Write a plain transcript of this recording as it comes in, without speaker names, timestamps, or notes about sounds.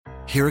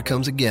Here it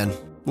comes again.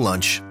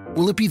 Lunch.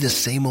 Will it be the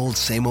same old,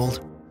 same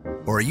old?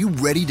 Or are you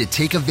ready to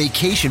take a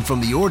vacation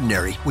from the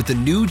ordinary with the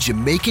new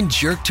Jamaican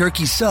Jerk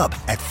Turkey Sub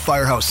at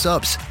Firehouse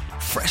Subs?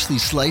 Freshly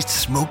sliced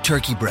smoked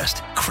turkey breast,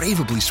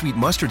 craveably sweet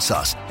mustard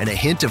sauce, and a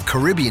hint of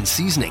Caribbean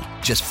seasoning.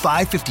 Just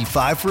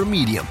 $5.55 for a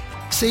medium.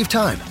 Save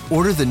time.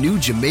 Order the new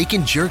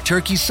Jamaican Jerk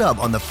Turkey Sub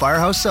on the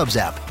Firehouse Subs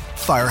app.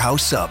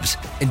 Firehouse Subs.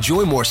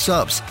 Enjoy more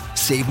subs.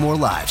 Save more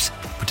lives.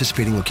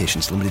 Participating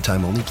locations. Limited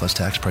time only, plus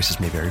tax. Prices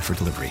may vary for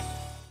delivery.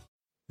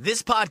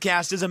 This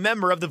podcast is a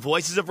member of the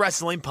Voices of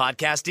Wrestling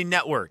Podcasting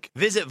Network.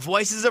 Visit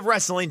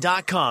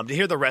voicesofwrestling.com to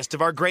hear the rest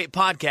of our great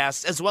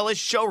podcasts, as well as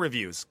show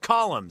reviews,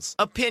 columns,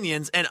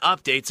 opinions, and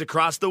updates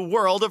across the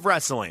world of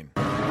wrestling.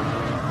 Attention.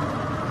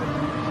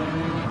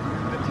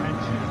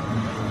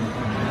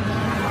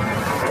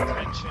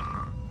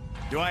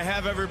 Do I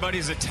have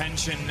everybody's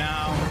attention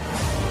now?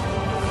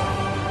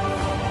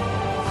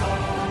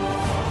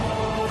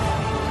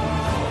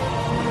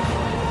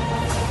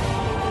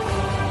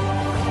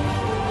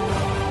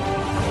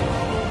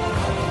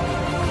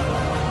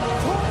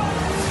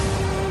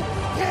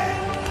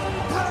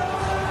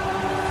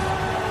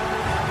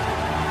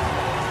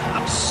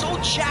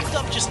 Jacked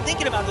up just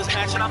thinking about this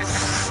match, and I'm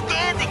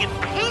standing and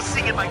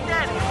pacing in my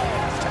bed.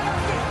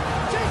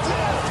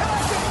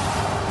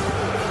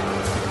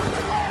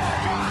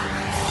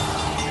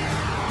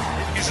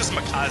 He's just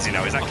Makazi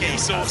now. He's not okay,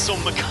 so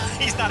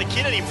he's not a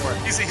kid anymore.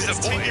 He's a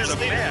boy. He's a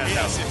man.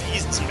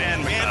 He's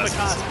man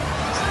Makazi.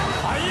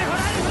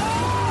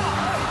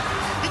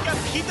 He got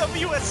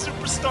PWS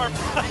superstar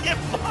Brian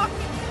Mock,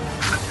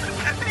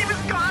 and he was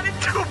gone in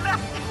 2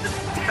 minutes.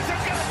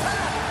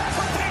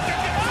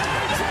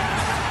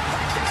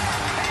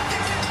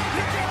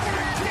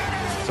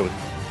 So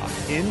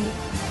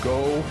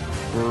Ingobernales.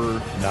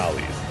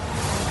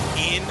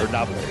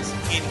 Ingobernales.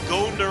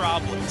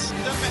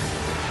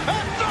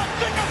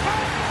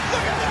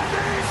 Look at that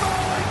knee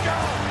falling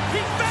down.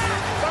 He's back.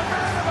 The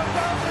man of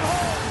 1,000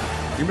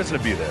 holes. You're missing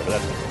a B there,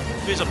 but that's...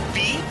 There's a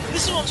B?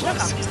 This is what I'm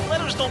talking about. These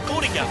letters don't go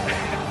together. We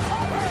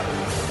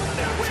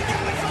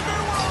got us a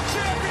new world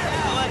champion.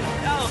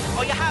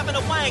 Oh, you're having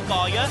a wank,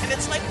 are you? And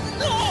it's like,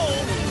 no.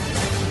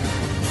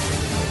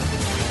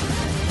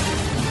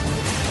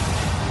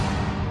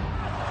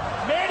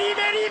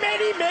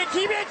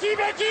 Mickey,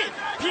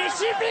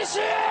 fishy.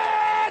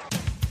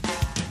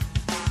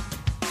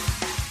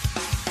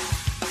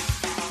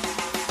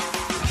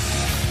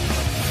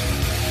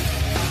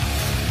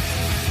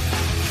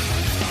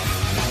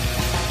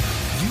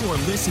 You are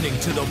listening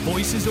to the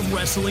Voices of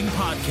Wrestling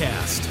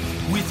podcast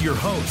with your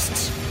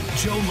hosts,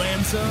 Joe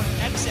Lanza.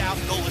 X out,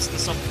 go listen to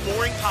some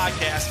boring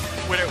podcast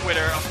where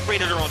they're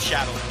afraid of their own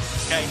shadow.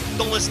 Okay?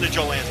 Don't listen to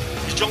Joe Lanza,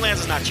 because Joe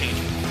Lanza's not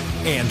changing.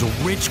 And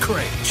Rich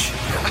Craich.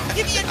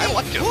 Give me a name.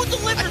 Like who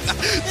delivers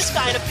this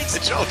guy in a big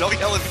spot? Joe, don't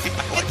yell at me.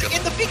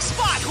 In the big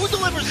spot, who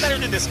delivers better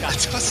than this guy?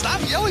 Stop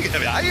yelling at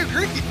me. I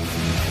agree.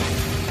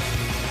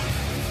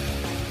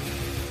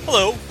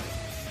 Hello.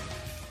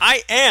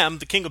 I am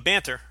the King of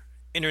Banter,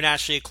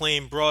 internationally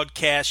acclaimed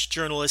broadcast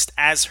journalist,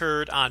 as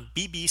heard on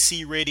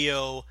BBC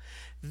Radio,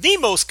 the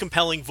most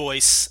compelling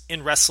voice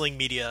in wrestling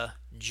media,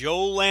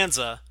 Joe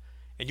Lanza,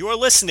 and you are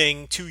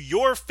listening to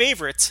your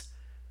favorite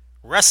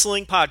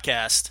wrestling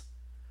podcast,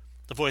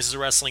 the Voices of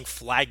Wrestling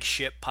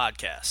flagship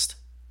podcast.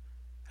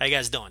 How you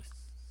guys doing?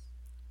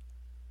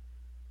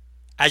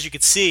 As you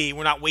can see,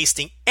 we're not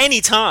wasting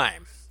any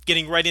time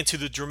getting right into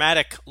the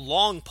dramatic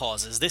long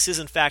pauses. This is,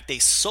 in fact, a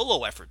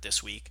solo effort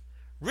this week.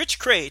 Rich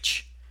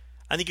Craich,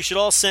 I think you should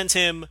all send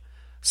him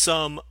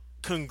some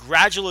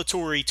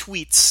congratulatory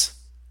tweets.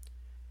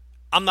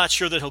 I'm not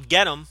sure that he'll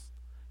get them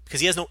because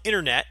he has no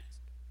internet,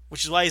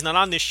 which is why he's not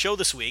on this show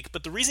this week.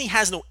 But the reason he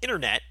has no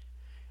internet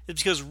is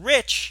because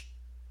Rich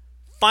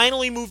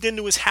finally moved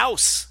into his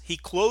house. He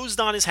closed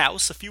on his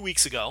house a few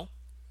weeks ago,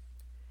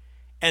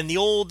 and the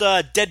old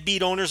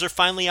deadbeat owners are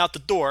finally out the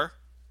door.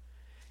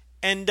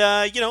 And,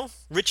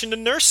 Rich and the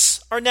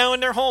nurse are now in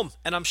their home.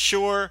 And I'm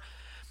sure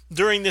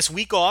during this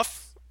week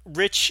off,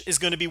 Rich is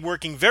going to be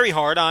working very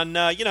hard on,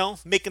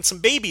 making some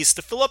babies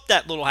to fill up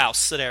that little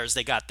house of theirs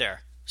they got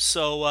there.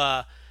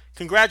 So,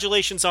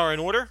 congratulations are in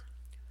order.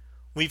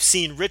 We've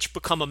seen Rich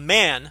become a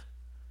man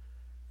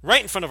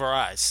right in front of our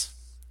eyes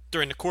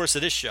during the course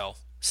of this show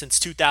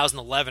since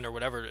 2011 or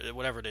whatever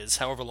it is,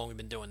 however long we've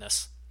been doing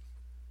this.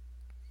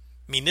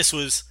 I mean, this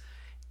was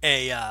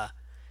a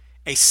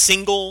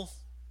single,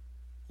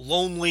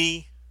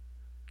 lonely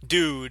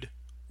dude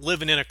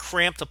living in a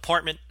cramped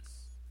apartment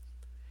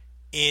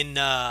in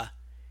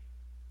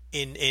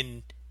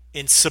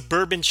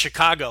suburban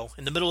Chicago,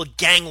 in the middle of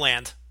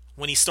gangland,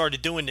 when he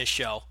started doing this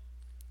show.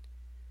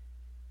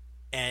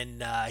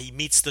 And he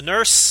meets the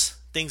nurse.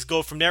 Things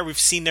go from there. We've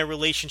seen their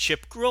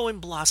relationship grow and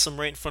blossom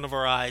right in front of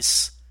our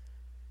eyes.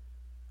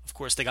 Of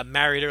course, they got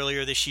married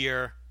earlier this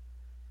year.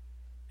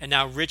 And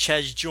now Rich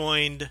has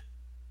joined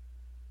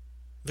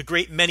the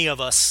great many of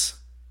us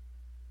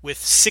with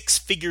 6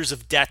 figures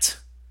of debt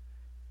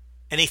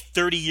and a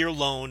 30-year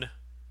loan,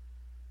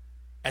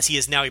 as he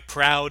is now a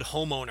proud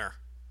homeowner.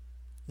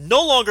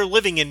 No longer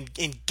living in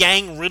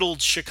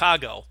gang-riddled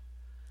Chicago,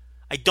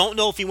 I don't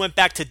know if he went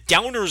back to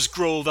Downers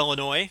Grove,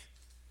 Illinois,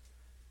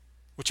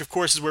 which of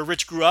course is where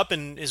Rich grew up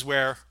and is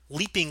where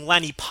Leaping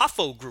Lanny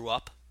Poffo grew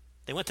up.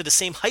 They went to the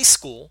same high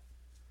school.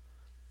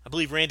 I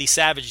believe Randy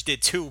Savage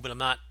did too, but I'm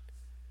not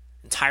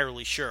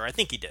entirely sure. I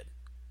think he did.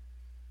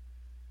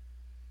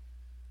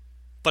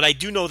 But I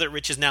do know that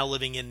Rich is now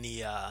living in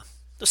the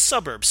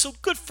suburbs, so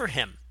good for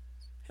him.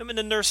 Him and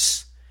the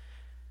nurse,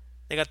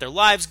 they got their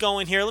lives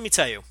going here. Let me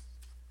tell you,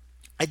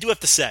 I do have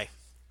to say,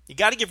 you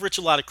got to give Rich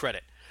a lot of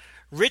credit.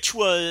 Rich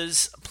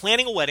was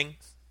planning a wedding,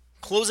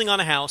 closing on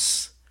a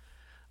house,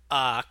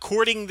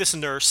 courting this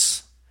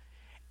nurse,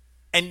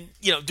 and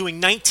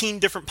doing 19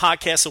 different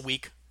podcasts a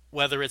week,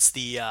 whether it's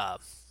the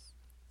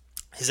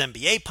his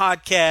NBA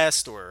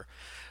podcast or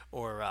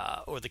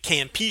the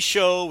KMP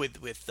show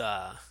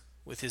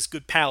with his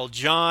good pal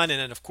John, and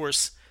then of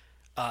course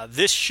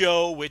this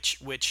show, which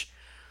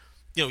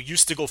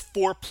used to go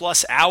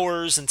 4+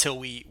 hours until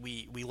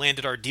we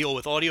landed our deal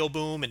with Audio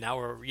Boom, and now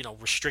we're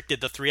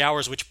restricted to 3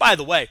 hours. Which, by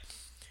the way,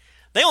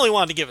 they only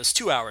wanted to give us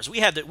 2 hours.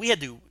 We had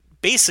to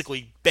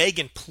basically beg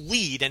and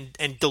plead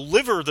and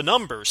deliver the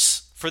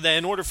numbers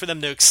in order for them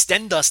to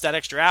extend us that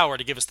extra hour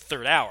to give us the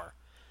third hour.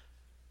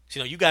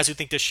 So, you guys who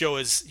think this show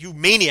is, you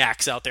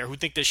maniacs out there who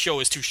think this show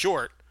is too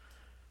short,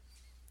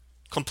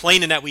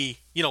 complaining that we,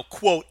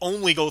 quote,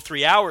 only go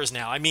 3 hours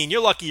now. I mean,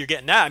 you're lucky you're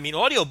getting that. I mean,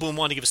 Audio Boom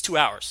wanted to give us 2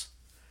 hours.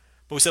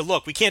 But we said,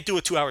 look, we can't do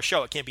a 2-hour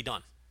show. It can't be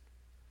done.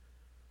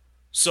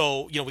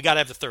 So, we got to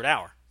have the third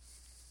hour.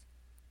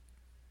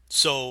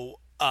 So,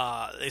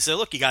 they said,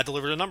 look, you got to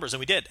deliver the numbers. And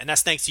we did. And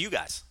that's thanks to you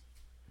guys.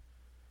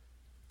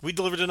 We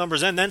delivered the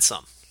numbers and then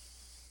some.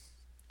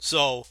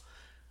 So,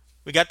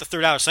 we got the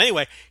third hour. So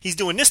anyway, he's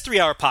doing this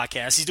 3-hour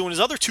podcast. He's doing his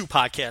other 2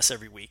 podcasts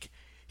every week.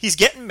 He's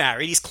getting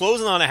married. He's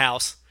closing on a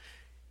house.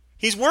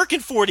 He's working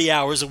 40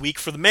 hours a week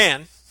for the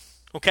man.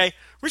 Okay?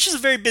 Rich is a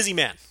very busy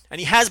man. And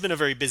he has been a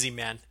very busy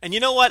man. And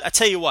you know what? I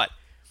tell you what.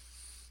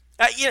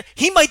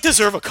 He might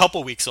deserve a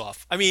couple weeks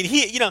off. I mean,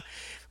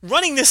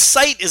 running this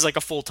site is like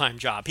a full-time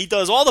job. He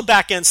does all the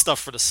back-end stuff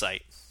for the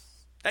site.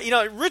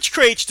 Rich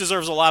Craich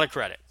deserves a lot of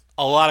credit.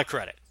 A lot of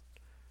credit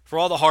for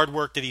all the hard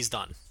work that he's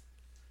done.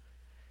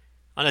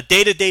 On a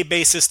day-to-day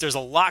basis, there's a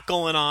lot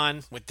going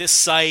on with this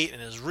site and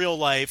his real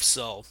life,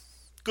 so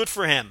good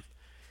for him.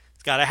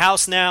 He's got a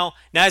house now.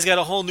 Now he's got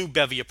a whole new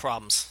bevy of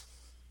problems.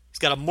 He's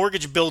got a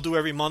mortgage bill due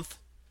every month.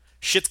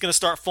 Shit's going to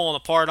start falling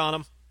apart on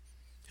him.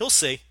 He'll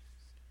see.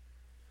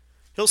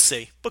 He'll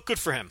see, but good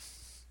for him.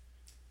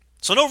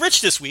 So no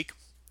Rich this week,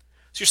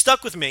 so you're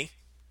stuck with me,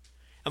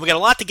 and we got a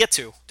lot to get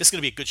to. This is going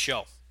to be a good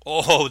show.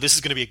 Oh, this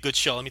is going to be a good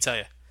show, let me tell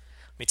you.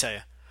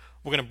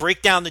 We're going to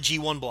break down the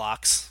G1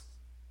 blocks.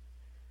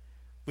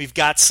 We've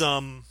got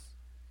some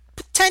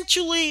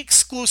potentially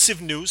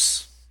exclusive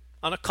news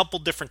on a couple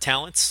different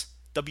talents,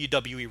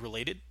 WWE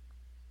related.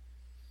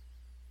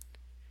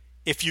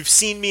 If you've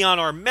seen me on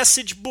our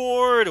message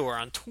board or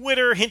on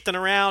Twitter hinting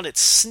around, it's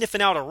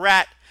sniffing out a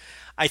rat.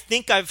 I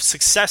think I've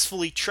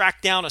successfully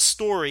tracked down a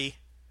story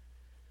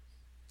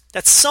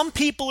that some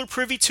people are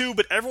privy to,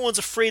 but everyone's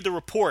afraid to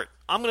report.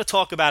 I'm going to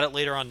talk about it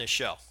later on this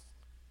show.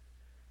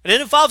 And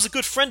it involves a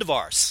good friend of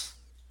ours.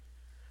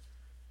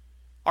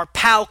 Our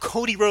pal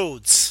Cody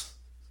Rhodes.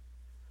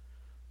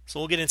 So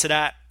we'll get into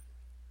that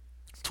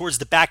towards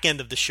the back end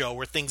of the show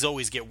where things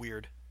always get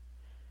weird.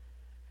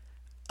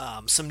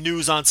 Some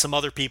news on some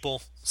other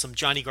people. Some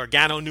Johnny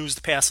Gargano news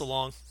to pass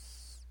along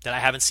that I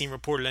haven't seen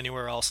reported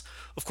anywhere else.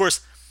 Of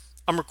course,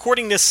 I'm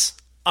recording this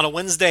on a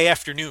Wednesday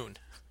afternoon.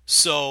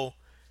 So,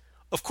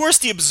 of course,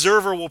 the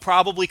Observer will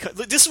probably...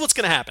 This is what's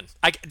going to happen.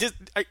 I'll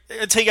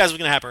tell you guys what's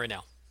going to happen right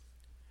now.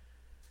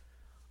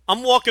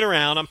 I'm walking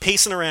around. I'm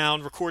pacing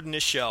around recording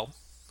this show.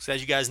 So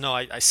as you guys know,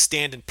 I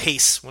stand and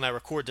pace when I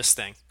record this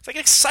thing. It's like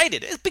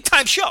excited. It's a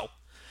big-time show.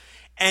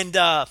 And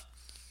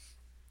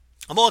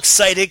I'm all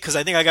excited because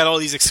I think I got all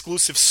these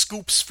exclusive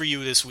scoops for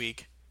you this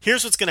week.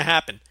 Here's what's going to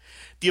happen.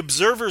 The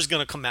Observer is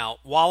going to come out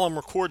while I'm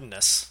recording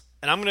this.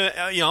 And I'm going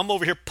to, I'm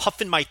over here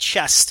puffing my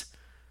chest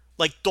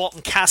like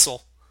Dalton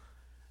Castle.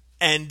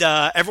 And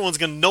everyone's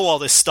going to know all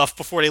this stuff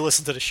before they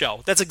listen to the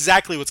show. That's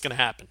exactly what's going to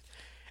happen.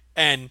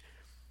 And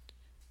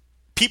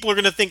people are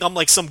going to think I'm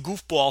like some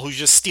goofball who's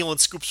just stealing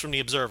scoops from the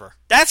Observer.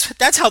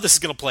 That's how this is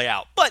going to play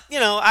out. But,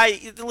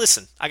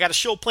 I got a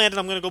show planned and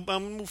I'm going to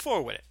move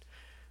forward with it.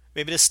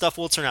 Maybe this stuff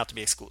will turn out to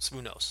be exclusive.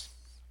 Who knows?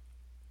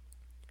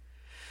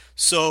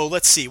 So,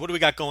 let's see. What do we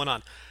got going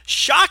on?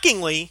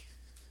 Shockingly,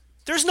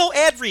 there's no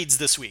ad reads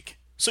this week.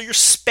 So you're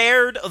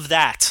spared of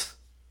that.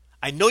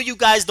 I know you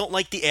guys don't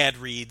like the ad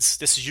reads.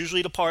 This is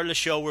usually the part of the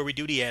show where we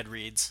do the ad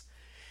reads.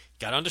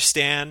 You got to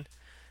understand,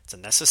 it's a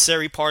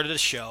necessary part of the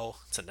show.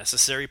 It's a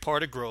necessary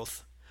part of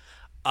growth.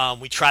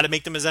 We try to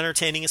make them as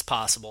entertaining as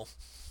possible.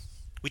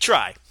 We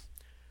try.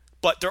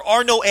 But there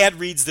are no ad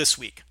reads this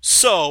week.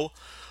 So,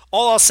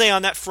 all I'll say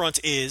on that front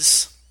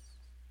is,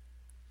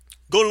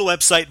 go to the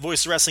website,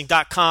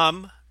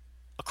 voicewrestling.com.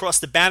 Across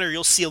the banner,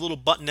 you'll see a little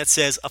button that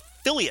says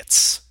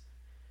Affiliates.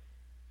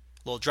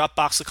 A little drop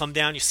box will come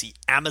down. You see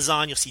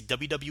Amazon. You'll see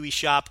WWE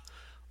Shop.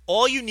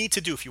 All you need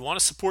to do, if you want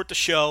to support the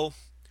show,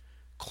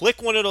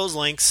 click one of those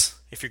links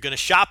If you're going to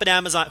shop at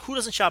Amazon, who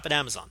doesn't shop at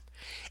Amazon?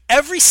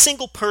 Every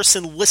single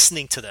person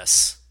listening to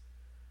this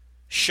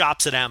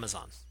shops at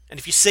Amazon. And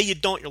if you say you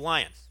don't, you're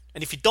lying.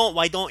 And if you don't,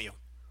 why don't you?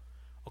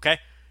 Okay?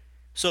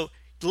 So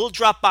the little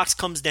drop box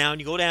comes down.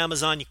 You go to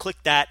Amazon. You click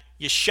that.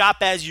 You shop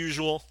as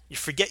usual. You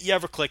forget you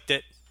ever clicked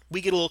it.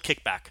 We get a little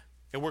kickback.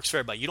 It works for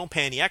everybody. You don't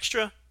pay any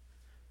extra.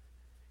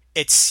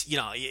 It's,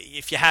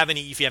 if you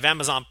have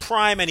Amazon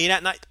Prime,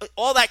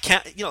 all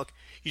that you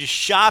just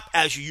shop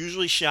as you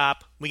usually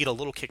shop. We get a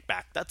little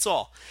kickback. That's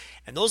all.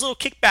 And those little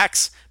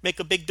kickbacks make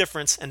a big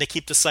difference, and they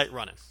keep the site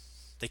running.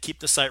 So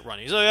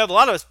we have a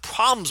lot of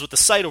problems with the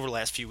site over the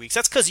last few weeks.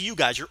 That's because of you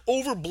guys. You're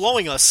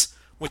overblowing us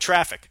with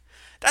traffic.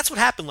 That's what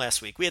happened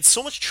last week. We had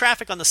so much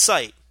traffic on the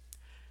site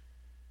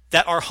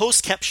that our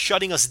host kept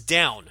shutting us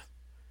down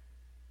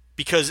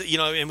because,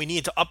 and we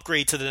needed to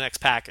upgrade to the next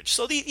package.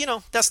 So,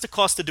 that's the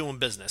cost of doing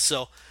business.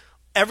 So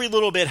every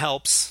little bit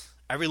helps.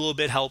 Every little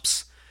bit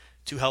helps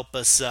to help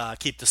us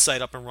keep the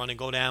site up and running.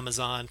 Go to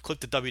Amazon,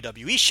 click the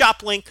WWE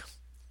shop link.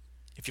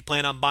 If you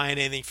plan on buying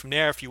anything from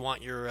there, if you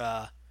want your,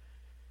 if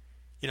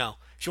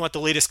you want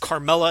the latest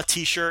Carmella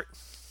t-shirt,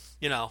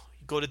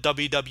 go to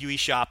WWE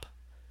shop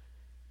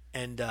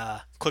and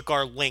click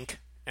our link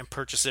and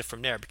purchase it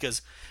from there.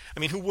 Because,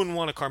 who wouldn't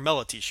want a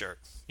Carmella t-shirt?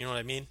 You know what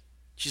I mean?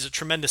 She's a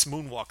tremendous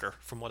moonwalker,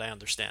 from what I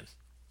understand.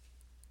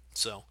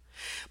 So,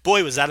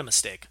 boy, was that a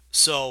mistake.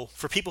 So,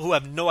 for people who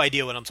have no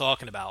idea what I'm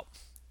talking about,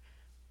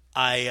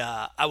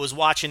 I was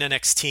watching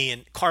NXT,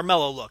 and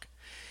Carmella, look,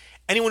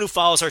 anyone who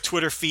follows our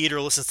Twitter feed or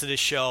listens to this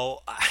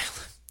show,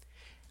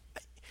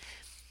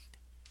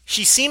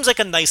 she seems like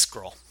a nice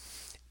girl.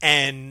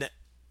 And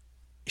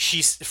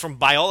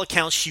by all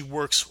accounts, she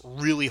works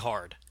really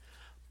hard.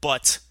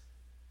 But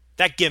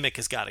that gimmick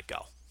has got to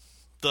go.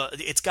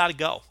 It's got to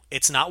go.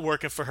 It's not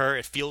working for her.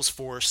 It feels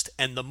forced.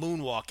 And the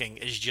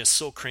moonwalking is just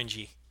so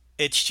cringy.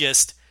 It's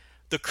just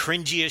the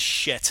cringiest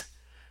shit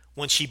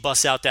when she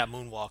busts out that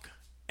moonwalk.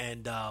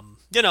 And,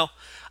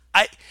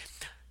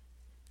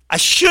 I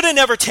should have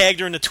never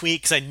tagged her in the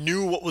tweet because I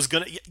knew what was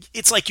going to...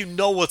 It's like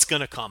what's going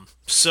to come.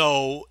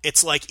 So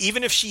it's like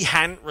even if she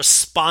hadn't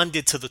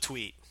responded to the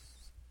tweet,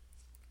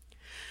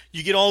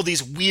 you get all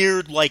these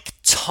weird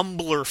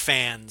Tumblr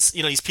fans.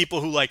 These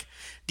people who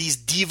these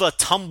diva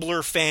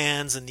Tumblr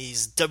fans and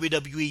these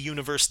WWE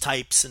Universe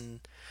types.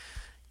 And,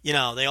 they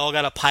all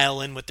got to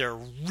pile in with their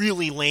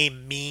really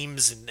lame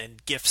memes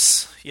and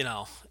GIFs.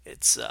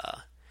 It's...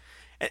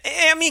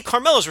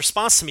 Carmella's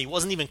response to me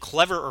wasn't even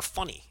clever or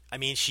funny.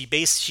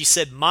 She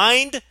said,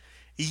 "Mind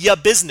ya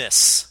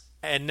business,"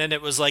 and then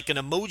it was like an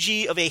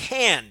emoji of a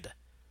hand.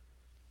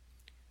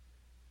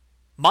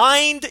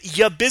 Mind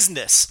ya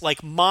business,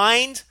 like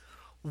mind,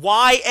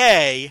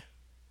 Y-A,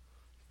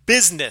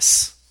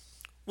 business.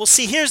 Well,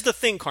 see, here's the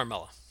thing,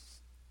 Carmella.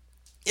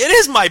 It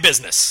is my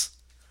business.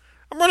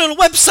 I'm running a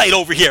website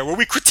over here where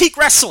we critique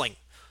wrestling,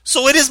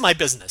 so it is my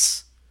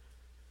business.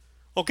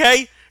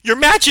 Okay? Your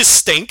matches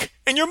stink,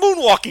 and your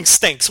moonwalking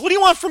stinks. What do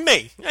you want from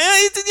me?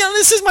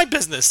 This is my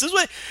business. This is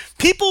what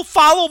people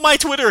follow my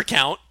Twitter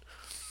account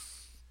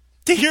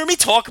to hear me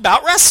talk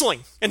about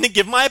wrestling and to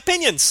give my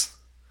opinions.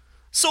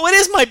 So it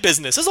is my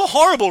business. It's a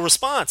horrible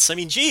response.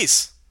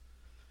 Geez.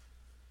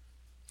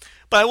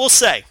 But I will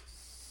say,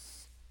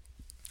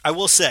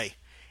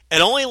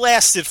 it only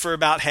lasted for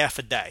about half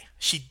a day.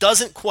 She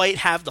doesn't quite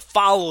have the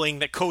following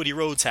that Cody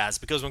Rhodes has,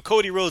 because when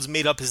Cody Rhodes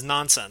made up his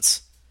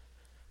nonsense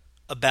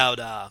about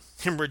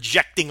him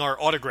rejecting our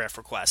autograph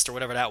request or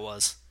whatever that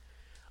was,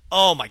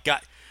 oh my God,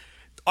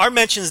 our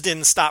mentions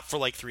didn't stop for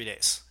 3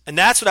 days. And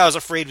that's what I was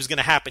afraid was going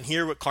to happen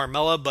here with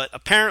Carmella, but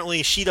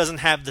apparently she doesn't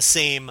have the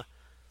same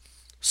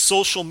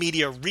social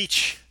media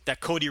reach that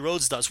Cody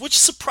Rhodes does, which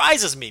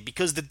surprises me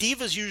because the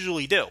Divas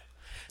usually do.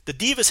 The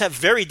Divas have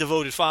very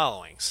devoted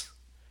followings,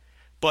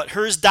 but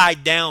hers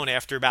died down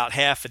after about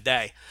half a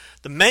day.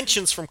 The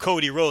mentions from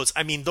Cody Rhodes,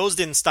 those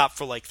didn't stop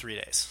for 3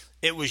 days.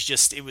 It was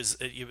just, it was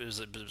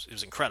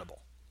incredible.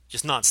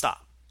 Just nonstop.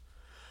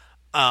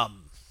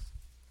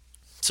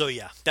 So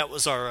yeah, that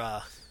was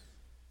our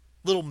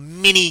little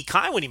mini,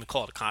 I wouldn't even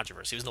call it a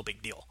controversy. It was no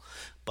big deal.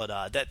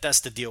 But that's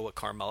the deal with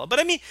Carmella.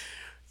 But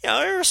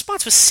her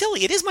response was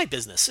silly. It is my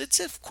business.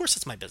 Of course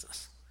it's my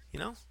business.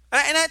 And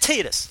I tell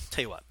you this,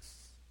 what.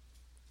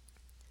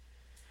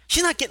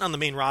 She's not getting on the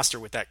main roster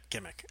with that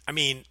gimmick.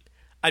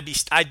 I'd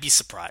be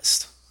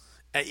surprised.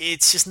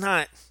 It's just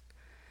not...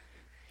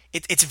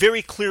 It's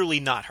very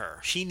clearly not her.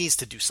 She needs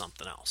to do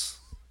something else,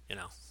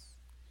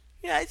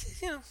 Yeah,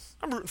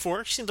 I'm rooting for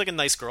her. She seems like a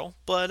nice girl,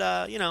 but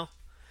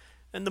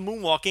and the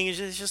moonwalking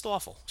is just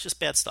awful. It's just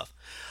bad stuff.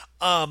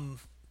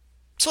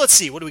 So let's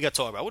see. What do we got to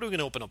talk about? What are we going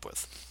to open up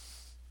with?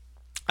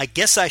 I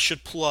guess I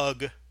should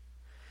plug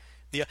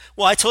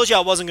well, I told you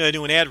I wasn't going to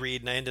do an ad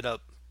read, and I ended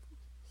up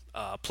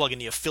plugging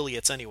the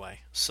affiliates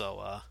anyway.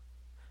 So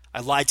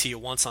I lied to you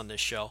once on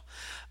this show.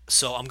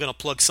 So I'm going to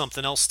plug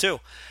something else too.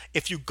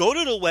 If you go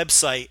to the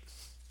website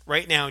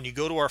right now and you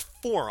go to our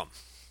forum,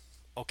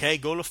 okay,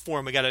 go to the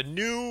forum. We got a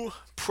new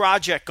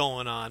project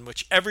going on,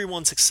 which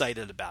everyone's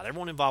excited about.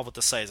 Everyone involved with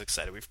the site is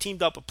excited. We've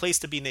teamed up with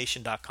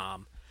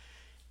PlacetoBeNation.com,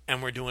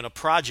 and we're doing a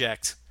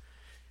project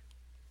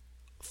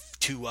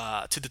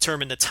to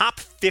determine the top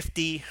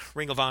 50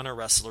 Ring of Honor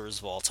wrestlers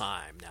of all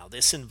time. Now,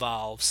 this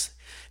involves,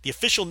 the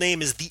official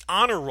name is the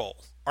Honor Roll,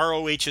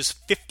 ROH's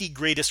 50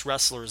 greatest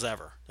wrestlers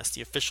ever. That's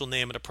the official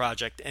name of the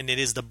project, and it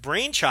is the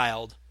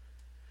brainchild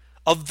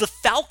of the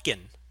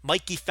Falcon,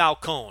 Mikey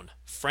Falcone,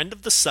 friend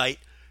of the site,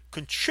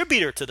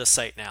 contributor to the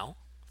site now.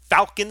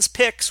 Falcon's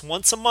Picks,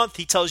 once a month,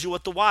 he tells you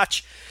what to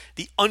watch.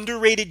 The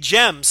underrated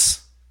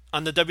gems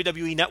on the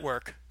WWE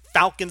Network,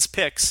 Falcon's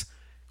Picks.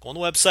 Go on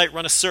the website,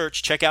 run a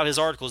search, check out his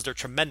articles. They're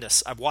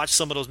tremendous. I've watched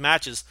some of those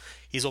matches.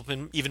 He's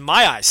opened even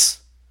my eyes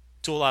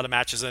to a lot of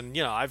matches, and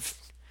I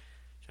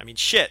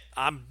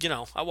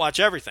watch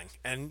everything.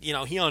 And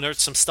he unearthed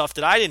some stuff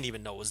that I didn't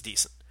even know was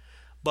decent.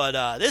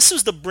 But this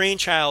was the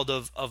brainchild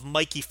of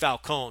Mikey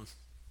Falcone,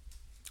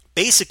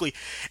 basically,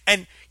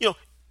 and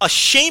a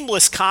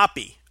shameless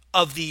copy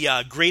of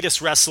the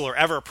Greatest Wrestler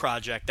Ever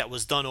project that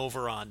was done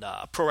over on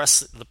the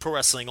Pro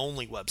Wrestling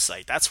Only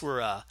website. That's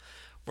where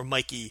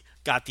Mikey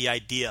got the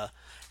idea,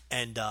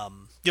 and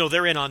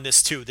they're in on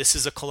this too. This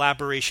is a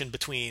collaboration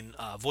between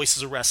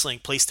Voices of Wrestling,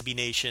 Place to Be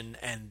Nation,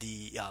 and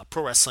the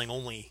Pro Wrestling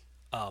Only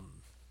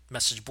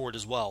message board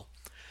as well.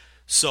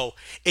 So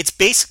it's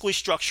basically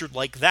structured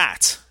like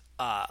that.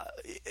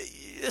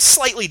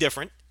 Slightly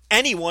different.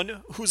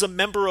 Anyone who's a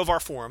member of our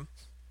forum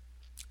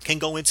can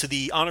go into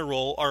the Honor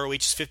Roll,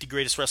 ROH's 50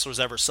 Greatest Wrestlers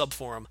Ever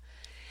subforum,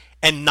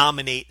 and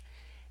nominate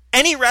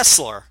any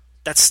wrestler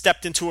that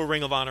stepped into a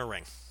Ring of Honor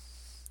ring.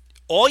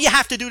 All you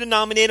have to do to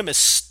nominate them is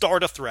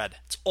start a thread.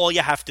 That's all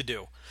you have to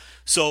do.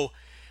 So,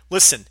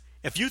 listen,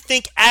 if you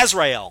think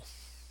Azrael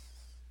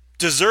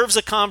deserves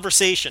a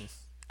conversation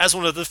as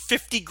one of the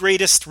 50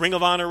 greatest Ring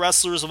of Honor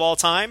wrestlers of all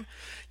time,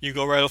 you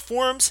go right to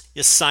forums,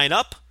 you sign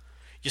up,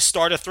 you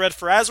start a thread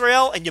for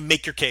Azrael, and you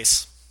make your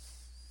case.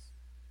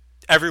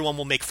 Everyone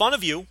will make fun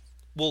of you,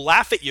 will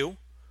laugh at you,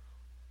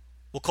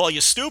 will call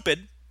you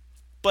stupid,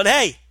 but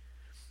hey,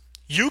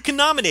 you can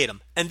nominate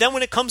him. And then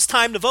when it comes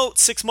time to vote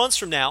 6 months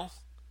from now,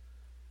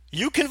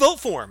 you can vote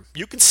for him.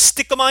 You can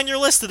stick him on your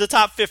list of the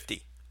top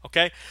 50.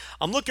 Okay?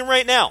 I'm looking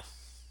right now.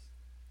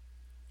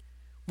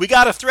 We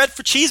got a thread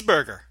for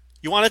Cheeseburger.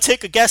 You want to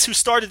take a guess who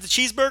started the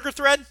Cheeseburger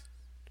thread?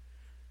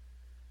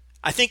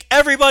 I think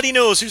everybody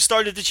knows who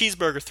started the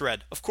Cheeseburger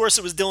thread. Of course,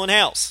 it was Dylan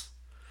Hales.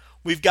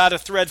 We've got a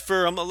thread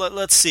for,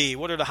 let's see,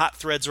 what are the hot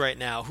threads right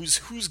now?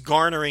 Who's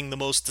garnering the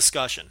most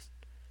discussion?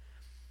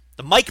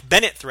 The Mike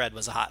Bennett thread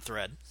was a hot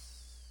thread.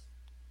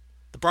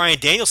 The Bryan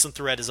Danielson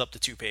thread is up to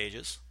 2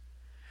 pages.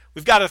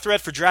 We've got a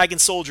thread for Dragon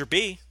Soldier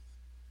B.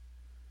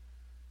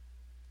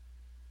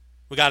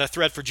 We got a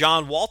thread for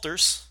John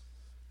Walters.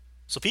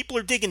 So people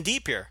are digging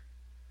deep here.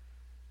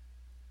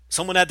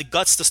 Someone had the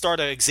guts to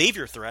start a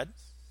Xavier thread.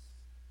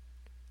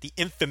 The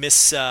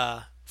infamous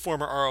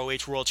former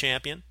ROH World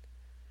Champion.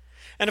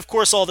 And of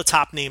course all the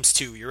top names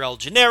too. Your El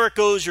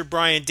Genericos, your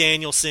Bryan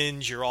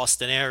Danielsons, your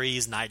Austin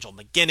Aries, Nigel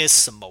McGuinness,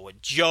 Samoa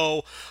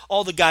Joe.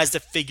 All the guys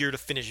that figure to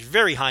finish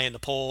very high in the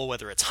poll,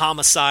 whether it's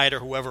Homicide or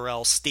whoever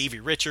else, Davey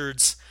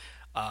Richards,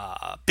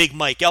 Big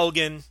Mike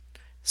Elgin.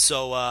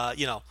 So,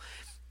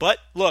 But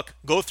look,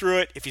 go through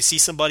it. If you see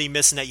somebody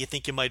missing that you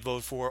think you might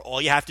vote for,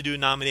 all you have to do to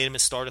nominate him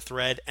is start a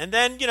thread. And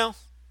then,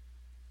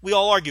 we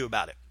all argue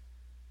about it.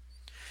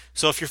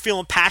 So if you're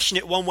feeling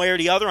passionate one way or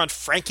the other on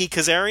Frankie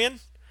Kazarian,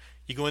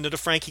 you go into the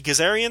Frankie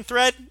Kazarian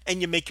thread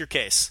and you make your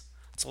case.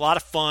 It's a lot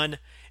of fun.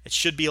 It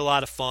should be a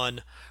lot of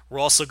fun. We're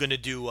also going to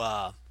do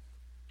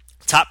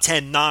top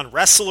 10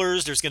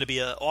 non-wrestlers. There's going to be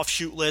an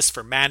offshoot list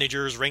for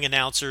managers, ring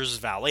announcers,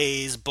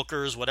 valets,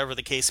 bookers, whatever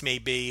the case may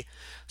be.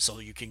 So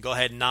you can go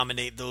ahead and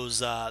nominate those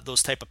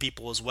type of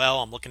people as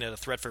well. I'm looking at a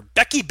thread for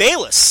Becky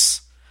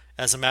Bayless,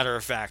 as a matter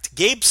of fact.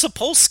 Gabe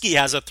Sapolsky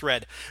has a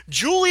thread.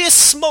 Julius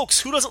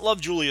Smokes. Who doesn't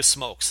love Julius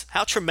Smokes?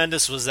 How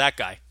tremendous was that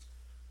guy?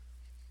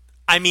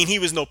 I mean, he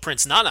was no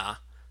Prince Nana.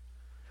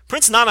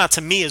 Prince Nana,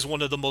 to me, is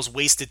one of the most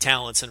wasted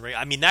talents in ring.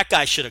 I mean, that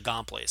guy should have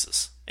gone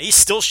places. He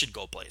still should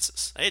go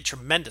places. He's a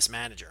tremendous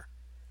manager.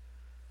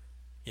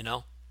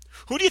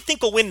 Who do you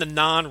think will win the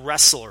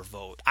non-wrestler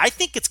vote? I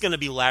think it's going to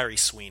be Larry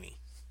Sweeney.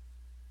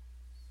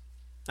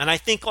 And I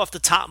think off the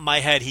top of my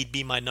head, he'd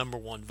be my number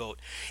one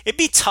vote. It'd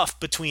be tough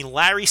between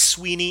Larry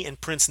Sweeney and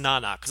Prince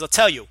Nana. Because I'll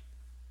tell you,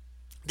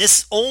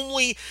 this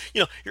only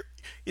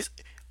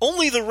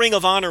the Ring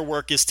of Honor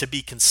work is to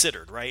be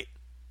considered, right?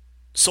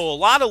 So a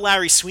lot of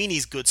Larry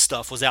Sweeney's good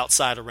stuff was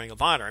outside of Ring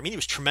of Honor. I mean, he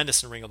was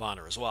tremendous in Ring of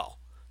Honor as well.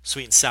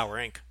 Sweet and Sour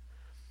Inc.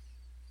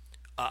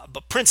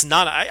 But Prince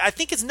Nana, I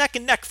think it's neck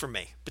and neck for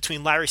me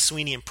between Larry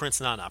Sweeney and Prince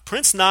Nana.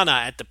 Prince Nana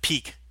at the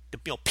peak,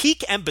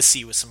 peak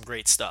Embassy was some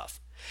great stuff.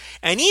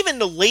 And even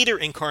the later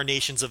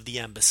incarnations of the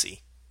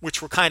Embassy,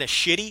 which were kind of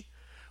shitty,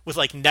 with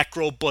like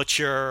Necro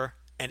Butcher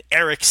and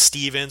Eric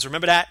Stevens.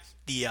 Remember that?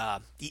 The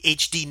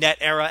HD Net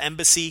era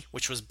Embassy,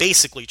 which was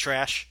basically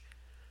trash.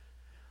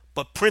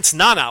 But Prince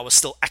Nana was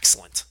still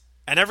excellent.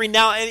 And every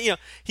now and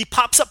he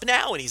pops up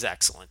now and he's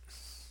excellent.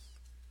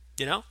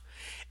 And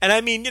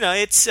I mean,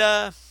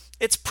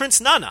 it's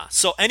Prince Nana.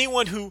 So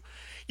anyone who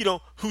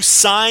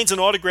signs an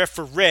autograph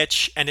for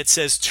Rich and it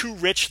says "To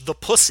Rich the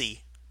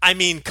Pussy," I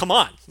mean, come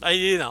on.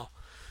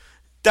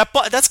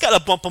 That's got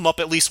to bump him up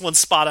at least one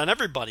spot on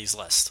everybody's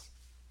list.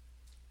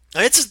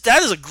 And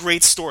that is a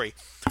great story.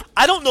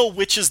 I don't know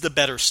which is the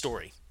better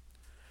story.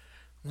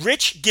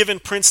 Rich giving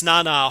Prince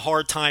Nana a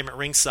hard time at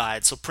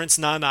ringside, so Prince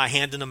Nana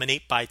handing him an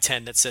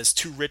 8x10 that says,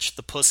 "Too rich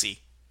the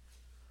pussy."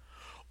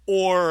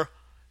 Or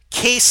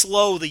Case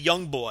Lowe, the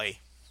young boy,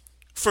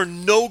 for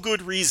no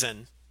good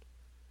reason,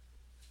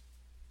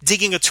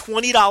 digging a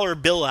 $20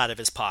 bill out of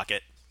his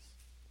pocket,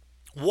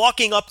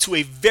 walking up to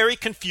a very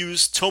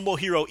confused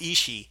Tomohiro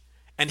Ishii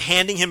and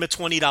handing him a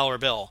 $20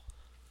 bill,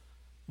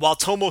 while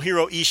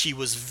Tomohiro Ishii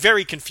was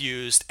very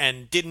confused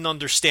and didn't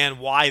understand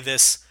why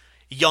this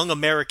young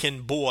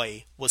American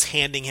boy was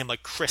handing him a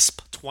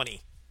crisp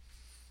 20.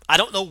 I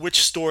don't know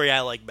which story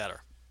I like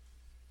better.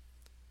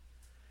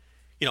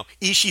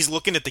 Ishii's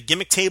looking at the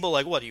gimmick table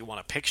like, what, do you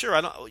want a picture?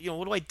 What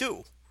do I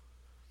do?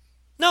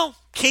 No,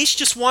 Case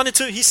just wanted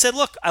to, he said,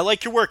 "Look, I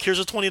like your work. Here's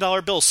a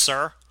 $20 bill,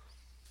 sir."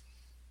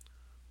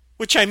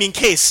 Which, I mean,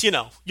 Case, you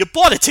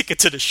bought a ticket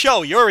to the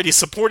show. You already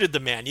supported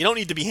the man. You don't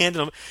need to be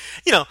handing him,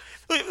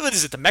 what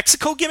is it, the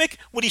Mexico gimmick?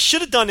 What he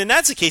should have done in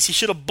that's the case, he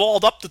should have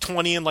balled up the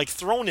 20 and,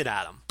 thrown it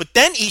at him. But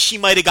then Ishii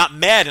might have got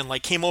mad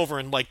and, came over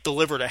and,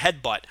 delivered a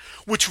headbutt,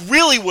 which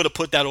really would have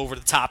put that over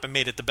the top and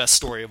made it the best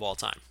story of all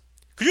time.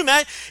 Could you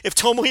imagine if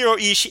Tomohiro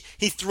Ishii,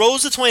 he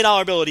throws the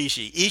 $20 bill at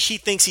Ishii.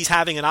 Ishii thinks he's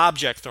having an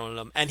object thrown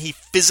at him, and he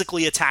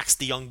physically attacks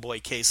the young boy,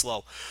 Case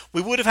Lowe.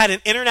 We would have had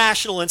an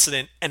international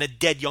incident and a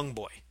dead young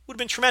boy. Would have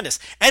been tremendous.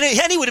 And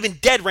he would have been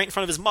dead right in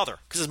front of his mother,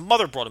 because his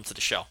mother brought him to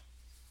the show.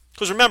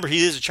 Because remember,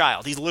 he is a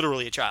child. He's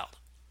literally a child.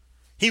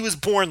 He was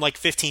born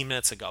 15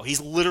 minutes ago.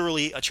 He's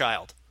literally a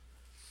child.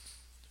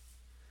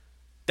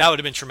 That would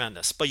have been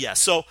tremendous. But yeah,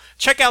 so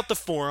check out the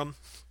forum.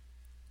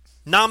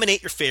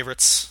 Nominate your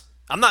favorites.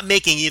 I'm not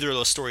making either of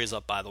those stories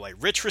up, by the way.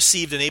 Rich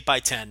received an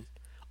 8x10,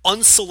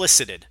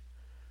 unsolicited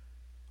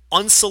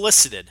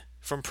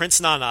from Prince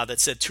Nana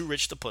that said, "Too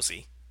rich the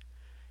pussy."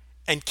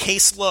 And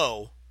Case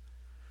Lowe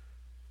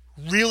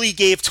really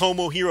gave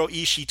Tomohiro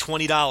Ishii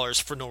 $20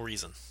 for no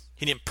reason.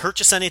 He didn't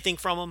purchase anything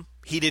from him.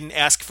 He didn't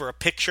ask for a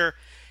picture.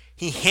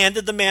 He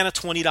handed the man a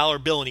 $20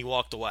 bill and he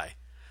walked away.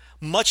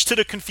 Much to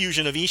the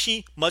confusion of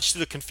Ishii, much to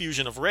the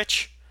confusion of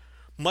Rich,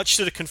 much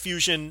to the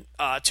confusion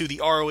to the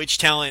ROH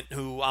talent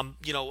who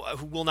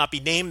will not be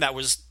named that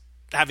was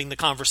having the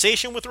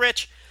conversation with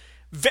Rich.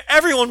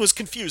 Everyone was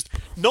confused.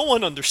 No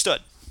one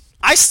understood.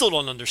 I still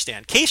don't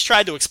understand. Case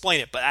tried to explain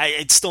it, but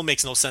it still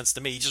makes no sense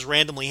to me. He just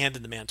randomly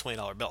handed the man a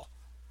 $20 bill.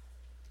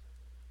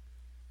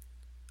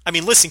 I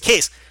mean, listen,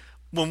 Case,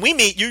 when we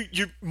meet,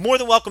 you're more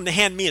than welcome to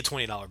hand me a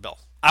 $20 bill.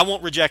 I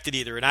won't reject it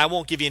either, and I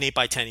won't give you an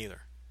 8x10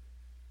 either.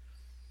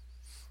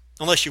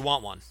 Unless you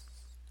want one.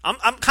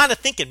 I'm kind of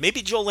thinking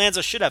maybe Joe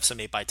Lanza should have some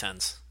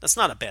 8x10s. That's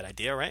not a bad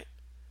idea, right?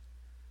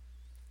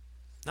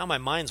 Now my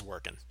mind's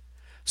working.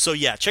 So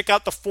yeah, check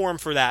out the forum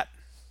for that.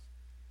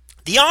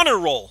 The Honor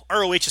Roll,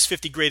 ROH's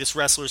 50 Greatest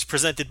Wrestlers,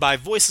 presented by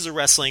Voices of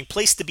Wrestling,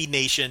 Place to Be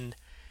Nation,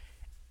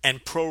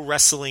 and Pro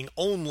Wrestling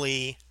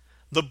Only,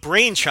 the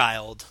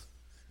brainchild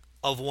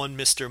of one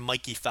Mr.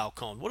 Mikey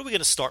Falcone. What are we going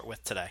to start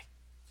with today?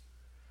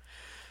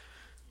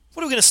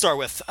 What are we going to start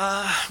with?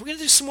 We're going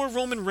to do some more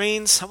Roman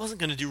Reigns. I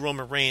wasn't going to do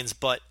Roman Reigns,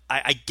 but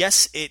I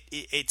guess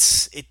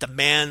it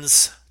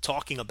demands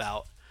talking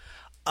about.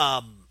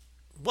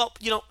 Well,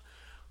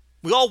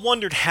 we all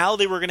wondered how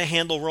they were going to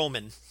handle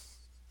Roman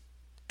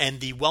and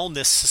the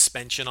wellness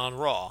suspension on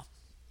Raw.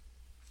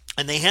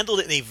 And they handled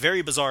it in a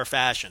very bizarre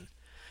fashion.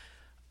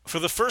 For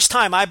the first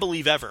time, I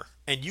believe ever,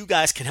 and you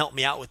guys can help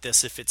me out with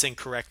this if it's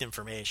incorrect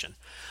information,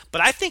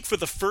 but I think for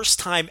the first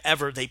time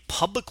ever, they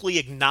publicly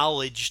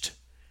acknowledged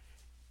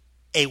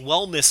a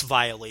wellness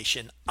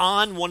violation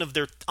on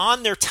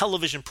their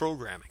television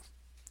programming.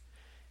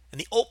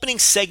 And the opening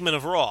segment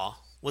of Raw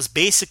was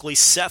basically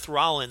Seth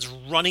Rollins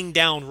running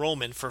down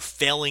Roman for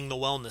failing the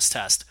wellness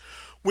test,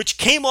 which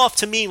came off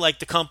to me like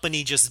the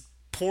company just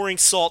pouring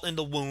salt in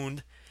the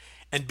wound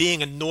and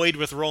being annoyed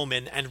with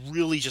Roman and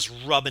really just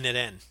rubbing it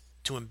in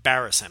to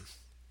embarrass him,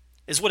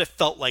 is what it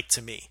felt like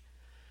to me.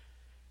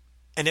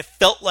 And it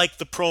felt like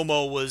the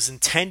promo was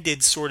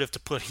intended sort of to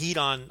put heat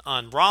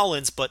on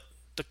Rollins, but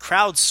the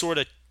crowd sort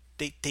of,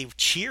 they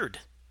cheered.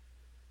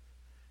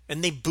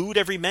 And they booed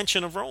every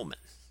mention of Roman.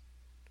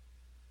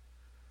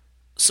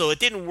 So it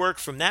didn't work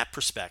from that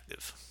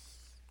perspective.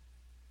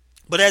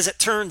 But as it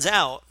turns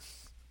out,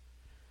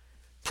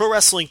 Pro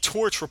Wrestling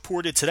Torch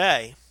reported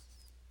today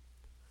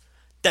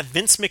that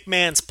Vince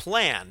McMahon's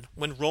plan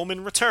when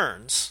Roman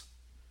returns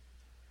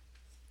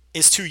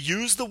is to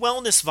use the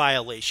wellness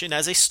violation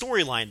as a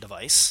storyline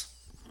device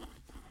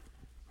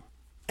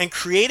and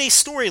create a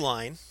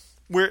storyline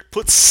where it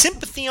puts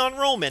sympathy on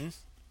Roman,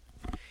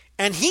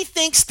 and he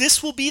thinks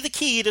this will be the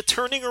key to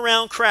turning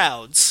around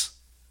crowds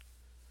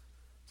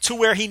to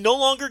where he no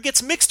longer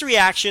gets mixed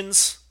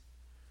reactions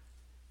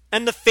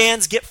and the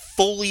fans get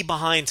fully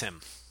behind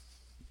him.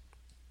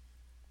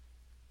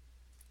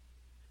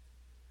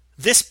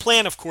 This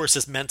plan, of course,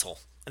 is mental,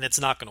 and it's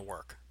not going to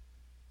work.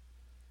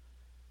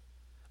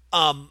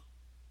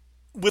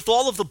 With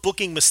all of the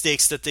booking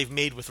mistakes that they've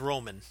made with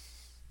Roman,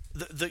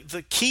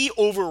 the key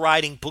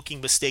overriding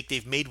booking mistake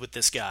they've made with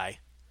this guy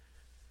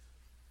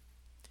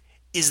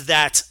is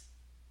that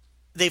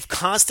they've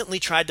constantly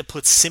tried to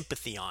put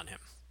sympathy on him,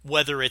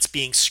 whether it's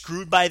being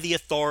screwed by the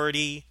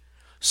Authority,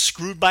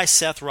 screwed by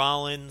Seth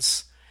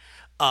Rollins.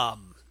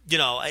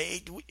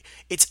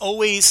 It's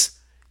always,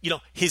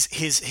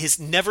 his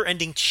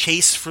never-ending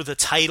chase for the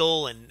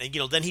title, and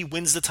then he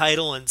wins the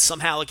title, and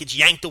somehow it gets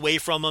yanked away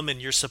from him,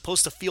 and you're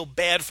supposed to feel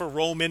bad for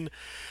Roman.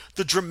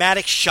 The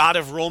dramatic shot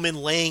of Roman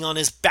laying on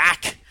his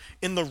back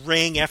in the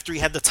ring after he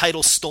had the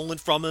title stolen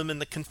from him,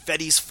 and the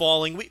confetti's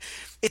falling.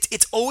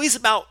 It's always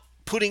about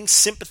putting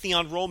sympathy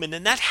on Roman,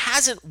 and that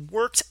hasn't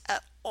worked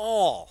at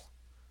all.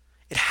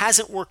 It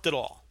hasn't worked at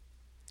all.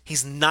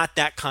 He's not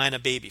that kind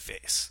of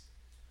babyface.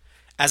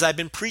 As I've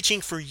been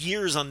preaching for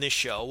years on this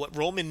show, what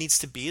Roman needs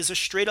to be is a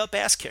straight-up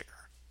ass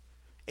kicker.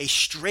 A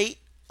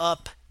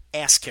straight-up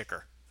ass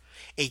kicker.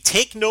 A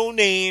take no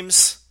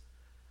names,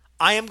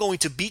 I am going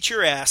to beat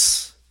your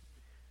ass.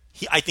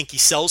 I think he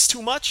sells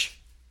too much.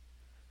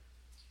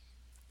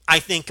 I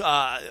think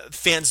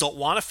fans don't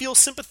want to feel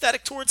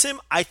sympathetic towards him.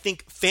 I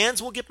think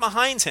fans will get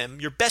behind him.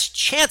 Your best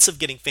chance of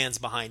getting fans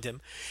behind him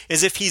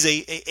is if he's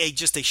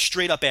just a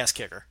straight-up ass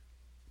kicker.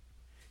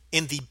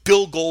 In the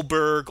Bill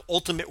Goldberg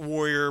Ultimate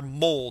Warrior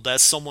mold,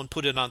 as someone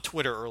put it on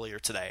Twitter earlier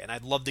today. And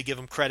I'd love to give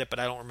him credit, but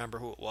I don't remember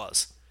who it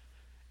was.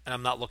 And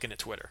I'm not looking at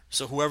Twitter.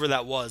 So whoever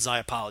that was, I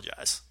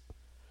apologize.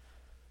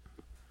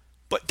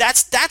 But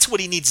that's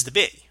what he needs to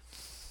be.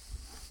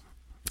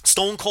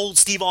 Stone Cold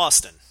Steve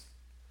Austin.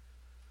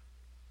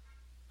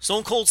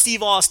 Stone Cold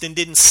Steve Austin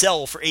didn't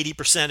sell for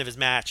 80% of his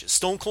matches.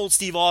 Stone Cold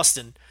Steve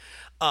Austin,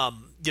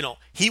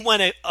 he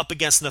went up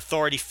against an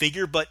Authority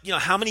figure, but,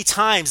 how many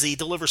times did he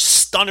deliver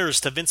stunners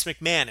to Vince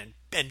McMahon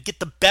and get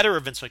the better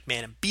of Vince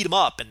McMahon and beat him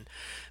up? And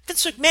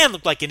Vince McMahon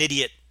looked like an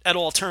idiot at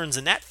all turns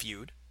in that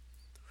feud.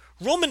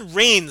 Roman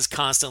Reigns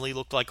constantly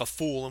looked like a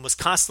fool and was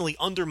constantly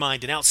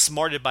undermined and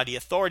outsmarted by the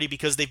Authority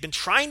because they've been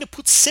trying to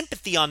put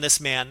sympathy on this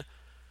man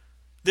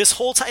this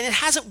whole time, and it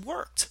hasn't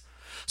worked.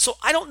 So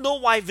I don't know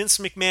why Vince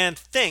McMahon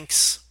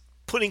thinks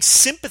putting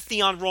sympathy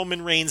on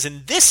Roman Reigns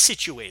in this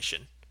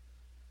situation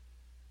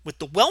with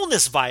the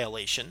wellness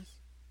violation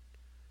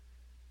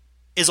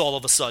is all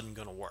of a sudden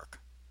going to work.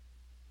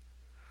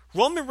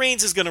 Roman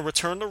Reigns is going to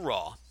return to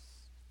Raw,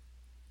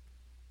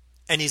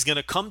 and he's going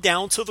to come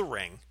down to the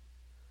ring,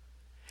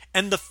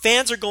 and the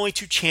fans are going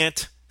to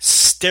chant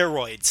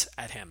steroids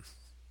at him.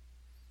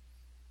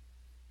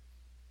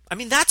 I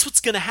mean, that's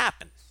what's going to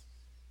happen.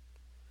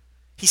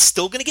 He's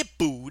still going to get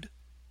booed.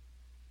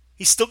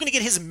 He's still going to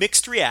get his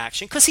mixed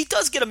reaction, because he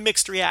does get a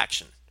mixed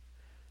reaction.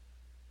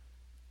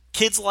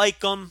 Kids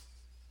like him.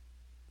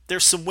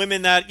 There's some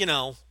women that,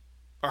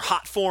 are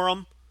hot for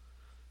him.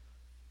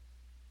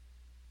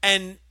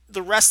 And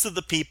the rest of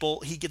the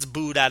people, he gets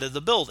booed out of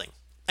the building.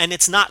 And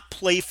it's not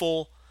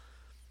playful,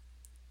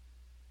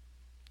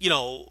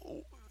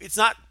 it's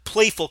not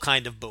playful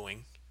kind of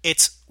booing.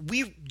 It's,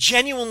 we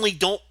genuinely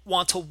don't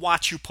want to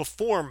watch you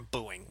perform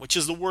booing, which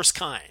is the worst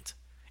kind.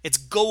 It's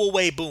go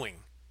away booing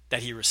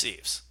that he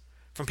receives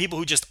from people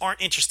who just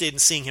aren't interested in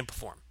seeing him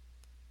perform.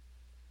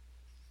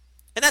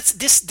 And that's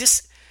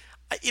this,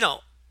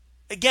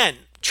 again,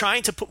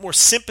 trying to put more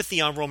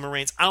sympathy on Roman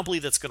Reigns, I don't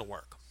believe that's going to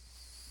work.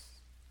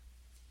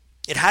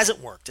 It hasn't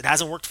worked. It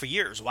hasn't worked for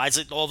years. Why is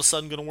it all of a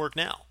sudden going to work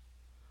now?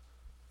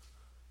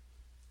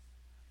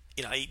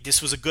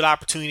 This was a good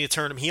opportunity to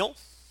turn him heel.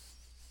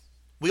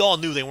 We all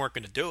knew they weren't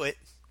going to do it,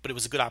 but it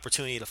was a good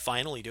opportunity to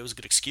finally do it. It was a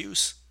good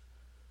excuse.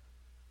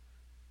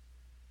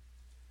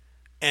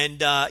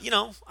 And,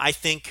 I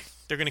think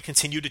they're going to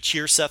continue to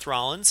cheer Seth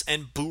Rollins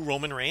and boo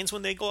Roman Reigns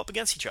when they go up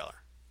against each other.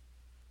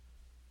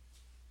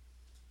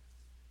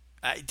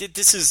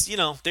 This is,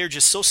 they're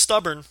just so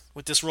stubborn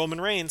with this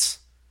Roman Reigns.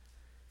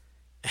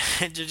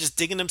 And they're just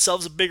digging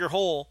themselves a bigger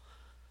hole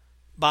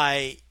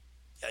by,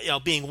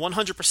 being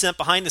 100%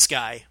 behind this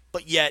guy,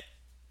 but yet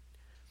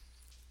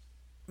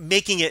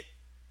making it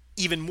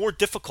even more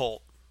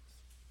difficult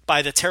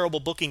by the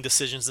terrible booking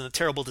decisions and the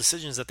terrible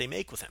decisions that they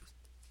make with him.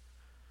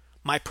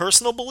 My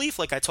personal belief,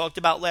 like I talked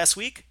about last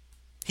week,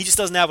 he just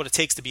doesn't have what it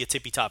takes to be a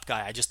tippy-top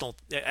guy.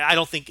 I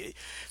don't think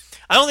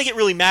it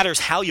really matters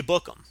how you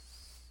book him.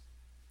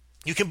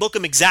 You can book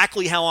him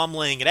exactly how I'm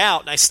laying it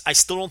out, and I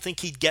still don't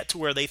think he'd get to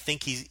where they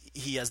think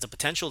he has the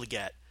potential to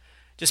get,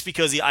 just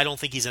because I don't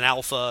think he's an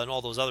alpha and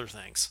all those other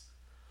things.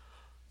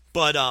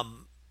 But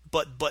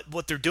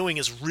what they're doing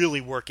is really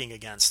working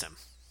against him,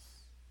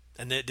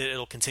 and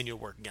it'll continue to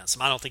work against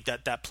him. I don't think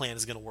that plan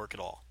is going to work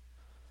at all.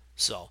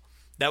 So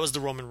that was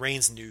the Roman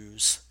Reigns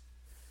news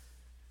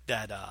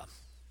that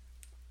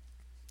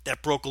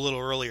broke a little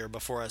earlier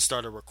before I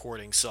started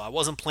recording. So I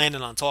wasn't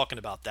planning on talking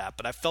about that,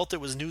 but I felt it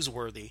was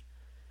newsworthy.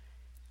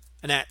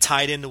 And that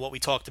tied into what we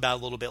talked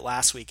about a little bit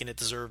last week, and it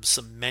deserves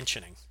some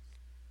mentioning.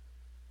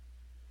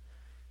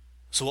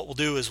 So what we'll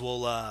do is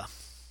I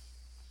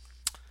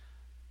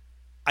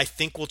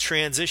think we'll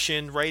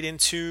transition right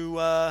into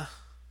the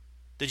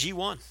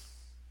G1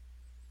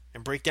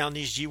 and break down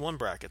these G1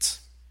 brackets.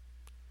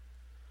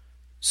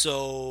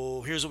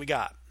 So here's what we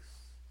got.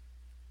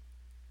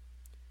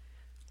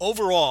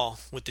 overall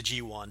with the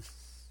G1,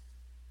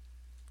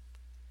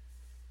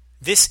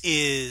 this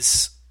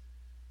is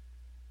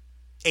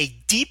a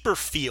deeper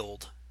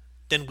field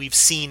than we've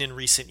seen in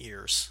recent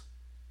years,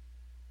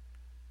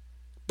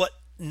 but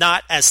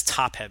not as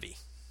top heavy.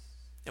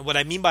 And what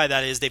I mean by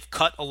that is they've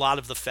cut a lot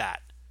of the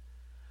fat.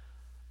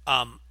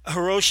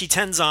 Hiroshi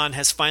Tenzan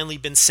has finally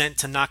been sent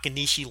to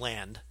Nakanishi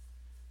land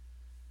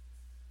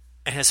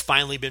and has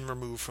finally been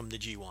removed from the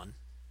G1.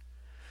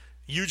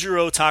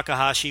 Yujiro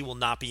Takahashi will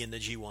not be in the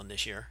G1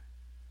 this year.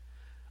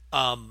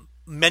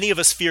 Many of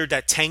us feared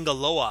that Tenga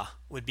Loa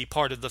would be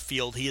part of the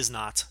field. He is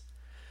not.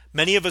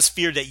 Many of us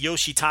feared that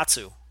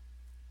Yoshitatsu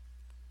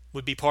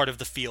would be part of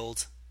the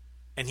field,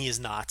 and he is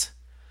not.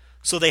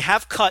 So they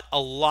have cut a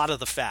lot of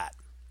the fat.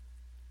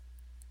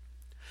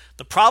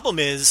 The problem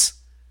is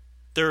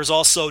there is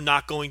also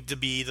not going to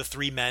be the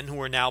three men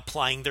who are now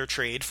plying their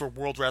trade for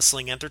World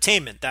Wrestling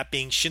Entertainment, that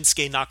being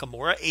Shinsuke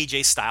Nakamura,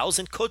 AJ Styles,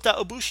 and Kota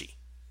Ibushi.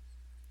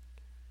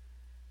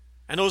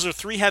 And those are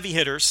three heavy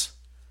hitters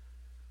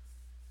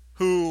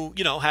who,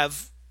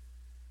 have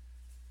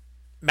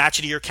match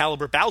of the year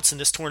caliber bouts in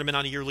this tournament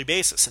on a yearly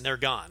basis, and they're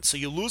gone. So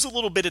you lose a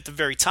little bit at the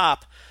very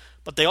top,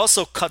 but they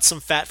also cut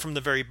some fat from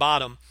the very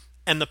bottom,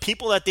 and the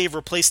people that they've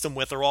replaced them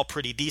with are all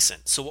pretty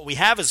decent. So what we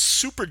have is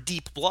super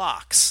deep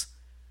blocks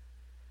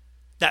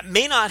that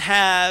may not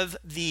have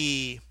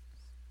the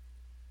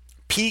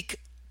peak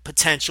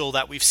potential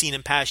that we've seen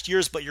in past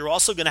years, but you're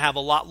also going to have a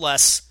lot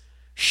less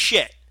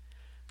shit.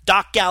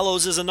 Doc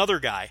Gallows is another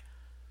guy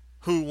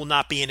who will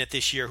not be in it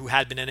this year, who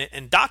had been in it.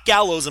 And Doc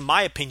Gallows, in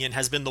my opinion,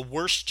 has been the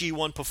worst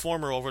G1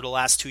 performer over the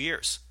last 2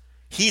 years.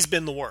 He's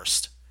been the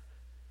worst.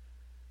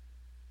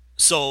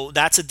 So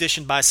that's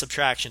addition by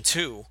subtraction,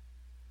 too.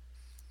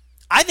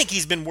 I think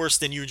he's been worse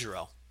than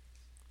Yujiro.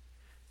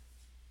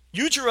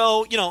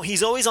 Yujiro,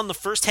 he's always on the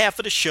first half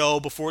of the show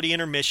before the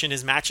intermission.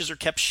 His matches are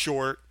kept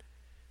short.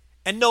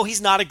 And no, he's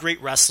not a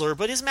great wrestler,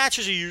 but his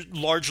matches are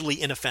largely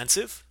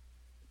inoffensive.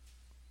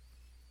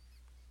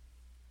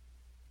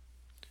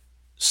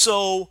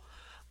 So,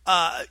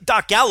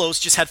 Doc Gallows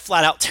just had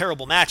flat-out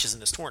terrible matches in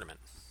this tournament.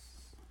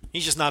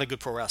 He's just not a good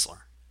pro wrestler.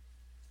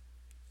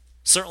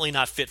 Certainly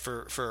not fit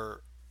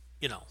for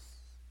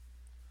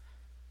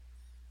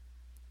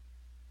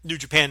New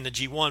Japan and the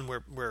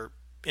G1, where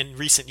in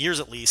recent years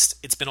at least,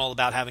 it's been all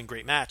about having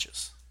great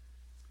matches.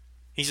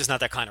 He's just not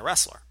that kind of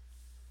wrestler.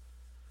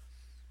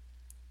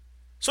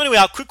 So anyway,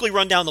 I'll quickly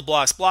run down the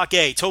blocks. Block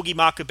A, Togi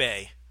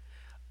Makabe,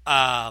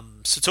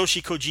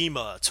 Satoshi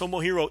Kojima,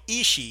 Tomohiro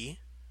Ishii,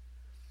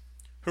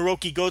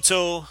 Hiroki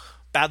Goto,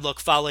 Bad Luck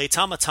Fale,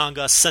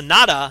 Tamatanga,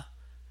 Sanada,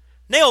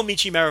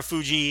 Naomichi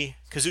Marufuji,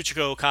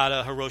 Kazuchika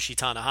Okada, Hiroshi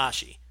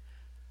Tanahashi.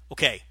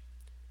 Okay.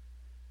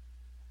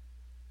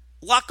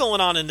 A lot going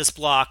on in this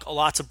block, a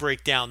lot to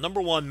break down. Number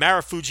one,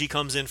 Marufuji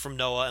comes in from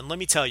Noah, and let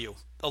me tell you,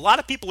 a lot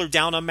of people are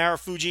down on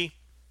Marufuji.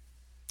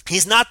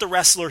 He's not the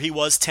wrestler he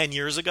was 10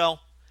 years ago.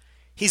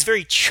 He's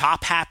very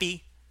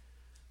chop-happy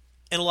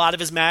in a lot of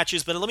his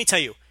matches, but let me tell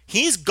you,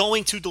 he's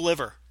going to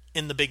deliver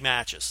in the big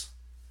matches.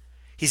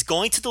 He's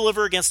going to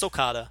deliver against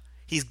Okada.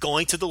 He's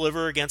going to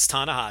deliver against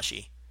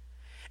Tanahashi.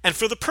 And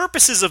for the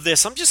purposes of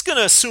this, I'm just going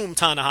to assume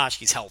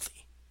Tanahashi's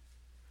healthy.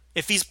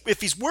 If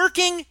he's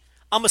working,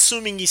 I'm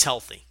assuming he's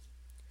healthy.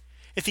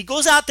 If he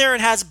goes out there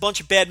and has a bunch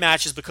of bad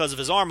matches because of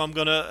his arm, I'm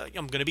gonna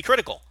be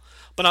critical.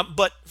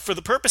 But for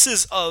the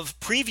purposes of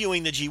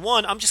previewing the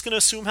G1, I'm just going to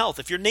assume health.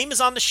 If your name is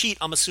on the sheet,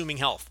 I'm assuming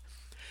health.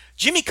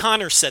 Jimmy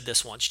Connors said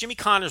this once. Jimmy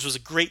Connors was a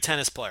great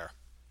tennis player.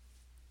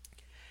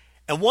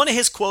 And one of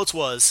his quotes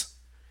was,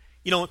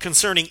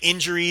 concerning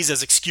injuries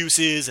as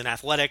excuses and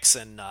athletics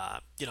and,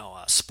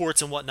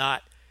 sports and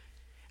whatnot.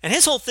 And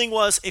his whole thing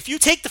was, if you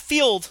take the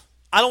field,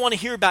 I don't want to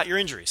hear about your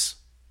injuries.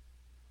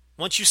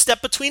 Once you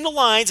step between the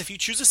lines, if you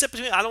choose to step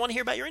between, I don't want to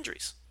hear about your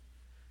injuries.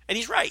 And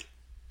he's right.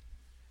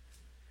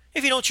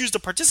 If you don't choose to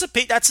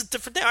participate, that's a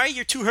different thing. All right,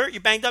 you're too hurt,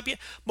 you're banged up.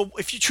 But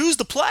if you choose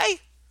to play,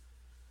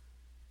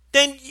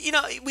 then,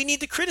 we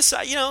need to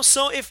criticize.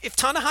 So if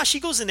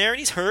Tanahashi goes in there and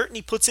he's hurt and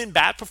he puts in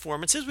bad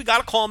performances, we got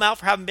to call him out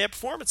for having bad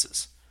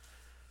performances.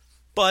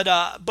 But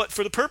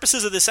for the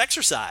purposes of this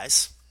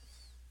exercise,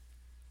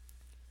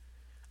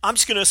 I'm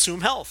just going to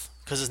assume health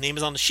because his name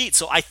is on the sheet.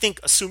 So I think,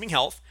 assuming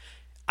health,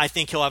 I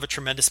think he'll have a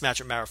tremendous match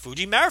with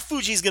Marufuji.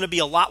 Marufuji is going to be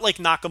a lot like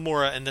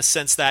Nakamura in the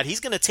sense that he's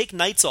going to take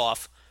nights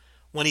off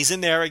when he's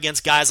in there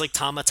against guys like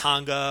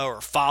Tamatanga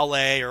or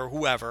Fale or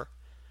whoever,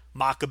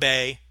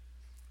 Makabe.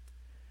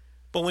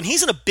 But when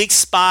he's in a big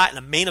spot in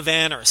a main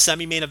event or a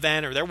semi-main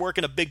event or they're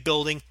working a big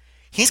building,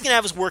 he's going to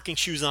have his working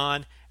shoes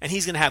on and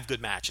he's going to have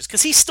good matches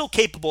because he's still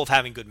capable of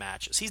having good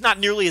matches. He's not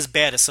nearly as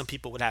bad as some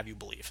people would have you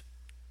believe.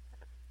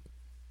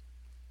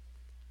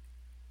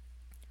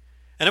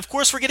 And of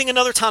course, we're getting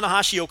another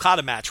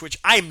Tanahashi-Okada match, which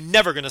I'm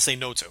never going to say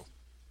no to.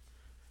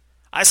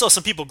 I saw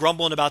some people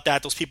grumbling about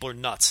that. Those people are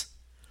nuts.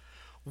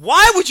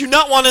 Why would you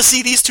not want to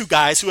see these two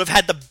guys who have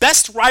had the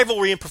best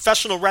rivalry in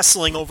professional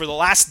wrestling over the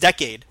last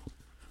decade,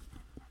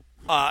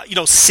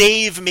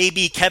 save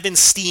maybe Kevin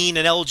Steen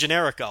and El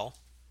Generico,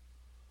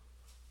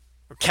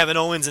 or Kevin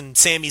Owens and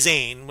Sami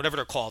Zayn, whatever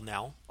they're called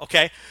now,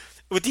 okay?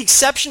 With the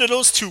exception of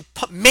those two,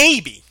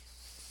 maybe,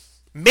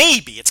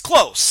 it's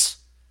close.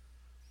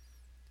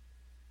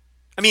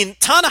 I mean,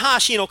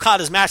 Tanahashi and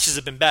Okada's matches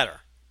have been better.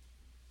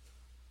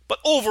 But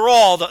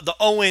overall, the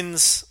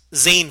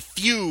Owens-Zayn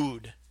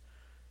feud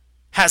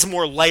has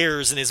more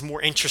layers and is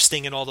more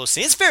interesting and all those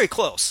things. It's very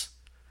close.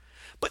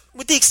 But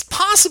with the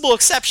possible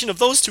exception of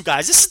those two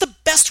guys, this is the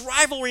best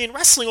rivalry in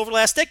wrestling over the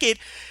last decade.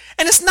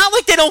 And it's not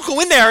like they don't go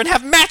in there and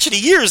have match of the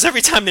years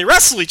every time they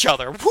wrestle each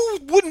other. Who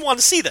wouldn't want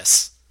to see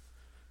this?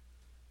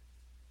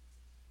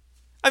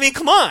 I mean,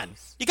 come on.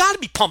 You got to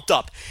be pumped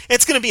up.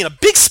 It's going to be in a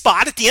big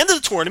spot at the end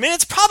of the tournament.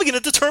 It's probably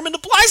going to determine the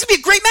prize. It's going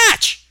to be a great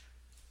match.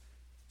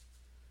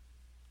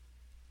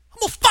 I'm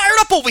all fired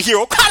up over here.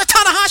 Okada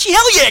Tanahashi,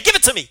 hell yeah, give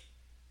it to me.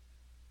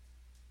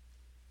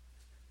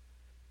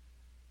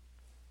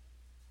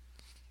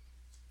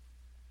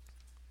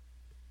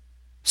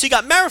 So you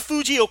got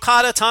Marufuji,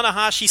 Okada,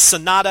 Tanahashi,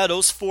 Sonata,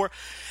 those four.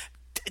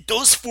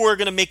 Those four are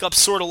going to make up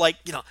sort of like,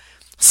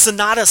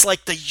 Sonata's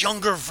like the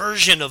younger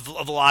version of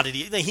a lot of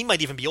these. He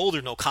might even be older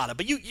than Okada,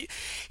 but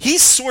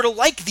he's sort of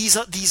like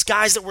these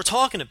guys that we're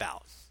talking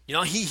about.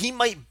 He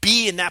might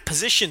be in that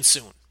position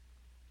soon.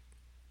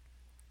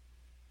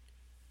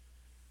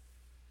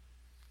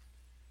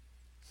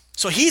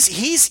 So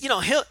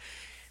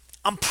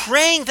I'm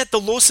praying that the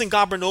Los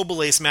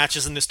Ingobernables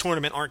matches in this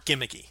tournament aren't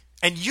gimmicky.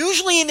 And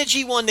usually in the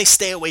G1, they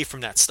stay away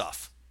from that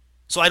stuff.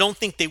 So I don't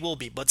think they will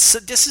be. But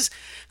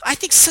I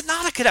think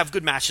Sonata could have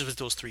good matches with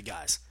those three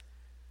guys.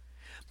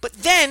 But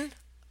then,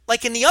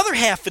 like in the other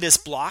half of this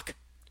block,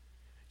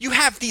 you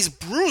have these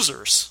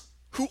bruisers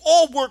who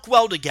all work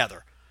well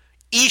together.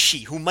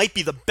 Ishii, who might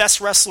be the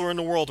best wrestler in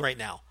the world right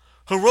now.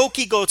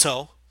 Hiroki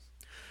Goto,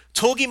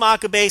 Togi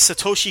Makabe,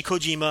 Satoshi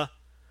Kojima,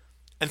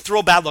 and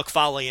throw Bad Luck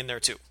Fale in there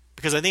too.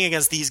 Because I think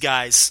against these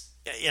guys,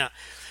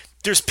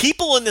 there's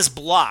people in this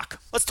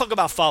block. Let's talk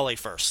about Fale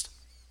first.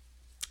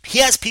 He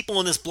has people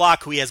in this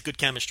block who he has good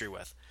chemistry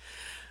with.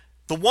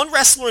 The one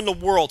wrestler in the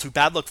world who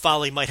Bad Luck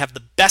Fale might have the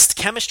best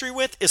chemistry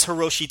with is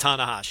Hiroshi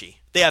Tanahashi.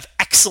 They have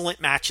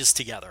excellent matches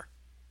together.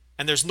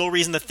 And there's no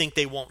reason to think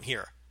they won't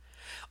here.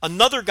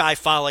 Another guy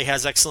Fale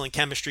has excellent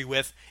chemistry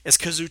with is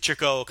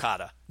Kazuchika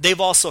Okada.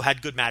 They've also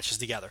had good matches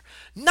together.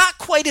 Not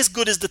quite as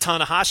good as the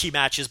Tanahashi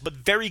matches, but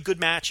very good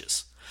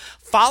matches.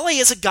 Fale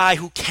is a guy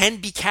who can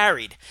be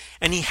carried,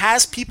 and he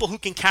has people who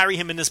can carry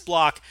him in this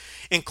block,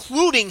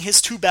 including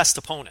his two best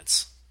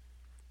opponents.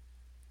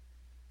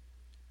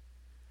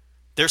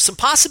 There's some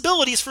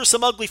possibilities for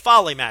some ugly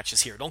Fale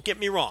matches here, don't get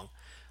me wrong.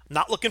 I'm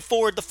not looking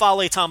forward to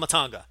Fale Tama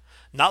Tonga.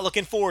 Not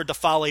looking forward to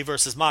Fale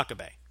versus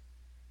Makabe.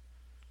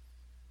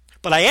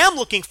 But I am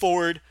looking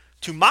forward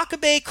to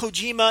Makabe,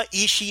 Kojima,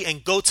 Ishii,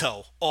 and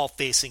Goto all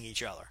facing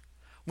each other.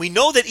 We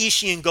know that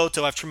Ishii and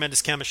Goto have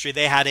tremendous chemistry.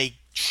 They had a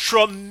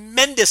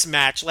tremendous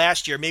match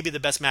last year, maybe the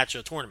best match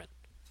of the tournament.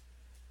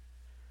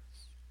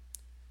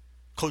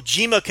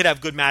 Kojima could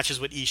have good matches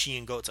with Ishii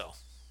and Goto.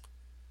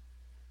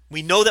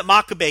 We know that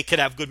Makabe could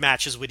have good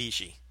matches with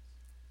Ishii.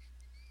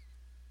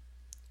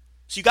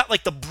 So you got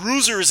like the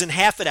bruisers in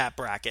half of that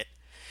bracket.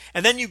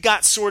 And then you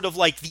got sort of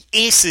like the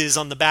aces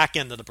on the back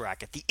end of the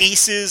bracket. The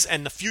aces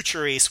and the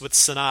future ace with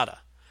Sonata.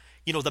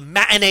 The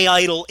matinee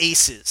idol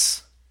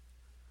aces.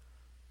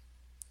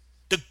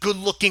 The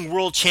good-looking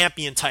world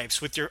champion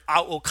types with your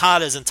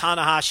Okadas and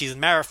Tanahashis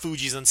and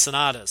Marufujis and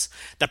Sonatas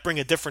that bring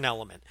a different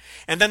element.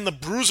 And then the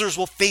bruisers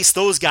will face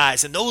those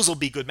guys, and those will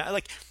be good matches.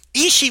 Like,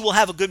 Ishii will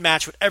have a good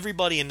match with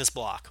everybody in this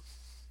block.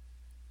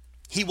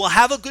 He will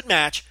have a good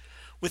match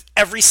with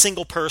every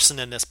single person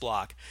in this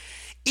block.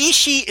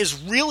 Ishii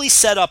is really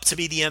set up to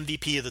be the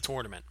MVP of the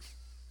tournament.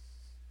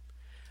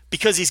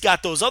 Because he's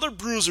got those other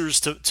bruisers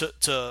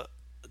to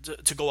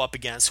go up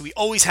against, who he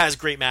always has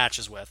great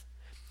matches with.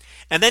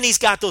 And then he's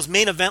got those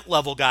main event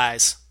level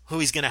guys who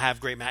he's going to have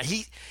great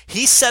matches.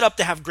 He's set up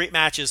to have great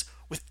matches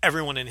with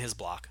everyone in his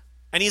block.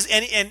 And he's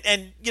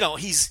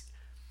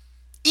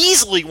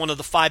easily one of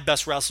the 5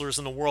 best wrestlers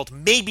in the world,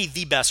 maybe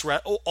the best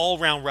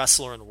all-round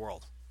wrestler in the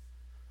world.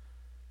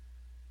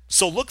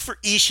 So look for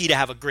Ishii to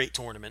have a great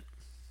tournament.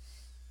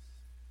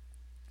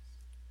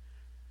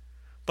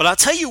 But I'll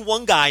tell you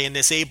one guy in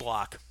this A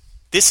block.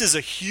 This is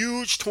a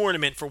huge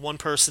tournament for one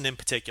person in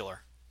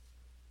particular.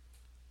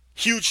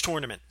 Huge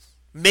tournament.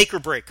 Make or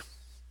break.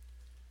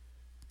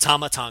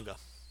 Tama Tonga.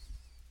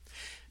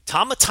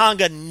 Tama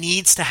Tonga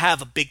needs to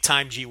have a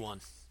big-time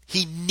G1.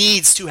 He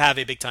needs to have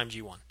a big-time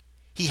G1.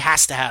 He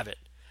has to have it.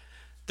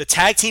 The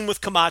tag team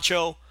with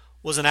Camacho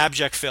was an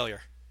abject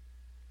failure.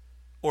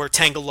 Or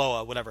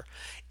Tangaloa, whatever.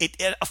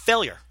 A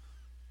failure.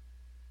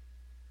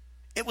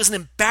 It was an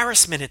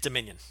embarrassment at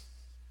Dominion.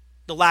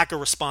 The lack of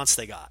response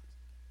they got.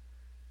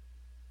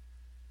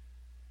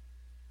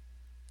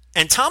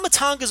 And Tama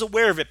Tonga is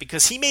aware of it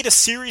because he made a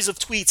series of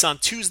tweets on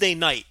Tuesday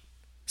night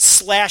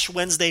 /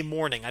 Wednesday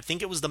morning. I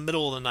think it was the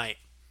middle of the night.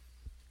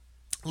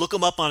 Look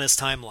him up on his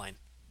timeline.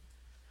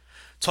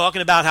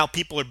 Talking about how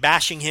people are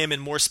bashing him and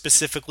more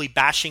specifically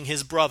bashing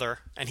his brother.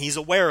 And he's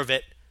aware of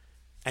it.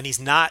 And he's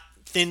not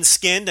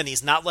thin-skinned and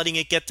he's not letting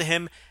it get to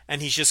him.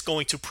 And he's just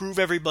going to prove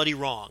everybody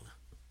wrong.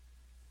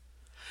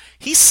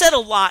 He said a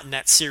lot in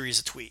that series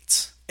of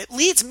tweets. It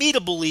leads me to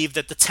believe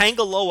that the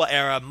Tangaloa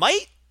era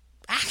might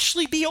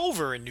actually be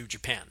over in New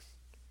Japan.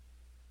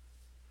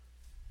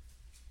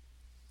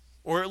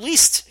 Or at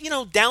least,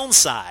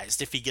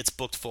 downsized if he gets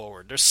booked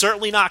forward. They're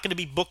certainly not going to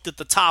be booked at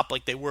the top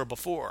like they were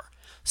before.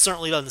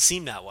 Certainly doesn't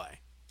seem that way.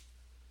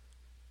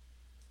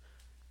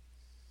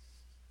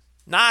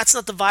 Nah, it's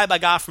not the vibe I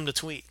got from the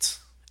tweets.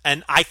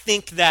 And I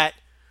think that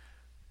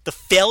the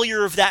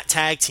failure of that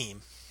tag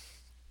team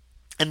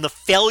and the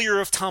failure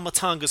of Tama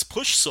Tonga's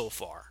push so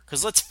far,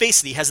 because let's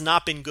face it, he has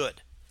not been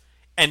good.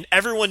 And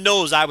everyone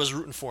knows I was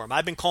rooting for him.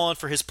 I've been calling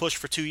for his push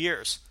for 2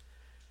 years.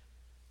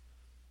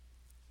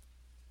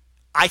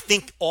 I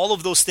think all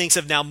of those things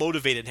have now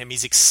motivated him.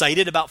 He's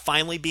excited about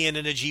finally being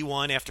in a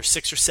G1 after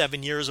 6 or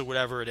 7 years or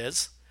whatever it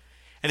is.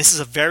 And this is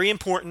a very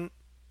important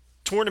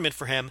tournament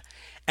for him.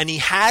 And he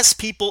has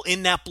people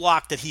in that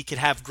block that he could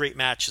have great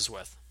matches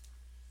with.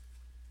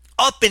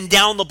 Up and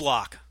down the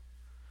block.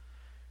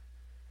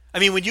 I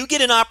mean, when you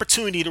get an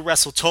opportunity to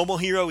wrestle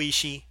Tomohiro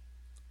Ishii,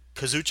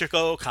 Kazuchika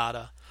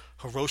Okada,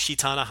 Hiroshi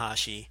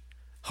Tanahashi,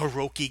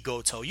 Hiroki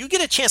Goto, you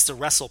get a chance to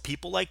wrestle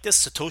people like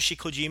this, Satoshi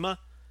Kojima,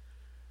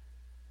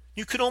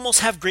 you could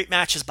almost have great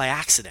matches by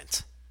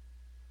accident.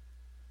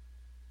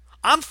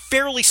 I'm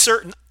fairly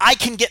certain I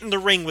can get in the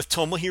ring with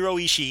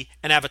Tomohiro Ishii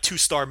and have a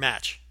 2-star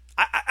match.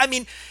 I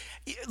mean,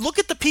 look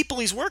at the people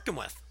he's working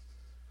with.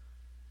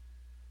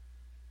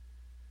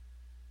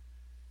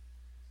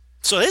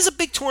 So it is a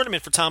big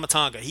tournament for Tama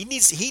Tonga. He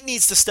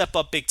needs to step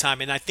up big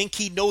time, and I think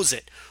he knows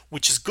it,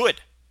 which is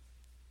good.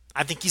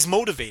 I think he's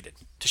motivated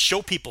to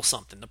show people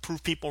something, to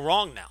prove people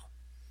wrong now.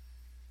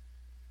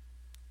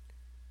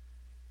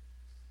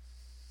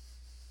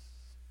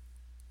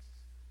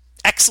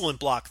 Excellent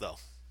block, though.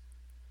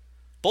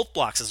 Both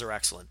blocks are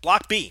excellent.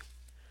 Block B.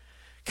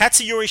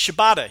 Katsuyori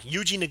Shibata,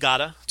 Yuji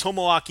Nagata,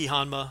 Tomoaki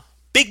Hanma,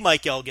 Big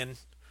Mike Elgin,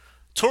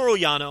 Toru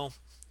Yano,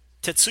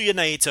 Tetsuya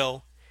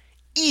Naito,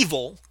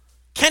 Evil,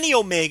 Kenny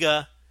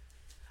Omega,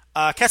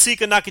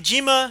 Katsuhiko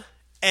Nakajima,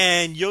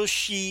 and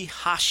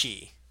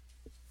Yoshihashi.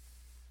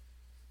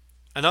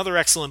 Another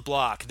excellent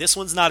block. This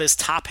one's not as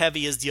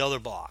top-heavy as the other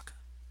block.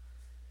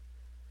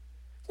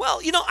 Well,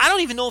 I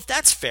don't even know if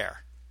that's fair.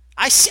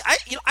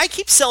 I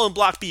keep selling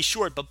Block B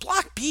short, but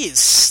Block B is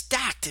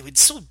stacked.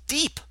 It's so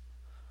deep.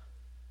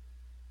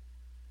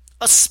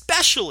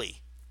 Especially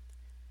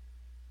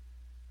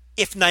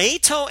if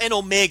Naito and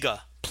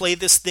Omega play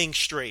this thing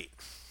straight.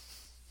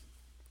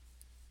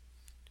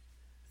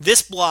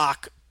 This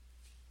block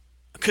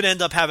could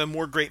end up having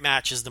more great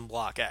matches than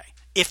Block A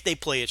if they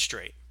play it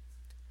straight.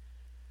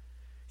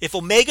 If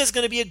Omega's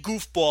going to be a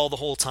goofball the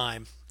whole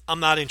time, I'm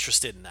not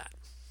interested in that.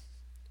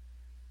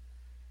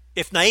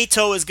 If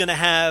Naito is going to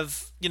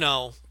have,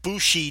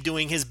 Bushi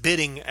doing his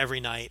bidding every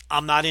night,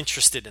 I'm not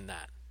interested in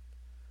that.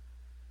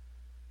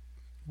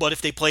 But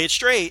if they play it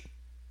straight,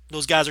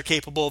 those guys are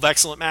capable of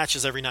excellent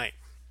matches every night.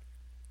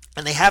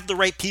 And they have the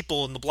right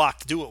people in the block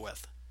to do it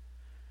with.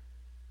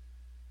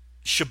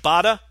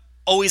 Shibata,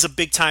 always a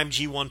big-time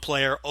G1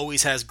 player,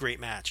 always has great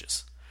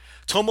matches.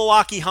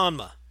 Tomoaki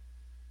Hanma,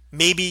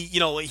 maybe,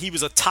 he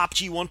was a top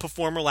G1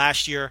 performer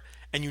last year,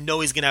 and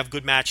he's going to have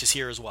good matches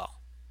here as well.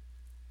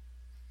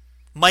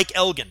 Mike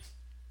Elgin,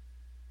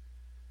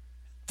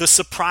 the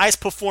surprise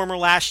performer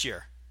last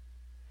year.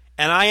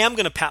 And I am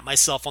going to pat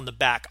myself on the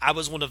back. I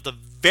was one of the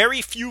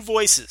very few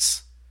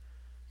voices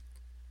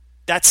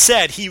that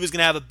said he was going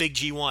to have a big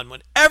G1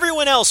 when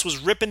everyone else was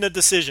ripping the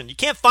decision. You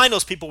can't find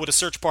those people with a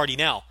search party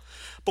now.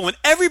 But when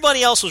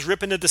everybody else was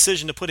ripping the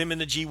decision to put him in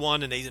the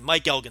G1 and they said,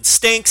 Mike Elgin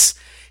stinks,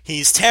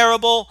 he's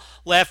terrible,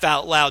 laugh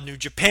out loud New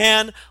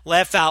Japan,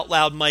 laugh out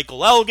loud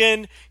Michael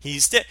Elgin,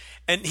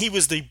 and he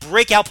was the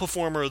breakout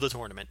performer of the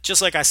tournament,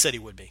 just like I said he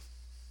would be.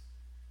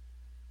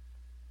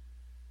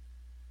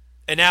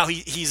 And now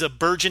he's a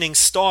burgeoning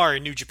star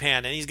in New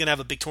Japan, and he's going to have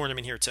a big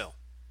tournament here too.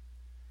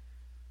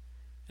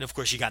 And of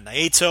course, you got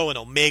Naito and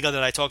Omega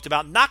that I talked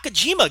about.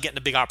 Nakajima getting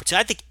a big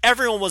opportunity. I think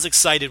everyone was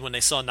excited when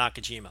they saw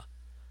Nakajima.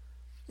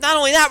 Not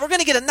only that, we're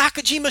going to get a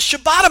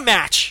Nakajima-Shibata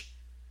match.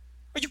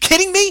 Are you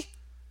kidding me?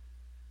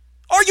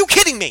 Are you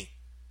kidding me?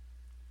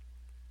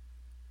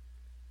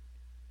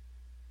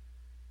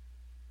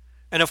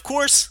 And of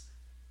course,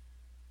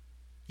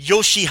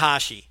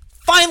 Yoshihashi.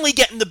 Finally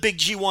getting the big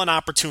G1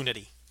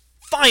 opportunity.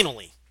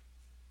 Finally.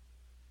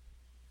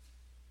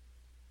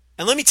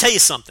 And let me tell you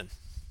something.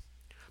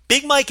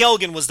 Big Mike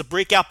Elgin was the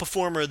breakout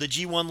performer of the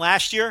G1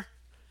 last year.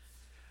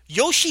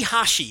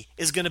 Yoshihashi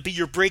is going to be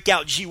your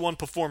breakout G1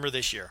 performer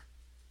this year.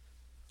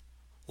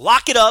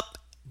 Lock it up,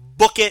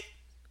 book it,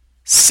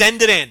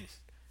 send it in.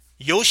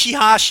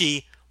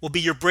 Yoshihashi will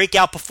be your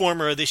breakout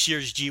performer of this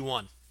year's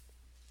G1.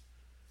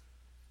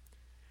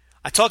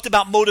 I talked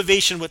about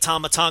motivation with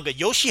Tama Tonga.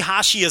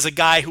 Yoshihashi is a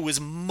guy who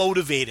is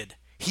motivated.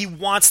 He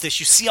wants this.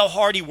 You see how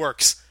hard he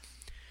works.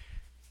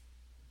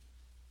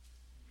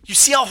 You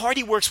see how hard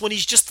he works when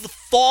he's just the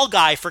fall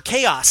guy for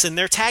Chaos in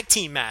their tag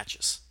team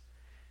matches.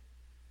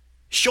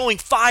 Showing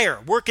fire,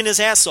 working his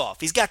ass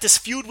off. He's got this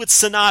feud with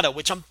Sonata,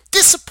 which I'm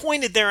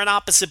disappointed they're in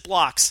opposite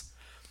blocks.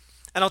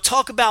 And I'll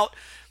talk about,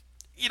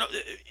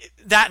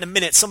 that in a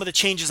minute, some of the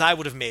changes I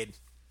would have made.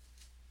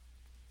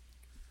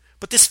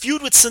 But this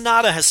feud with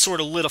Sonata has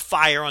sort of lit a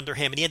fire under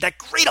him, and he had that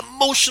great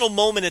emotional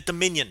moment at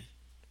Dominion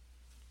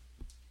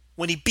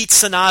when he beat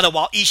Sonata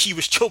while Ishii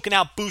was choking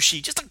out Bushi.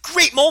 Just a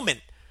great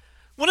moment.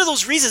 One of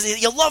those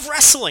reasons you love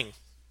wrestling.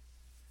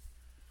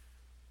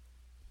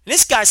 And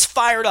this guy's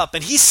fired up,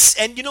 and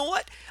you know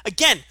what?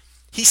 Again,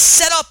 he's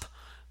set up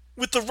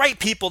with the right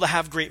people to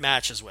have great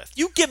matches with.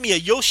 You give me a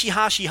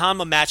Yoshihashi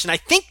Hanma match, and I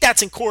think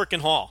that's in Korakuen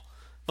Hall,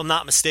 if I'm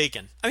not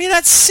mistaken. I mean,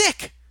 that's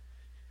sick.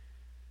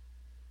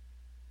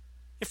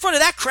 In front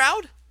of that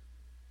crowd?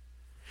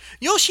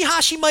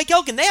 Yoshihashi, Mike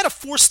Elgin, they had a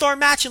 4-star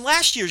match in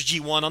last year's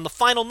G1 on the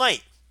final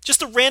night.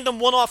 Just a random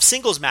one-off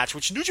singles match,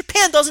 which New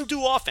Japan doesn't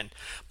do often.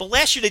 But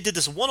last year they did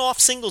this one-off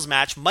singles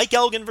match, Mike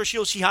Elgin versus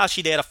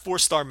Yoshihashi. They had a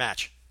 4-star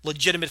match.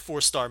 Legitimate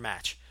 4-star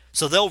match.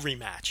 So they'll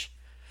rematch.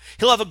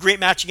 He'll have a great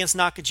match against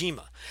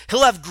Nakajima.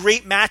 He'll have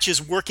great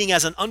matches working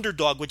as an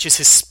underdog, which is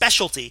his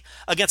specialty,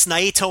 against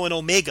Naito and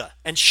Omega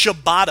and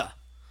Shibata.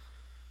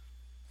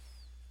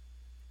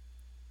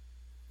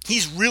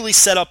 He's really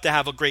set up to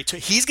have a great...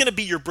 He's going to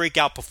be your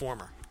breakout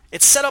performer.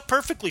 It's set up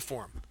perfectly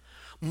for him.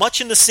 Much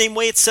in the same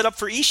way it's set up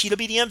for Ishii to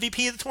be the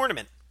MVP of the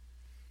tournament.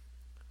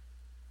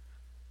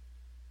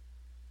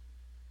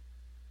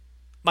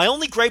 My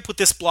only gripe with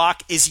this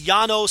block is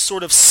Yano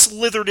sort of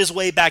slithered his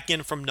way back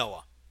in from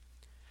Noah.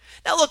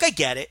 Now look, I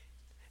get it.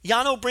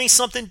 Yano brings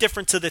something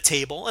different to the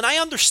table, and I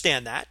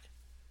understand that.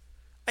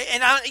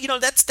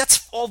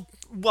 That's all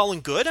well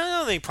and good. I don't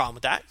have any problem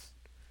with that.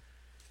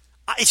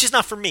 It's just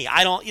not for me.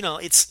 I don't,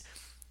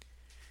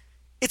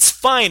 it's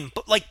fine,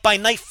 but like by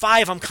night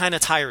 5, I'm kind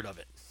of tired of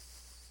it.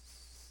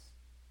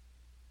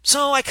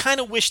 So I kind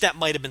of wish that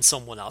might have been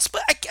someone else.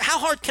 But how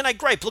hard can I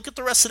gripe? Look at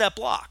the rest of that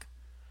block.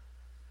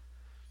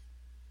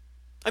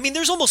 I mean,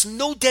 there's almost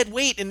no dead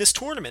weight in this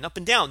tournament, up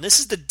and down. This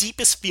is the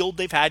deepest field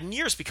they've had in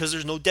years because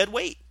there's no dead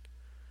weight.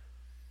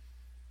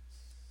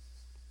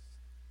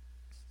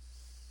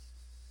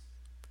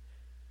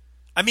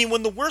 I mean,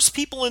 when the worst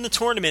people in the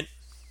tournament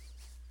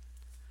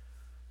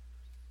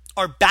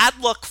are Bad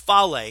Luck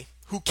Fale,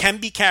 who can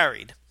be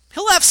carried,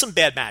 he'll have some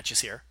bad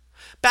matches here.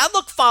 Bad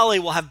Luck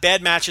Fale will have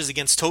bad matches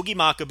against Togi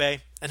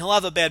Makabe, and he'll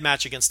have a bad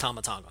match against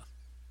Tamatanga.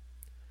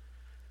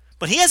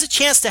 But he has a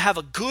chance to have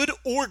a good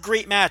or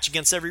great match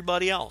against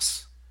everybody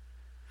else.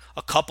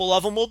 A couple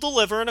of them will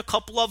deliver, and a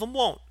couple of them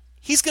won't.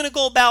 He's going to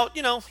go about,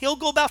 he'll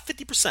go about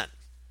 50%.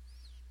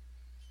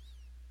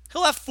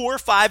 He'll have 4 or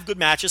 5 good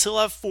matches. He'll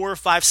have 4 or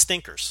 5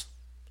 stinkers.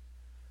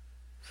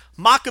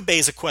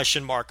 Makabe's a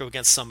question mark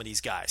against some of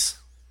these guys.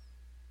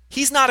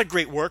 He's not a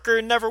great worker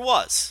and never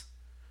was.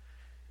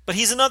 But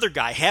he's another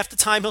guy. Half the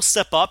time he'll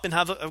step up and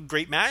have a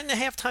great match, and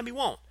half the time he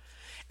won't.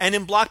 And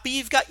in Block B,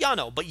 you've got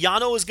Yano. But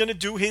Yano is going to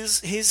do his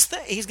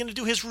thing. He's going to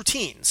do his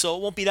routine, so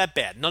it won't be that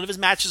bad. None of his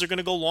matches are going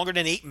to go longer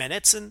than 8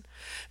 minutes.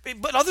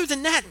 But other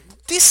than that,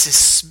 this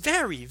is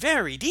very,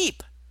 very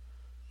deep.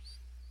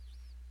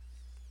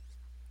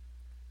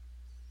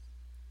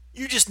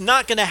 You're just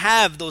not going to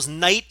have those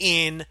night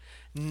in,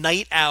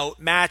 night out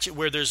match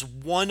where there's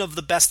one of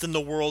the best in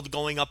the world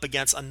going up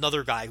against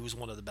another guy who's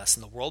one of the best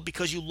in the world,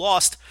 because you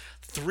lost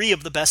 3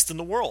 of the best in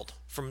the world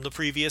from the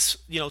previous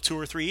 2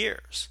 or 3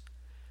 years.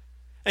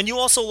 And you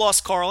also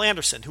lost Carl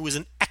Anderson, who was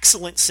an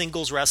excellent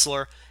singles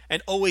wrestler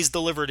and always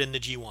delivered in the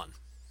G1.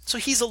 So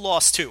he's a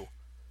loss too.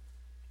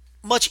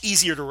 Much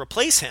easier to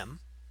replace him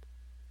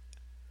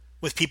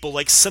with people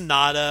like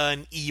Sonata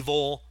and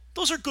Evil.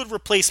 Those are good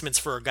replacements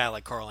for a guy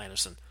like Carl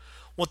Anderson.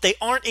 What they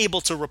aren't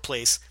able to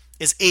replace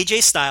is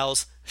AJ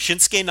Styles,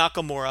 Shinsuke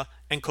Nakamura,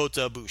 and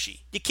Kota Ibushi.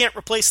 You can't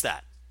replace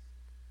that.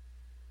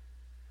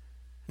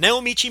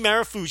 Naomichi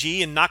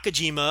Marufuji and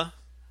Nakajima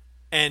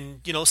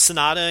and,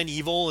 Sonata and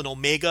Evil and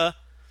Omega.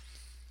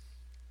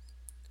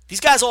 These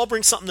guys all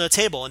bring something to the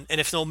table. And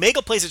if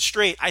Omega plays it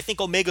straight, I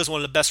think Omega is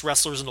one of the best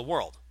wrestlers in the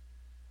world.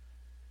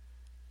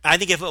 I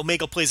think if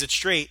Omega plays it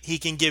straight, he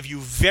can give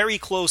you very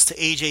close to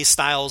AJ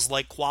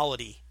Styles-like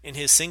quality in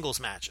his singles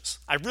matches.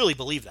 I really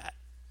believe that.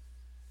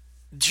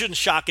 It shouldn't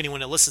shock anyone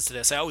that listens to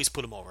this. I always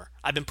put him over.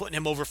 I've been putting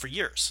him over for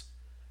years.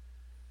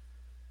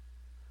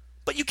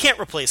 But you can't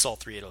replace all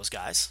 3 of those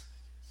guys.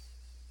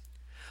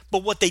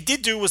 But what they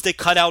did do was they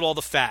cut out all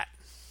the fat,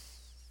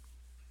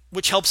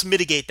 which helps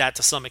mitigate that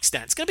to some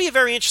extent. It's going to be a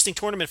very interesting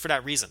tournament for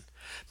that reason,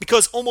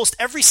 because almost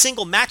every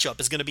single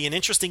matchup is going to be an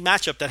interesting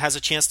matchup that has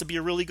a chance to be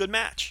a really good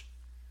match.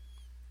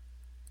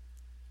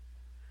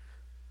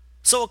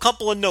 So a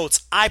couple of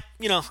notes. I'd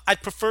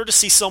prefer to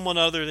see someone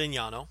other than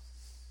Yano.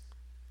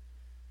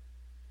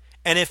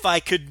 And if I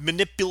could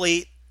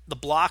manipulate the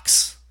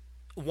blocks,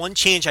 one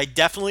change I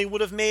definitely would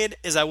have made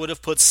is I would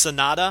have put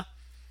Sonata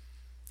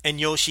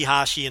and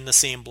Yoshihashi in the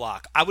same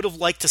block. I would have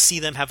liked to see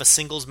them have a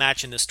singles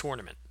match in this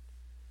tournament.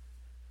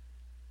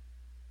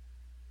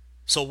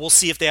 So we'll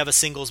see if they have a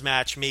singles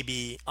match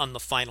maybe on the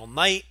final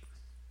night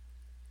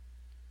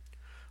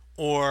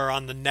or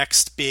on the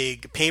next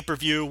big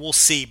pay-per-view. We'll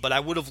see, but I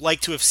would have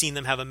liked to have seen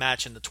them have a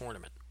match in the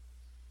tournament.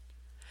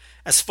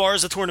 As far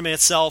as the tournament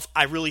itself,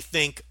 I really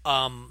think,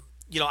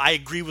 I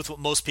agree with what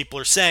most people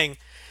are saying,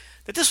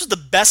 that this was the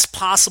best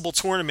possible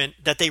tournament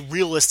that they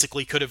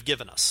realistically could have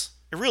given us.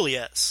 It really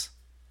is.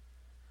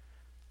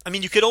 I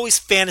mean, you could always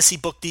fantasy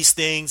book these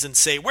things and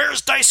say,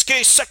 where's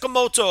Daisuke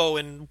Sekimoto?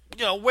 And,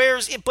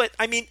 where's it? But,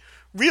 I mean,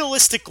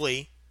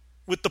 realistically,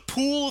 with the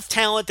pool of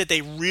talent that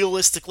they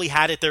realistically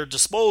had at their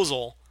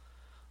disposal,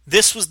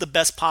 this was the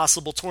best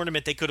possible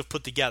tournament they could have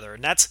put together.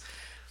 And that's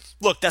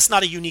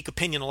not a unique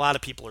opinion. A lot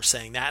of people are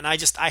saying that. And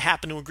I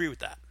happen to agree with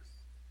that.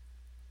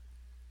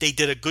 They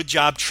did a good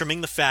job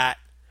trimming the fat.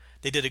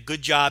 They did a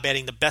good job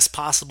adding the best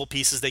possible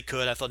pieces they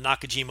could. I thought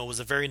Nakajima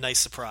was a very nice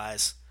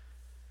surprise.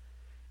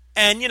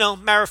 And,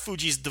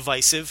 Marufuji's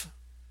divisive,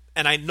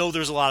 and I know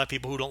there's a lot of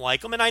people who don't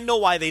like him, and I know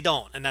why they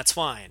don't, and that's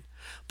fine.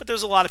 But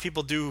there's a lot of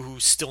people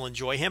who still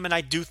enjoy him, and I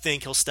do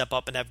think he'll step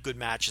up and have good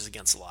matches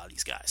against a lot of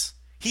these guys.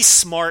 He's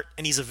smart,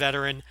 and he's a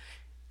veteran,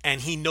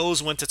 and he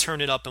knows when to turn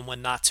it up and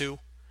when not to.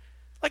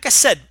 Like I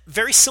said,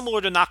 very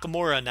similar to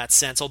Nakamura in that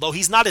sense, although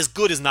he's not as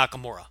good as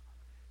Nakamura.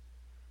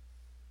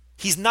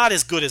 He's not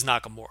as good as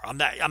Nakamura.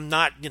 I'm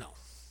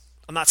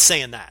not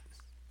saying that.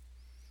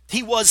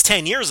 He was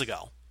 10 years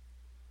ago.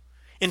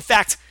 In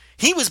fact,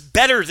 he was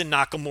better than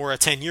Nakamura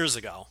 10 years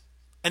ago.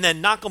 And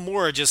then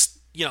Nakamura just,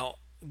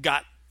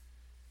 got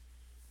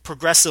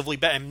progressively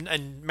better.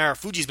 And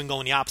Marufuji's been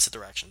going the opposite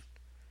direction.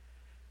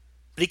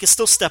 But he can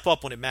still step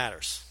up when it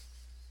matters.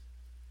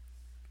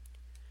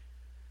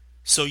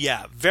 So,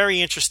 yeah,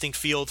 very interesting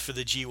field for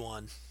the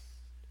G1.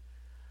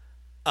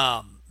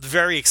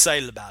 Very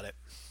excited about it.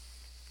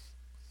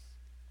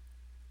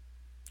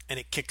 And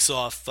it kicks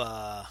off...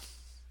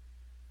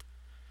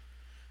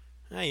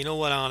 you know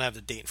what? I don't have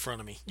the date in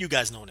front of me. You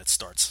guys know when it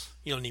starts.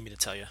 You don't need me to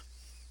tell you.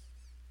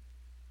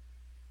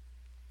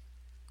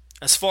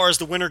 As far as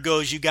the winner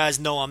goes, you guys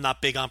know I'm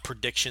not big on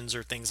predictions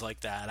or things like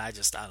that. I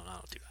don't know. I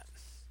don't do that.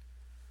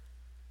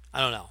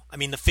 I don't know. I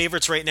mean, the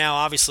favorites right now,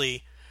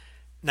 obviously,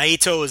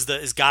 Naito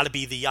is got to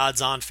be the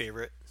odds-on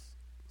favorite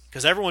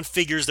because everyone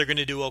figures they're going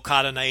to do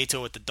Okada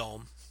Naito at the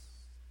Dome.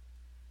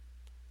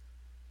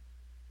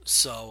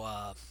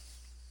 So,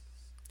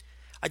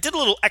 I did a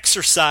little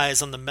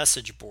exercise on the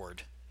message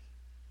board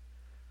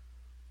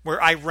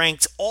where I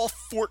ranked all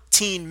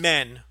 14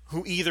 men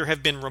who either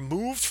have been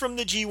removed from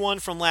the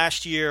G1 from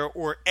last year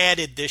or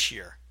added this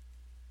year.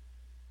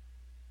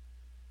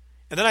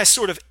 And then I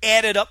sort of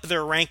added up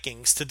their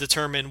rankings to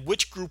determine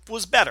which group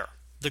was better.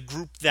 The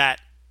group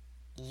that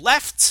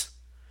left,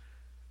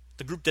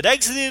 the group that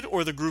exited,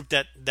 or the group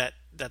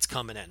that's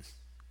coming in.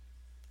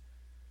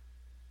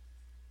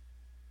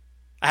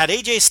 I had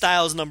AJ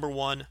Styles number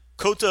 1,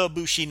 Kota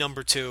Ibushi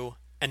number 2,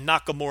 and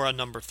Nakamura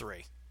number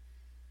 3.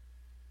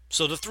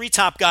 So the 3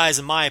 top guys,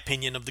 in my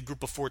opinion, of the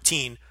group of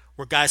 14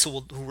 were guys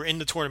who were in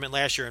the tournament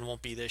last year and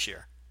won't be this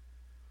year.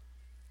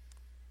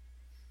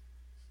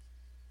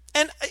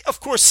 And, of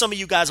course, some of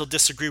you guys will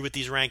disagree with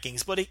these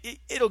rankings, but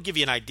it'll give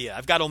you an idea.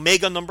 I've got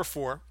Omega number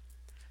 4,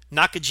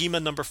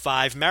 Nakajima number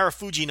 5,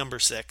 Marufuji number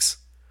 6,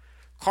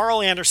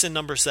 Carl Anderson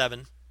number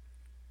 7,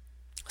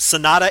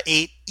 Sonata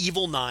 8,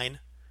 Evil 9,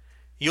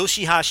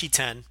 Yoshihashi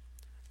 10,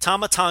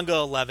 Tama Tonga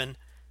 11,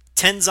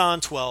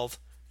 Tenzan 12,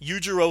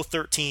 Yujiro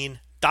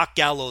 13, Doc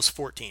Gallows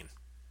 14.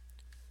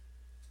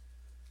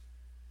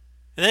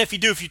 And then if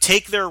you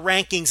take their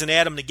rankings and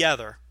add them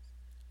together,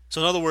 so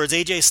in other words,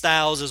 AJ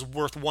Styles is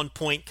worth 1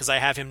 point because I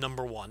have him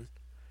number 1.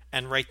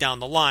 And right down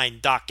the line,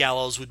 Doc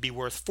Gallows would be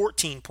worth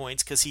 14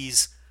 points because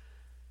he's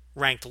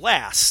ranked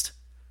last.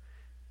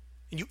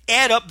 And you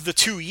add up the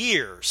 2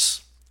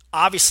 years,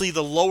 obviously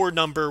the lower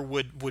number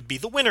would be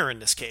the winner in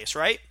this case,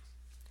 right?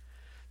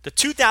 The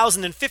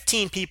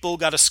 2015 people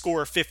got a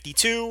score of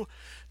 52.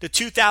 The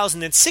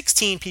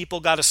 2016 people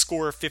got a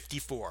score of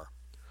 54.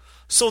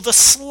 So the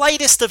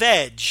slightest of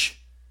edge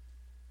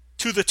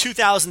to the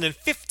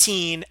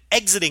 2015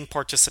 exiting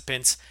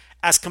participants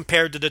as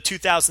compared to the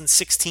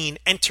 2016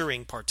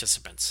 entering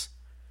participants.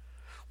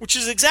 Which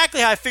is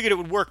exactly how I figured it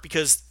would work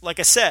because, like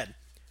I said,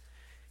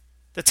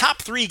 the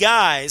top 3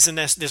 guys in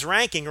this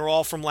ranking are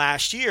all from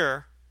last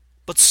year,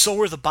 but so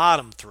are the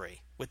bottom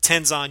 3 with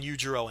Tenzan,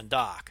 Yujiro, and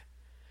Doc.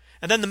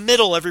 And then the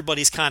middle,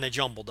 everybody's kind of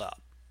jumbled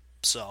up.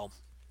 So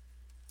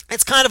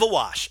it's kind of a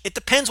wash. It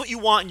depends what you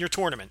want in your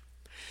tournament.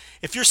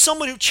 If you're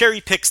someone who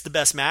cherry picks the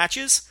best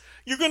matches,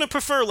 you're going to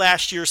prefer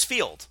last year's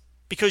field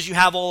because you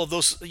have all of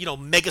those,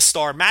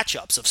 megastar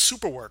matchups of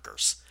super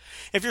workers.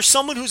 If you're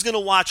someone who's going to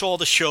watch all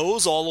the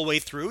shows all the way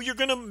through, you're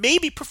going to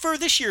maybe prefer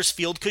this year's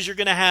field because you're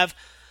going to have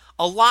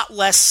a lot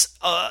less,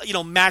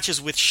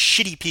 matches with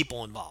shitty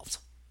people involved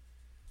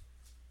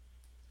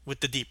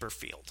with the deeper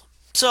field.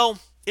 So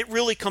it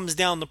really comes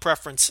down to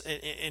preference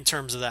in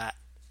terms of that.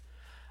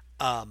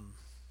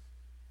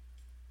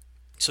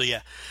 So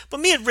yeah, but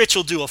me and Rich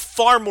will do a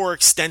far more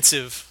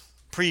extensive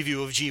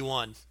preview of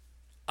G1,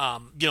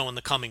 in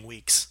the coming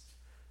weeks.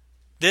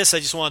 This, I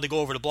just wanted to go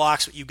over the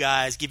blocks with you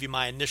guys, give you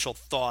my initial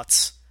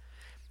thoughts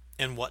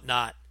and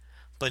whatnot.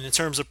 But in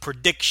terms of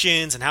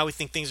predictions and how we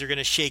think things are going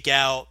to shake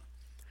out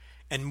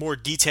and more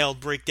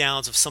detailed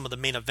breakdowns of some of the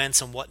main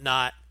events and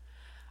whatnot,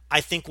 I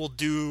think we'll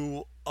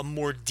do a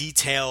more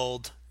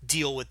detailed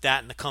deal with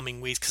that in the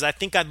coming weeks, because I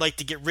think I'd like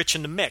to get Rich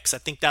in the mix. I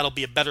think that'll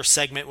be a better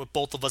segment with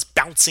both of us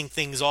bouncing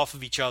things off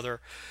of each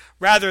other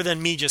rather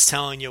than me just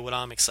telling you what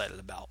I'm excited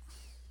about.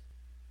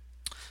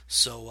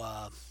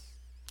 So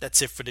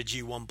that's it for the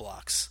G1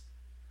 blocks.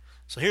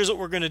 So here's what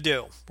we're going to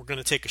do. We're going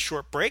to take a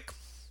short break,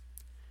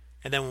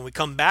 and then when we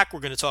come back, we're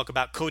going to talk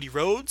about Cody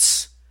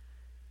Rhodes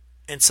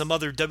and some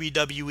other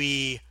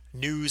WWE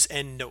news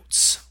and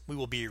notes. We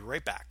will be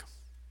right back.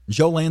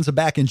 Joe Lanza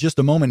back in just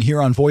a moment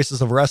here on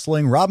Voices of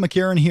Wrestling. Rob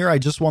McCarron here. I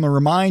just want to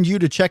remind you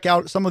to check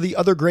out some of the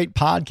other great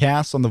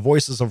podcasts on the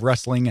Voices of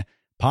Wrestling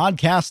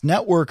podcast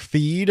network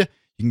feed.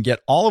 You can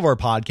get all of our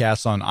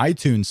podcasts on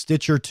iTunes,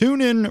 Stitcher,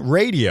 TuneIn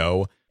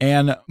Radio,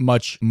 and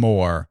much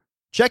more.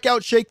 Check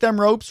out Shake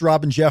Them Ropes.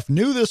 Rob and Jeff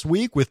new this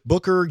week with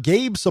Booker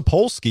Gabe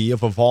Sapolsky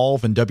of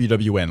Evolve and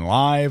WWN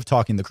Live,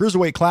 talking the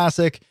Cruiserweight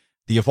Classic,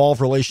 the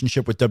Evolve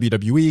relationship with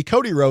WWE,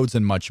 Cody Rhodes,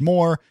 and much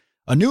more.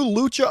 A new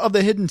Lucha of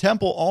the Hidden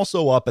Temple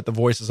also up at the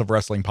Voices of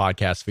Wrestling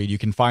podcast feed. You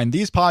can find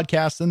these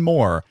podcasts and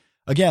more,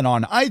 again,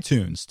 on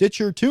iTunes,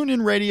 Stitcher,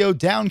 TuneIn Radio,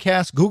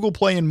 Downcast, Google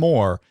Play, and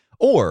more,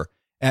 or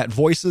at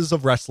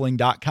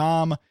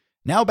voicesofwrestling.com.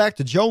 Now back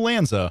to Joe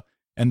Lanza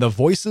and the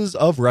Voices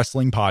of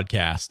Wrestling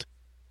podcast.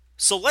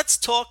 So let's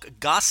talk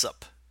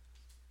gossip.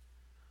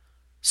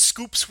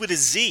 Scoops with a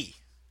Z.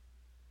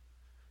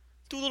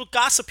 Do a little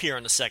gossip here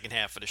in the second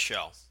half of the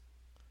show.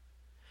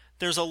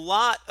 There's a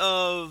lot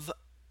of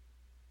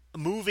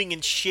moving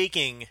and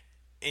shaking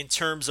in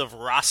terms of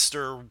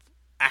roster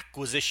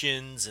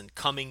acquisitions and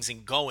comings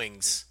and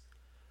goings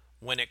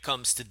when it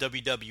comes to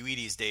WWE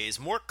these days.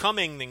 More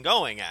coming than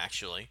going,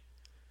 actually.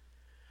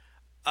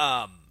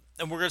 And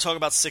we're going to talk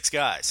about 6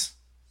 guys.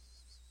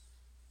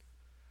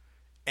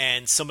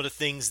 And some of the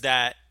things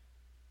that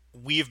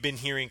we have been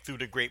hearing through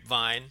the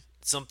grapevine,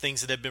 some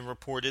things that have been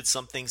reported,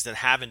 some things that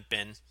haven't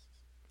been.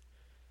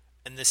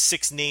 And the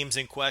 6 names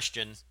in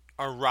question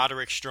are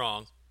Roderick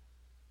Strong,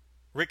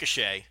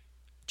 Ricochet,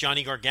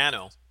 Johnny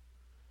Gargano,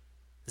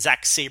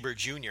 Zack Sabre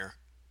Jr.,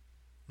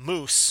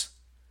 Moose,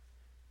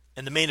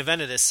 and the main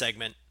event of this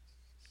segment,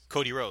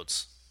 Cody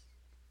Rhodes.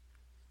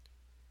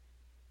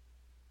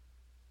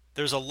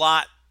 There's a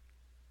lot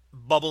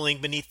bubbling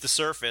beneath the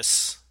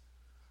surface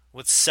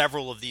with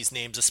several of these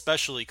names,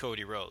 especially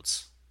Cody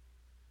Rhodes.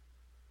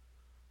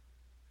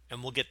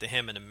 And we'll get to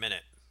him in a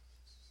minute.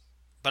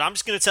 But I'm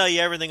just going to tell you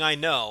everything I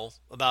know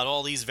about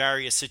all these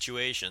various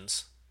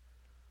situations.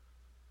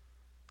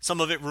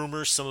 Some of it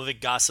rumors, some of it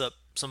gossip,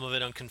 some of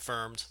it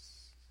unconfirmed.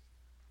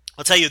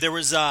 I'll tell you, there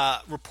was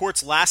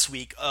reports last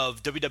week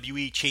of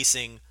WWE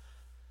chasing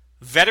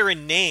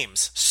veteran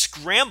names,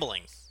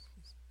 scrambling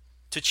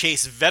to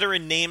chase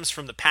veteran names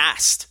from the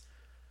past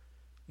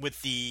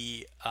with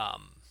the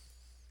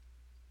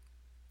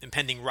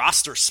impending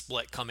roster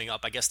split coming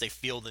up. I guess they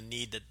feel the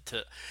need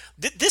to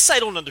this I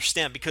don't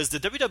understand, because the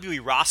WWE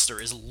roster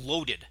is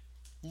loaded.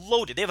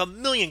 They have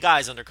 1 million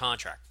guys under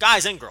contract,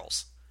 guys and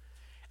girls.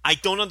 I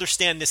don't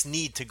understand this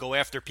need to go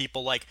after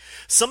people. Like,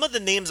 some of the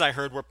names I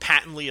heard were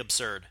patently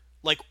absurd.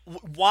 Like,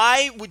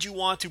 why would you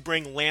want to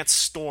bring Lance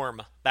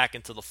Storm back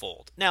into the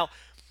fold? Now,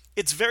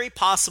 it's very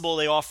possible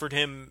they offered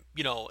him,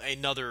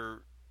 another,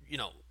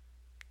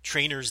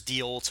 trainer's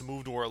deal to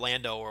move to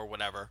Orlando or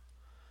whatever.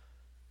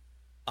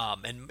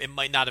 And it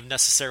might not have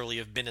necessarily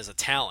have been as a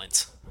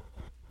talent.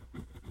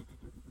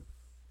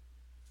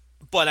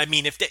 But, I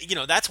mean, if they,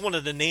 that's one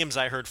of the names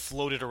I heard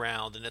floated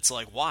around, and it's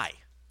like, why?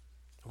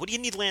 What do you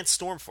need Lance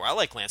Storm for? I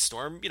like Lance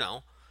Storm,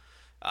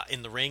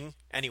 in the ring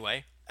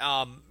anyway.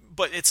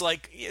 But it's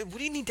like, what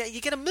do you need that?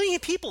 You get 1 million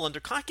people under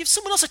contract. Give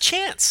someone else a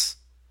chance.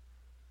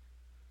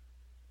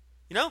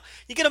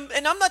 You get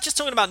and I'm not just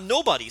talking about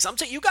nobodies. I'm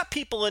saying you got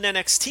people in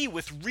NXT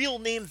with real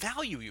name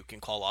value you can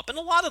call up, and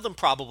a lot of them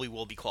probably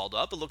will be called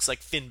up. It looks like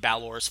Finn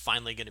Balor is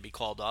finally going to be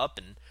called up,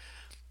 and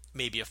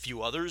maybe a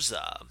few others,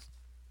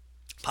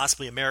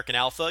 possibly American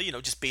Alpha.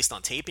 Just based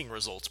on taping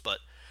results. But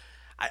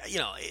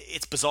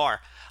it's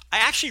bizarre. I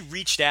actually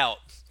reached out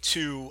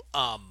to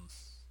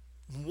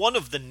one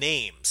of the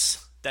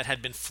names that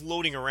had been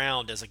floating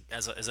around as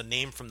a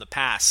name from the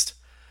past,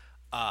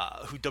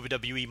 who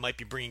WWE might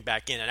be bringing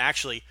back in, and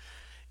actually,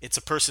 it's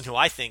a person who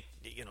I think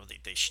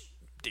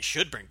they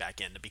should bring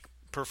back in, to be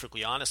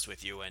perfectly honest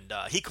with you, and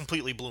he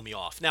completely blew me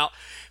off. Now,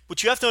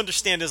 what you have to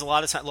understand is a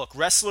lot of time, look,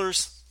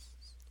 wrestlers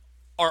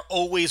are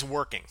always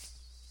working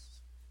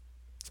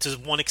to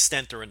one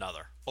extent or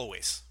another,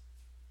 always.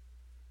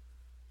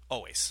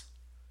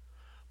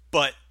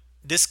 But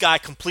this guy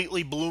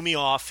completely blew me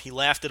off. He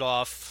laughed it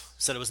off,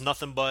 said it was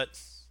nothing but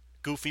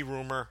goofy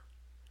rumor,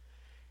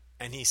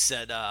 and he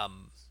said,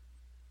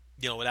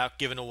 without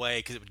giving away,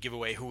 because it would give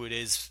away who it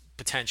is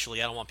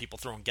potentially. I don't want people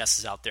throwing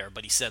guesses out there,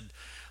 but he said,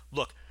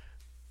 look,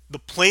 the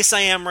place I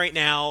am right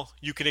now,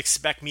 you could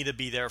expect me to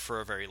be there for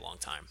a very long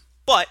time.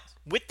 But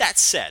with that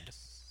said,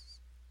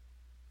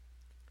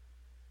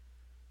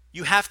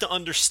 you have to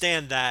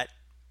understand that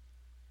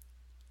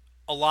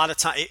a lot of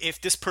time, if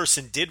this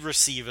person did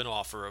receive an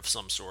offer of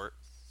some sort,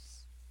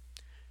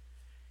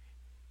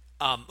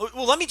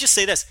 well, let me just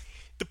say this.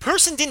 The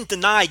person didn't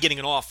deny getting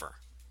an offer.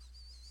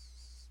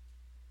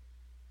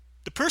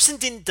 The The person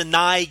didn't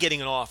deny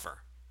getting an offer,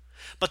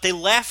 but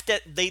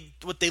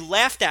what they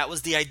laughed at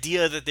was the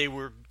idea that they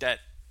were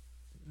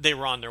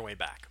on their way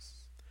back.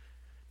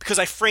 Because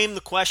I framed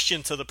the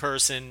question to the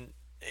person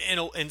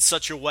in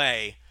such a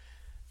way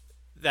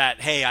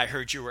that, hey, I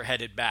heard you were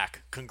headed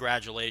back.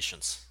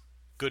 Congratulations.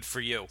 Good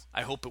for you.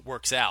 I hope it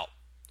works out.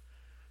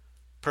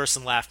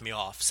 Person laughed me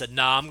off. Said,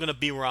 nah, I'm going to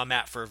be where I'm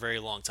at for a very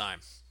long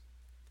time.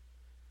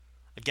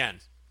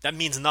 Again, that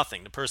means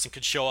nothing. The person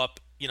could show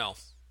up,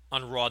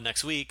 on Raw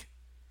next week.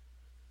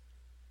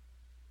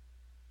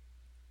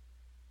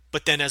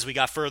 But then as we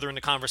got further in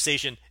the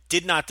conversation,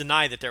 did not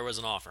deny that there was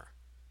an offer.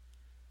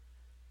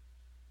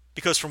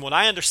 Because from what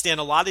I understand,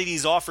 a lot of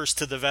these offers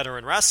to the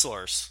veteran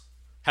wrestlers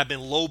have been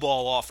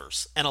lowball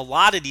offers. And a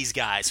lot of these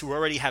guys who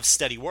already have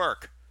steady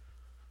work,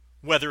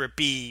 whether it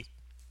be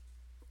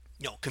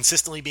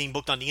consistently being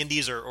booked on the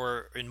indies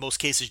or in most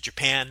cases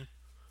Japan,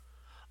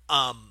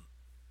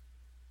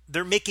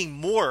 they're making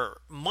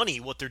more money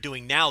what they're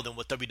doing now than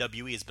what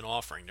WWE has been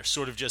offering. They're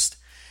sort of just...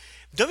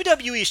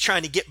 WWE is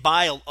trying to get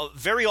by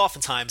very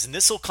oftentimes, and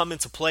this will come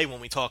into play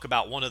when we talk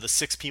about one of the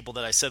 6 people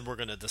that I said we're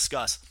going to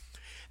discuss.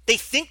 They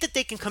think that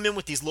they can come in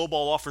with these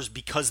lowball offers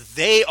because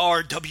they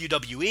are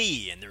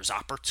WWE, and there's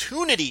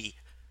opportunity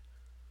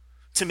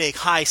to make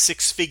high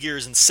 6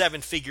 figures and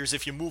 7 figures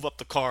if you move up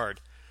the card.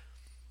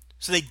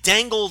 So they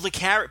dangle the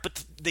carrot,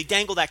 but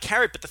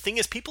the thing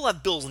is, people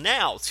have bills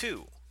now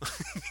too.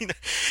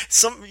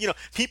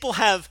 People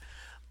have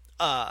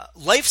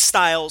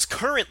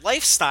current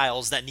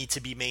lifestyles that need to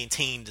be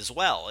maintained as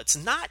well. It's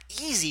not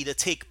easy to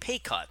take pay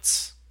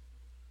cuts.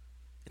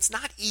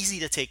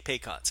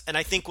 And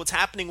I think what's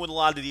happening with a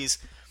lot of these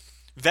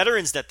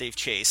veterans that they've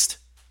chased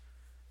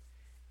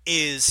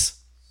is,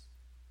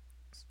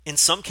 in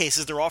some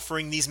cases, they're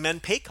offering these men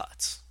pay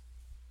cuts.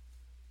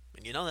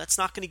 And, that's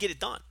not going to get it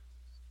done.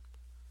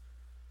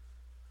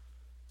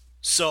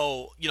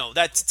 So,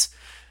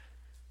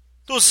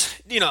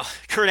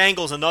 Kurt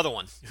Angle's another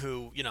one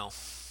who,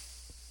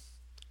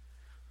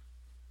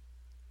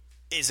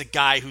 is a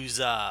guy who's,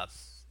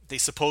 they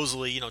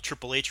supposedly,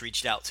 Triple H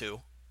reached out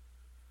to.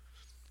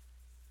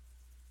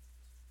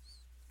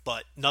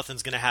 But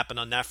nothing's going to happen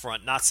on that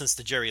front, not since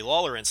the Jerry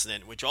Lawler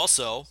incident, which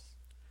also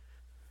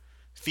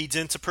feeds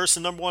into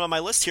person number 1 on my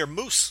list here,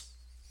 Moose.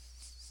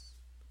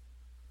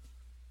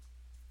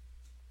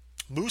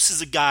 Moose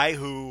is a guy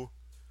who...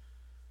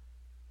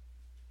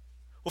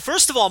 Well,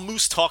 first of all,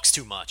 Moose talks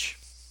too much.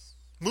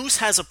 Moose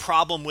has a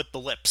problem with the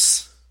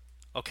lips,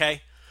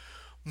 okay?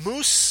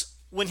 Moose,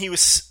 when he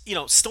was,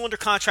 still under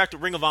contract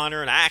with Ring of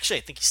Honor, and I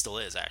think he still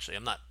is, actually.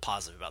 I'm not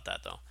positive about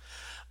that, though.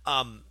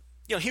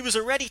 He was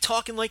already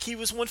talking like he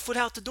was 1 foot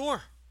out the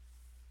door.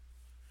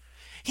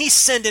 He's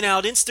sending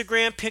out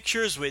Instagram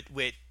pictures with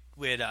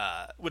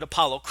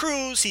Apollo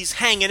Crews. He's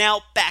hanging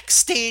out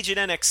backstage at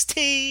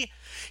NXT.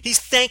 He's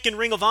thanking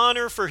Ring of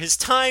Honor for his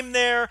time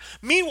there.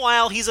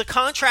 Meanwhile, he's a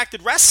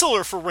contracted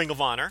wrestler for Ring of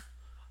Honor.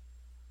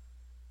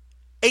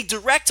 A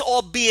direct,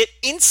 albeit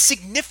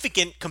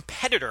insignificant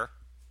competitor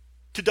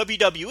to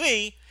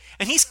WWE.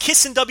 And he's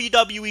kissing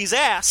WWE's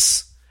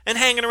ass and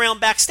hanging around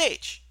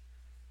backstage.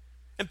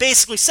 And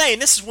basically saying,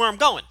 this is where I'm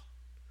going.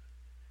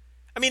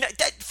 I mean,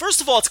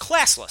 first of all, it's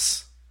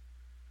classless.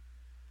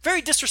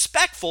 Very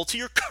disrespectful to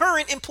your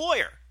current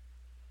employer.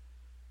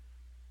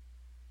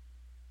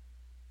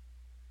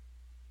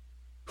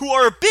 Who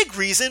are a big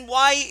reason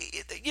why,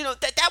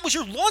 that was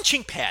your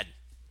launching pad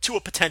to a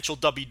potential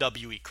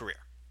WWE career.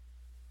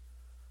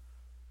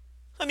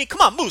 I mean,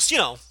 come on, Moose,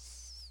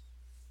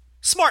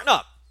 smarten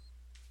up.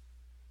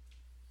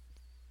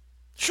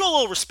 Show a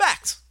little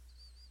respect.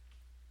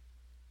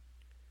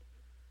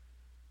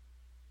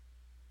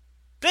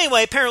 But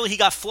anyway, apparently he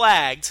got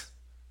flagged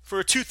for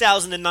a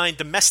 2009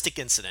 domestic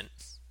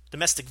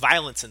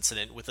violence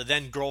incident with a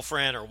then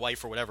girlfriend or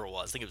wife or whatever it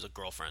was. I think it was a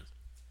girlfriend.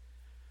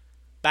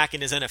 Back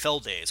in his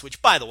NFL days,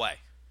 which, by the way,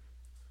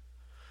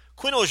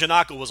 Quinn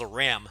Ojanaka was a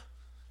Ram,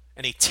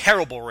 and a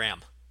terrible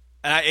Ram.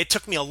 And it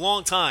took me a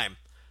long time.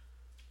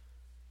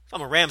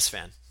 I'm a Rams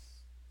fan.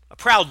 A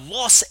proud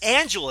Los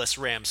Angeles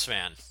Rams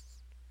fan.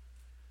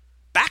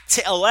 Back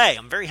to LA.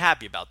 I'm very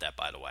happy about that,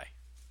 by the way.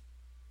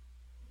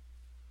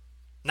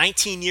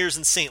 19 years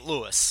in St.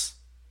 Louis.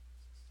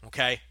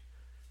 Okay?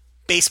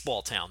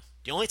 Baseball town.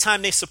 The only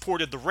time they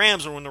supported the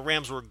Rams were when the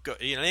Rams were good.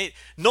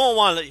 No one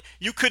wanted.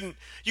 You couldn't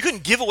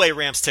give away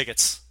Rams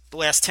tickets the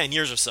last 10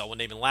 years or so when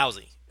they've been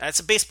lousy. That's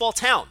a baseball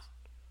town.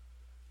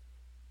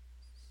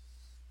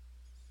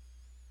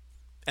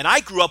 And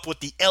I grew up with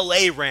the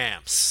LA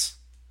Rams.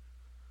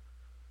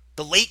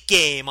 The late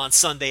game on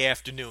Sunday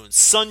afternoon.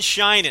 Sun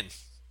shining.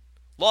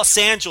 Los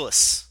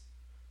Angeles.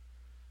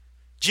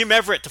 Jim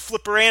Everett to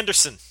Flipper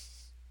Anderson.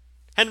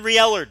 Henry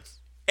Ellard.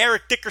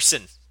 Eric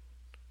Dickerson.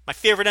 My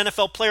favorite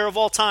NFL player of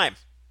all time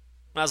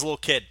when I was a little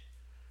kid.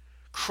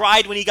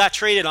 Cried when he got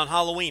traded on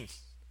Halloween.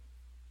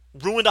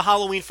 Ruined a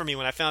Halloween for me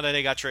when I found out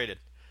he got traded.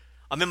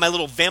 I'm in my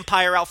little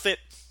vampire outfit.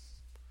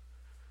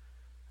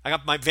 I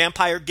got my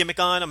vampire gimmick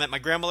on. I'm at my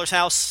grandmother's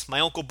house.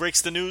 My uncle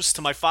breaks the news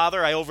to my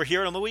father. I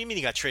overhear it. I'm like, what do you mean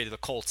he got traded to the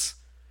Colts?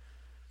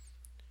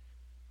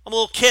 I'm a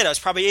little kid. I was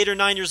probably 8 or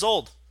 9 years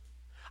old.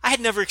 I had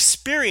never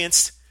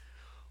experienced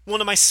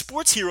one of my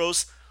sports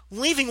heroes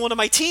leaving one of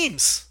my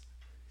teams.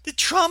 It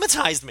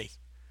traumatized me.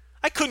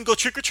 I couldn't go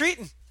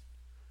trick-or-treating.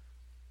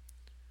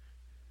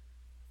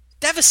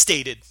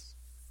 Devastated.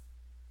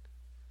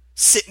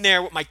 Sitting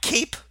there with my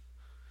cape,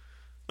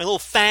 my little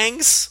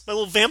fangs, my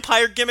little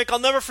vampire gimmick. I'll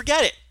never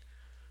forget it.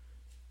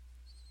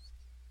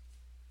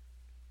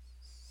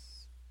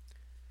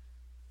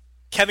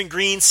 Kevin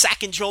Green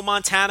sacking Joe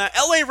Montana.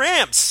 LA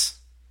Rams.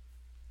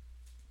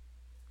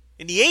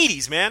 In the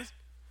 80s, man.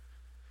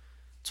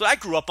 That's what I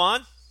grew up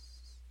on.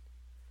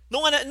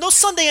 No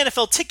Sunday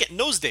NFL ticket in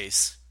those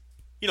days.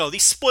 You know,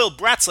 these spoiled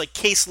brats like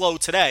Case Lowe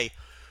today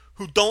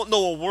who don't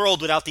know a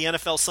world without the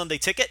NFL Sunday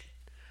ticket.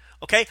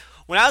 Okay?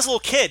 When I was a little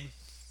kid,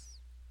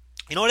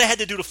 you know what I had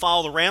to do to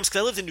follow the Rams?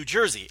 Because I lived in New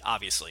Jersey,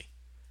 obviously.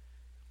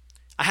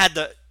 I had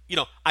to,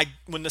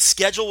 when the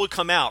schedule would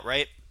come out,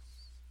 right?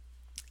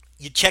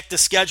 You check the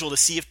schedule to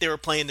see if they were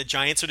playing the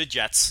Giants or the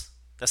Jets.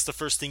 That's the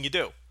first thing you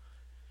do.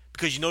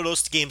 Because you know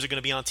those games are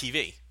going to be on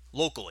TV,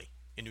 locally,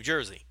 in New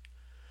Jersey.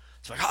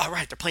 It's like, all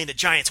right, they're playing the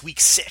Giants week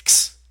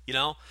 6,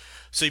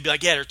 So you'd be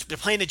like, yeah, they're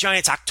playing the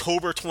Giants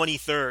October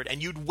 23rd.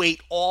 And you'd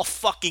wait all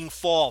fucking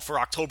fall for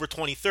October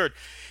 23rd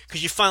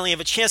because you finally have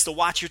a chance to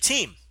watch your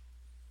team.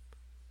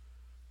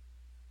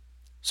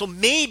 So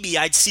maybe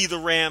I'd see the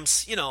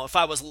Rams, if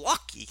I was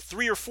lucky,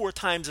 3 or 4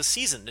 times a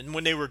season. And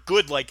when they were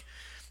good,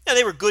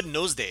 they were good in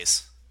those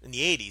days, in the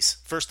 80s.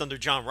 First under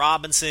John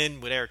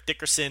Robinson, with Eric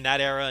Dickerson, that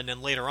era. And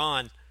then later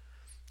on,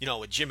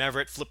 with Jim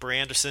Everett, Flipper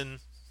Anderson,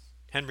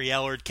 Henry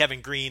Ellard,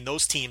 Kevin Green,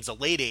 those teams, the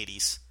late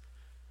 80s.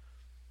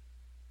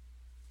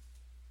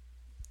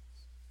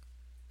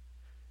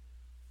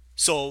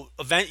 So,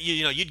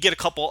 you'd get a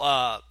couple,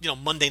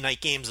 Monday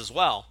night games as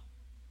well.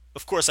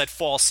 Of course, I'd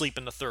fall asleep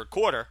in the third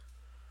quarter.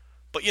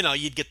 But,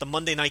 you'd get the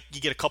Monday night,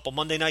 you get a couple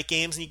Monday night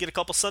games, and you get a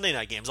couple Sunday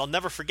night games. I'll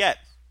never forget.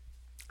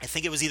 I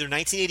think it was either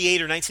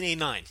 1988 or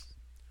 1989.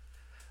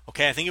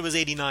 Okay, I think it was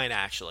 89,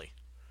 actually.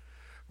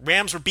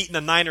 Rams were beating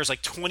the Niners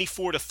like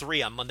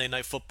 24-3 on Monday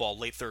Night Football,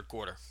 late third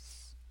quarter.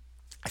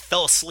 I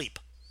fell asleep.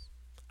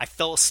 I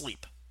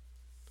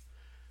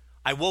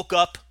woke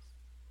up,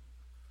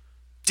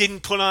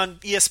 didn't put on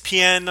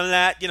ESPN, none of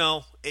that,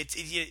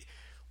 it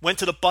went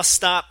to the bus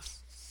stop,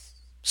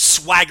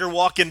 swagger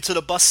walking to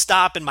the bus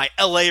stop in my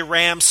LA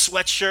Rams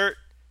sweatshirt.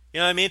 You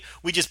know what I mean?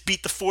 We just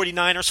beat the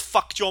 49ers.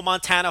 Fuck Joe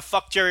Montana.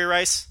 Fuck Jerry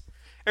Rice.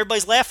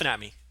 Everybody's laughing at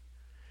me.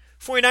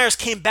 49ers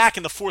came back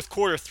in the fourth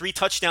quarter, 3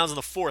 touchdowns in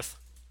the fourth.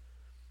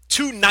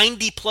 2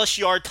 90-plus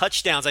yard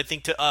touchdowns, I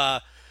think,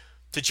 to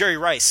Jerry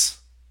Rice.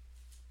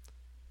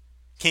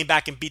 Came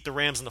back and beat the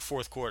Rams in the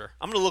fourth quarter.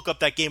 I'm going to look up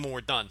that game when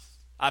we're done.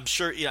 I'm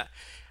sure,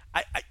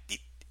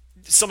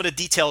 some of the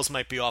details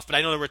might be off, but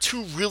I know there were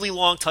 2 really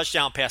long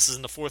touchdown passes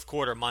in the fourth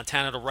quarter.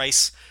 Montana to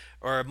Rice,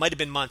 or it might have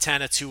been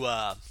Montana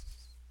to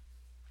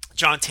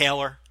John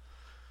Taylor.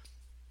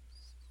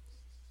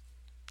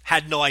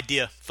 Had no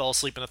idea. Fell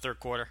asleep in the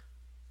third quarter.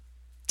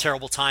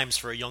 Terrible times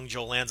for a young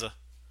Joe Lanza.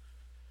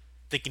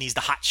 Thinking he's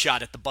the hot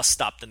shot at the bus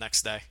stop the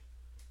next day.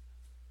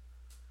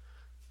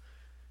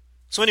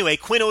 So anyway,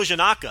 Quinn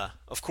Ojanaka,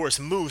 of course,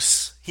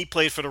 Moose, he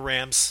played for the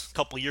Rams a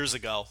couple years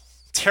ago.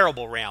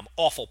 Terrible Ram.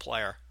 Awful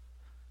player.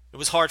 It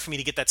was hard for me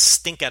to get that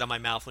stink out of my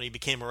mouth when he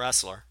became a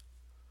wrestler.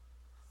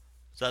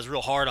 So that was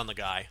real hard on the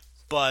guy.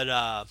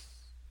 But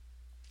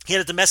he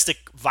had a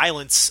domestic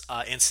violence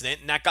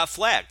incident, and that got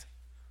flagged.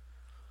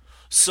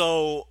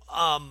 So,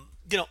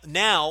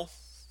 now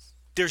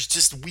there's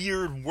just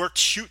weird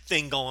work-shoot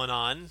thing going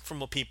on from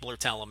what people are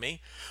telling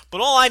me.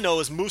 But all I know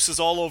is Moose is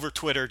all over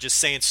Twitter just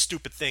saying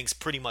stupid things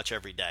pretty much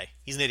every day.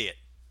 He's an idiot.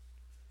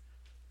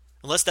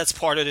 Unless that's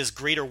part of his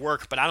greater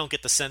work, but I don't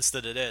get the sense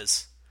that it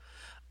is.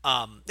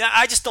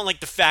 I just don't like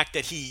the fact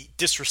that he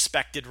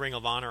disrespected Ring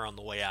of Honor on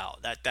the way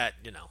out.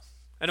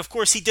 And of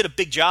course, he did a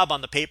big job on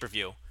the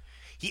pay-per-view.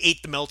 He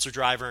ate the Meltzer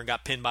driver and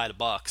got pinned by the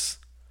Bucks.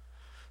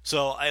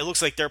 So it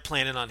looks like they're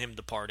planning on him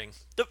departing.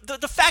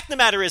 The fact of the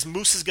matter is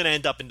Moose is going to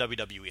end up in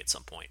WWE at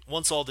some point,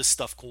 once all this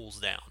stuff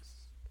cools down.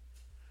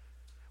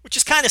 Which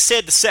is kind of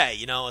sad to say,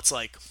 it's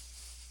like,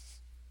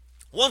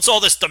 once all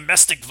this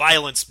domestic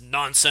violence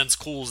nonsense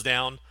cools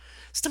down,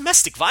 it's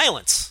domestic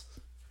violence.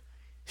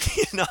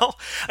 I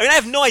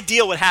have no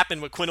idea what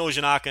happened with Quinn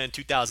Ojanaka in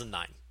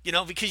 2009,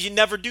 because you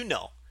never do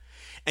know.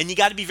 And you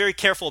got to be very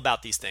careful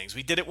about these things.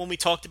 We did it when we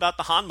talked about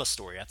the Hanma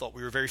story. I thought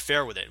we were very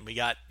fair with it. And we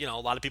got, a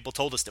lot of people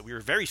told us that we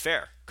were very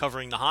fair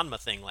covering the Hanma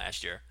thing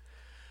last year.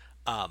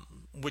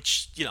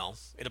 Which,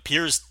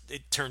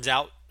 it turns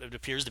out it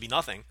appears to be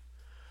nothing.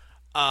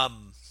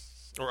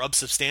 Or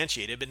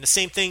unsubstantiated. But the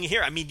same thing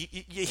here. I mean,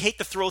 you hate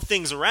to throw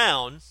things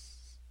around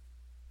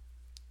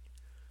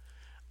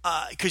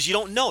because you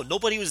don't know.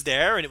 Nobody was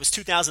there, and it was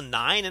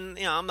 2009, and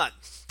I'm not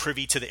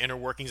privy to the inner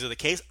workings of the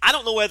case. I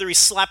don't know whether he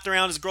slapped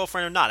around his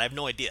girlfriend or not. I have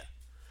no idea.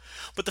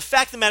 But the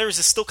fact of the matter is,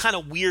 it's still kind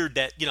of weird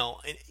that,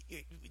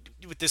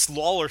 with this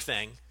Lawler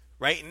thing,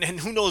 right?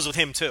 And who knows with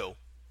him, too.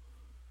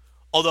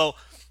 Although,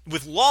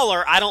 with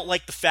Lawler, I don't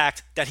like the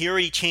fact that he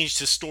already changed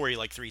his story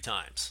like 3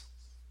 times.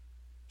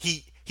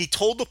 He He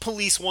told the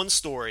police one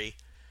story,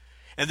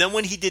 and then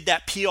when he did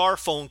that PR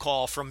phone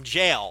call from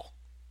jail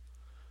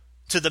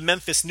to the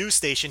Memphis news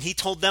station, he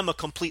told them a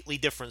completely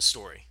different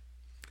story.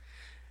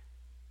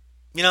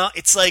 You know,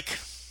 it's like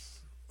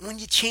when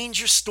you change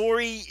your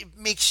story, it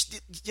makes,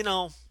 you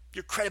know,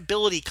 your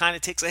credibility kind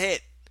of takes a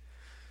hit.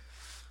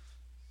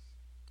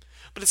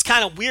 But it's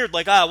kind of weird,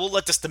 like, we'll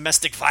let this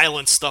domestic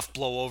violence stuff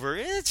blow over.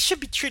 It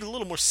should be treated a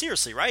little more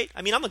seriously, right?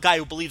 I mean, I'm a guy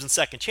who believes in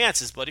second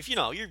chances, but if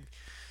you're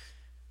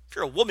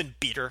a woman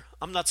beater,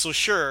 I'm not so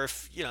sure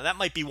if, that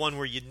might be one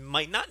where you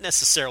might not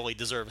necessarily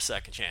deserve a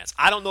second chance.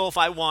 I don't know if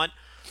I would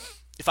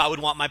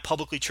want my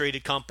publicly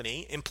traded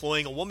company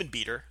employing a woman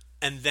beater,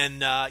 and then,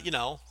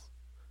 the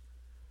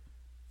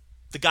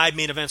guy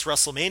main events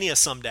WrestleMania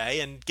someday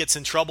and gets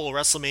in trouble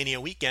WrestleMania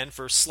weekend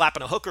for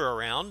slapping a hooker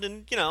around,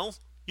 and,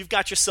 you've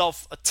got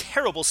yourself a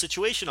terrible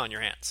situation on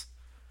your hands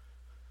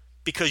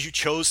because you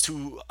chose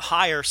to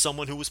hire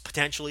someone who was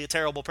potentially a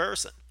terrible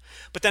person.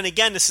 But then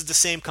again, this is the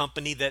same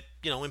company that,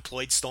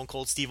 employed Stone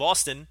Cold Steve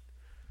Austin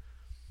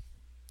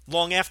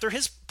long after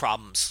his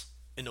problems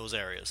in those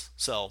areas.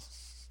 So,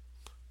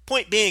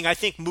 point being, I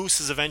think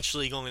Moose is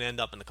eventually going to end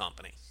up in the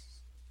company.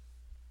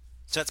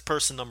 So that's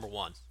person number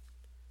one.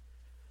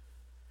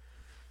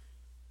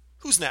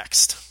 Who's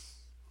next?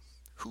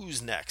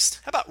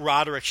 How about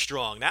Roderick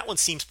Strong? That one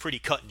seems pretty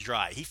cut and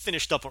dry. He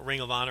finished up at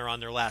Ring of Honor on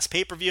their last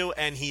pay-per-view,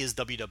 and he is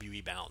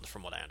WWE bound,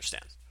 from what I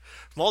understand.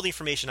 From all the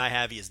information I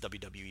have, he is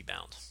WWE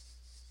bound.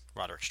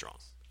 Roderick Strong.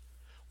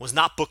 Was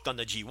not booked on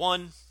the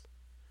G1.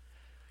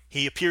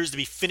 He appears to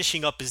be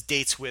finishing up his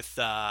dates with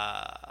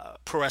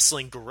Pro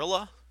Wrestling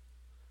Guerrilla.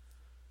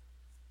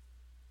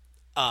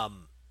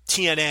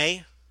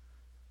 TNA,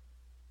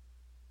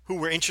 who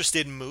were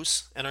interested in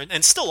Moose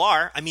and still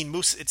are. I mean,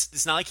 Moose,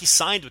 it's not like he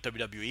signed with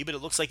WWE, but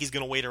it looks like he's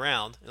going to wait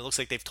around. It looks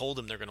like they've told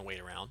him they're going to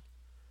wait around.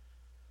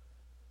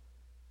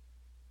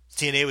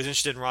 TNA was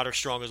interested in Roderick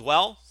Strong as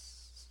well.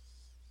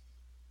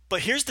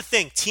 But here's the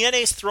thing.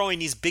 TNA is throwing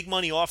these big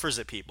money offers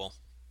at people,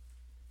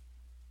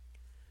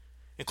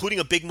 including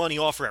a big money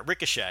offer at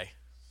Ricochet.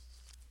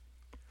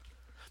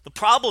 The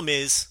problem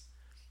is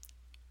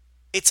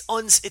it's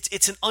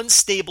an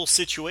unstable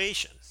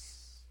situation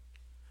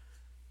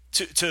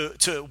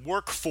to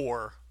work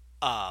for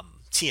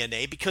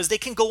TNA because they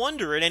can go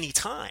under at any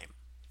time.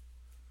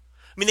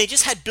 I mean, they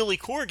just had Billy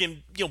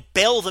Corgan,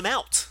 bail them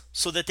out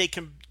so that they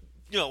can,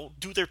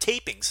 do their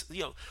tapings,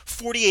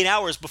 48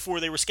 hours before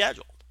they were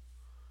scheduled.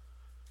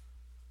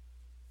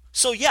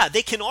 So yeah,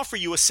 they can offer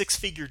you a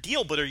 6-figure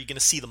deal, but are you going to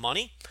see the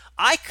money?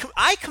 I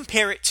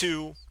compare it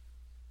to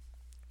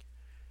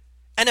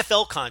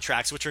NFL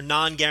contracts, which are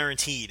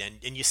non-guaranteed,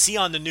 and you see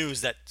on the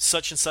news that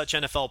such and such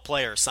NFL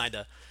player signed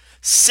a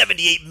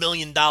 $78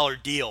 million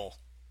deal,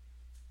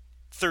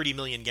 $30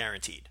 million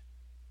guaranteed.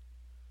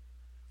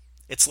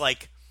 It's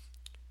like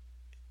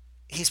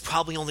he's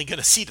probably only going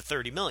to see the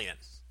 $30 million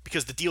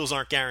because the deals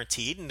aren't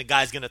guaranteed, and the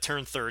guy's going to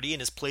turn 30 and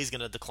his play's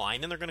going to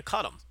decline, and they're going to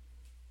cut him.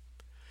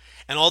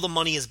 And all the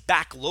money is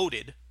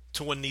backloaded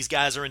to when these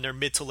guys are in their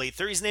mid to late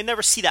 30s, and they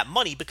never see that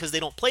money because they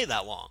don't play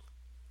that long.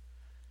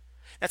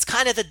 That's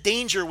kind of the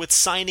danger with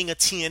signing a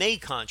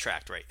TNA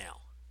contract right now.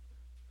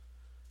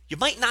 You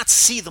might not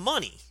see the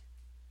money.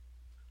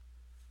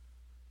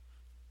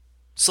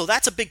 So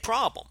that's a big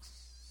problem.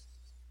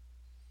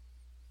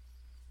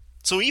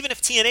 So even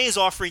if TNA is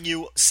offering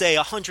you, say,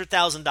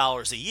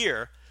 $100,000 a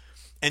year,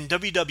 and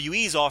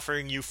WWE is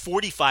offering you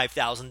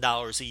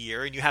 $45,000 a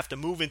year, and you have to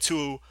move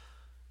into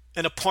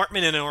an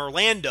apartment in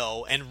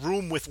Orlando and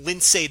room with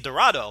Lindsay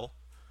Dorado,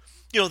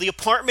 the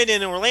apartment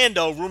in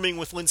Orlando rooming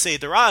with Lindsay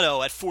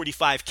Dorado at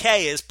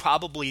 $45K is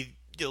probably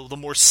the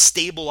more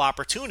stable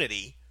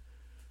opportunity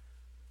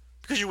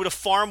because you're with a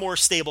far more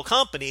stable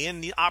company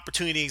and the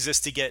opportunity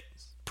exists to get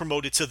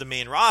promoted to the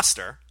main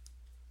roster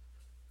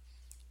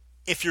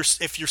if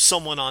you're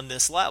someone on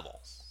this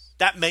level.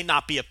 That may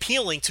not be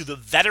appealing to the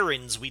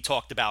veterans we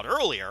talked about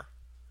earlier.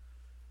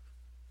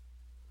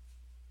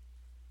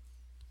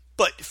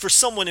 But for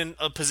someone in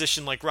a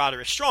position like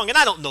Roderick Strong, and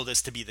I don't know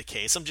this to be the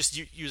case, I'm just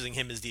using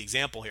him as the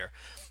example here,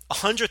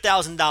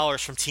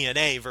 $100,000 from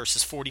TNA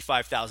versus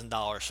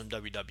 $45,000 from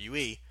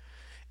WWE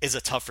is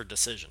a tougher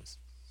decision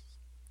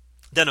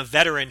than a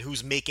veteran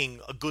who's making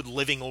a good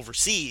living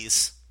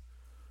overseas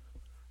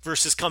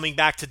versus coming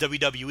back to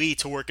WWE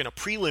to work in a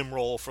prelim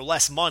role for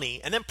less money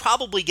and then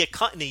probably get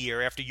cut in a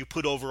year after you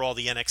put over all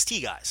the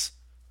NXT guys.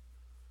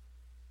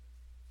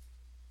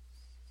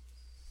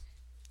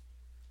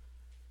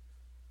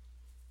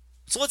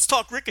 So let's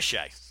talk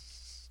Ricochet.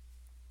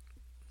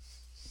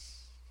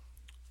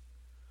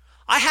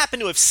 I happen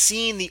to have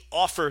seen the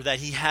offer that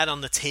he had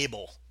on the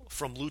table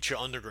from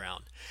Lucha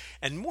Underground.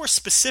 And more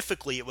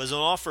specifically, it was an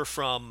offer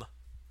from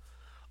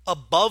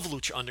above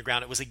Lucha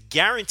Underground. It was a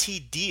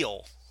guaranteed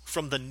deal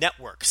from the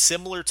network,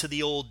 similar to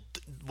the old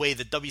way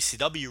the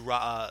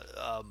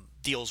WCW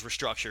deals were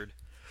structured,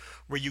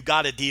 where you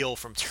got a deal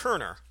from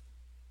Turner,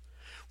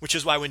 which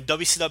is why when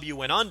WCW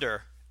went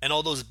under, and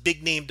all those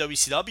big-name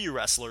WCW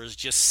wrestlers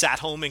just sat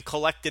home and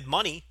collected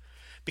money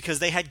because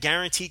they had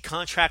guaranteed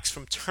contracts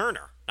from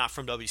Turner, not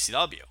from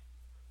WCW.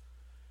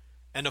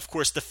 And of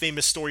course, the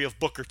famous story of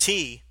Booker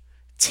T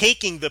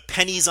taking the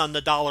pennies on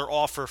the dollar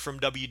offer from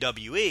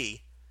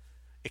WWE,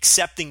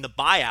 accepting the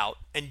buyout,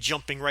 and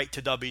jumping right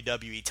to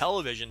WWE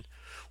television,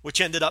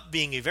 which ended up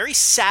being a very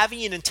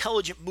savvy and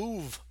intelligent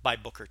move by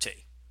Booker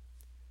T.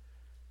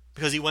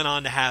 Because he went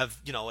on to have,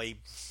 a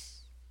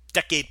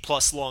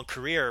decade-plus long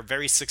career,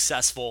 very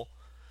successful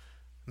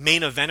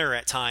main eventer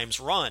at times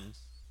run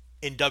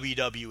in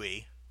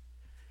WWE,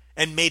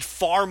 and made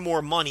far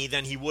more money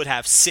than he would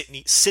have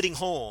sitting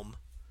home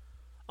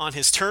on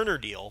his Turner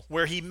deal,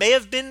 where he may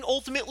have been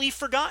ultimately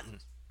forgotten.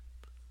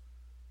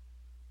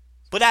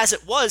 But as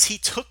it was, he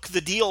took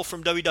the deal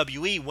from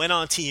WWE, went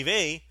on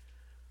TV,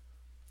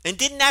 and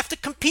didn't have to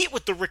compete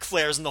with the Ric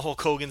Flairs and the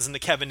Hulk Hogans and the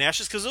Kevin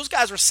Nashes, because those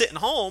guys were sitting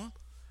home.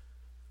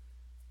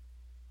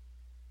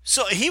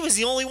 So he was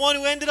the only one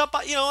who ended up,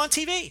 on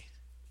TV.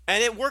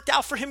 And it worked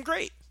out for him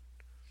great.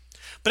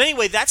 But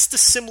anyway, that's the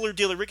similar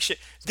deal of Ricochet.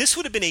 This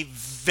would have been a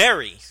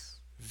very,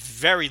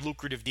 very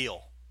lucrative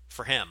deal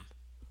for him.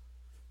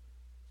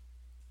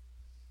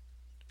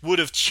 Would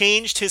have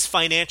changed his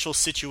financial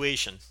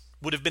situation.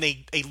 Would have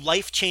been a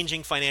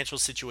life-changing financial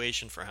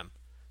situation for him.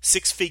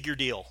 6-figure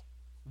deal.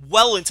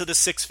 Well into the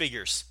 6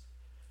 figures.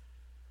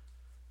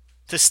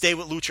 To stay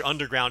with Lucha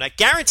Underground at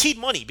guaranteed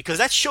money, because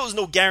that show's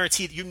no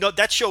guarantee.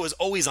 That show is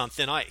always on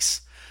thin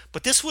ice.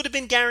 But this would have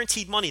been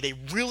guaranteed money. They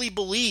really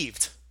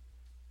believed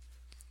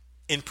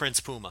in Prince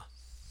Puma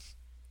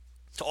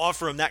to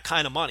offer him that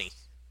kind of money.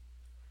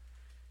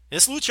 And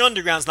this Lucha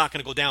Underground's not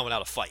going to go down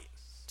without a fight.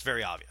 It's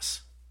very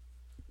obvious.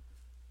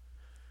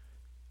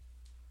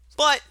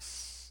 But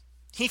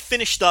he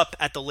finished up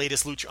at the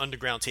latest Lucha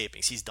Underground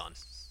tapings. He's done.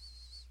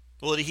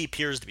 Well, he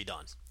appears to be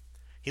done.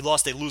 He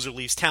lost a loser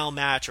leaves town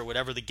match or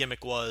whatever the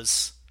gimmick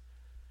was.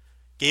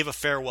 Gave a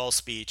farewell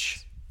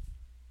speech.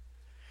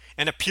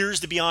 And appears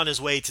to be on his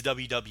way to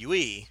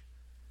WWE.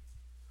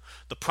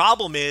 The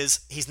problem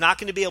is he's not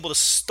going to be able to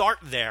start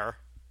there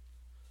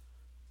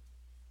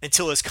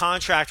until his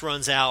contract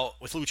runs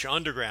out with Lucha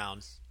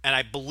Underground. And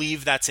I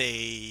believe that's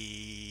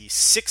a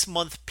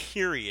 6-month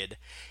period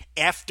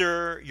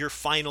after your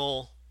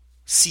final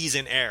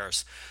season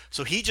airs.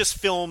 So he just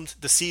filmed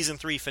the season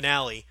 3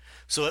 finale.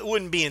 So it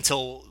wouldn't be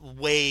until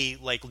way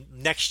like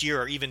next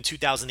year or even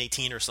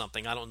 2018 or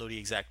something. I don't know the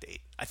exact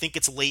date. I think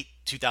it's late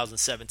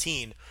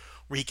 2017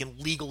 where he can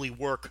legally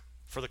work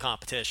for the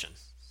competition.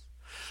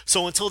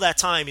 So until that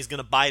time, he's going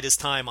to bide his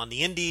time on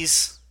the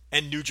Indies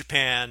and New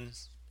Japan,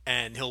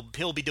 and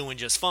he'll be doing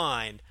just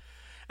fine.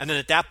 And then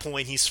at that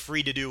point, he's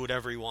free to do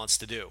whatever he wants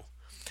to do.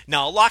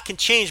 Now, a lot can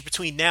change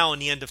between now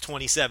and the end of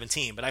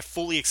 2017, but I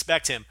fully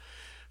expect him.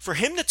 For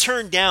him to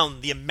turn down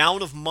the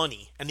amount of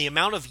money and the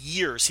amount of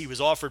years he was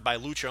offered by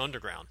Lucha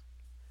Underground,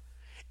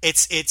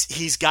 it's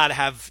got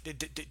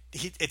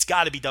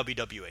to be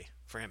WWE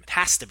for him. It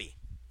has to be.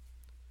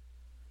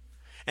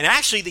 And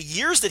actually, the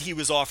years that he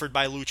was offered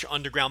by Lucha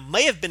Underground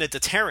may have been a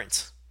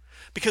deterrent,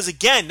 because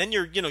again, then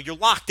you're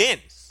locked in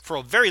for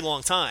a very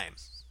long time.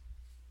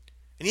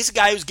 And he's a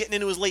guy who's getting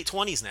into his late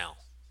 20s now.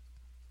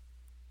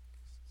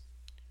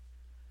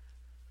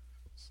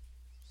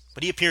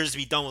 But he appears to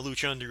be done with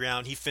Lucha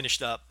Underground. He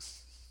finished up.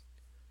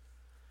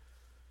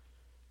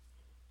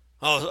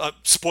 Oh,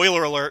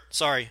 spoiler alert.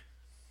 Sorry.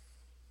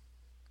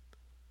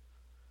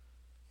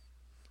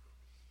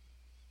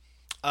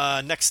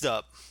 Next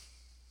up.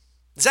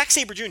 Zack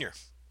Sabre Jr.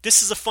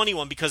 This is a funny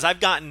one because I've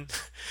gotten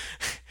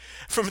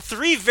from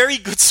 3 very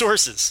good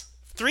sources,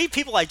 3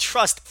 people I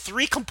trust,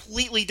 3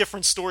 completely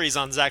different stories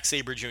on Zack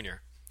Sabre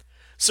Jr.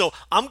 So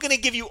I'm going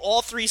to give you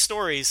all 3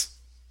 stories,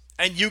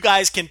 and you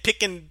guys can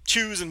pick and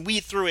choose and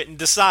weed through it and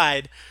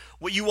decide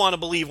what you want to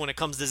believe when it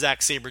comes to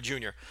Zack Sabre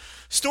Jr.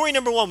 Story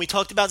number 1, we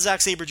talked about Zack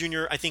Sabre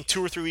Jr. I think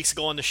 2 or 3 weeks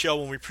ago on the show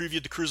when we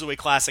previewed the Cruiserweight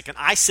Classic, and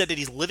I said that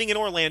he's living in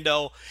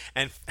Orlando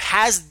and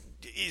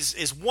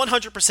is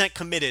 100%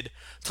 committed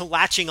to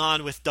latching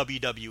on with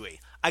WWE.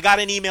 I got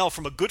an email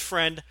from a good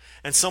friend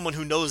and someone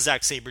who knows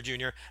Zack Sabre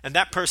Jr., and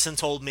that person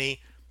told me,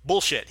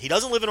 bullshit, he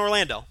doesn't live in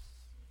Orlando.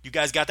 You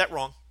guys got that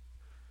wrong.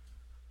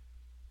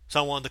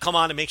 So I wanted to come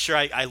on and make sure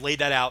I laid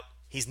that out.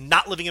 He's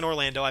not living in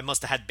Orlando. I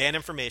must have had bad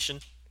information.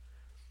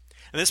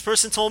 And this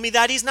person told me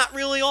that he's not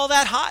really all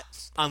that hot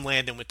on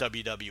landing with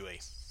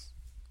WWE.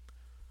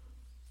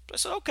 I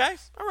said, okay,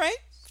 all right,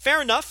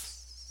 fair enough.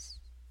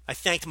 I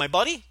thanked my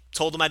buddy,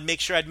 told him I'd make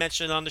sure I'd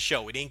mention it on the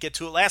show. We didn't get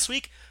to it last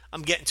week.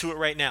 I'm getting to it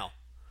right now.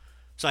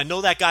 So I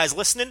know that guy's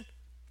listening.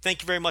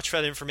 Thank you very much for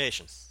that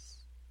information.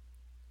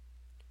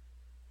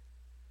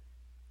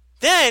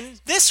 Then,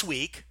 this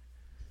week,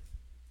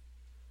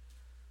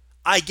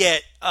 I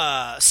get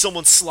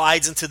someone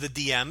slides into the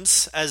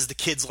DMs, as the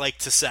kids like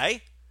to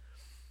say.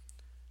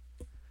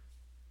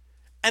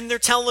 And they're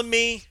telling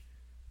me,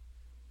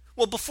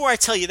 well, before I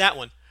tell you that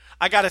one,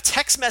 I got a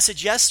text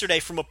message yesterday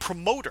from a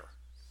promoter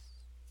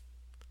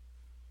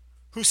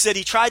who said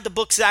he tried to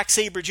book Zack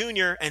Sabre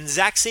Jr., and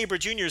Zack Sabre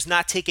Jr. is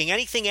not taking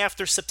anything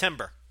after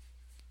September.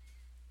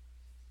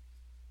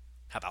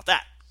 How about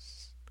that?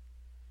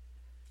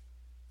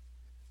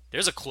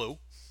 There's a clue.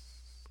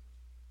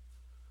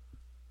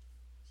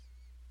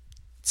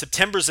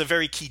 September's a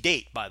very key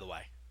date, by the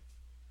way.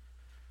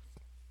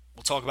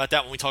 We'll talk about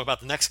that when we talk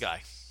about the next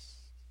guy.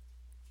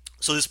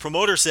 So this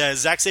promoter says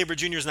Zack Sabre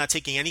Jr. is not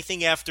taking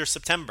anything after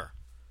September.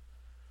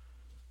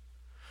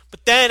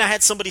 But then I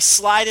had somebody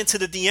slide into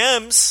the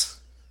DMs,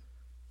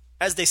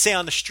 as they say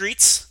on the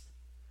streets,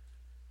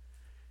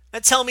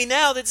 and tell me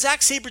now that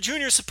Zack Sabre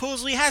Jr.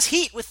 supposedly has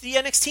heat with the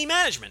NXT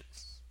management.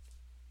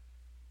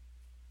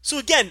 So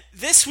again,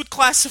 this would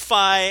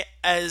classify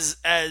as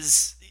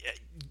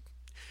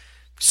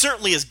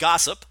certainly as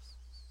gossip,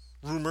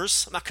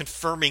 rumors. I'm not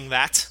confirming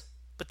that,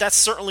 but that's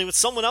certainly what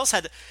someone else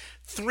had.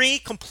 3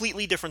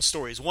 completely different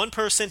stories. One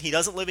person, he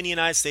doesn't live in the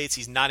United States,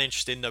 he's not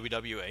interested in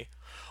WWE.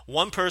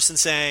 One person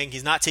saying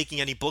he's not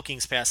taking any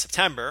bookings past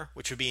September,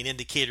 which would be an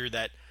indicator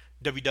that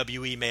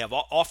WWE may have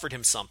offered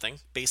him something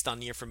based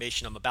on the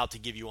information I'm about to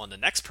give you on the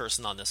next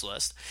person on this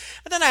list.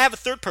 And then I have a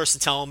third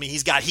person telling me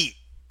he's got heat.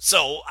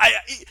 So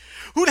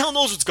who the hell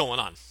knows what's going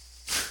on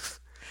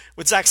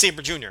with Zack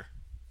Sabre Jr.?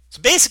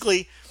 So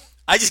basically,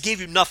 I just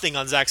gave you nothing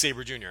on Zack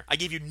Sabre Jr. I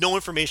gave you no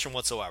information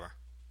whatsoever.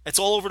 It's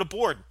all over the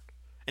board.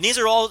 And these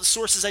are all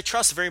sources I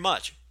trust very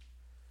much.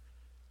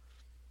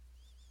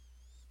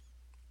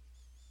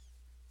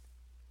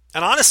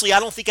 And honestly, I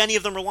don't think any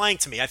of them are lying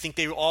to me. I think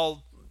they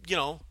all,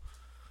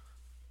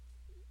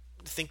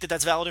 think that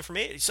that's valid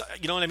information. So,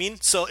 you know what I mean?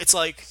 So it's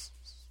like,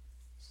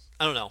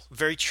 I don't know,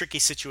 very tricky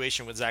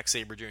situation with Zack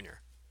Sabre Jr.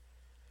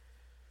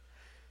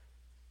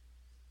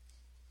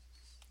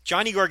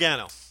 Johnny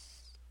Gargano.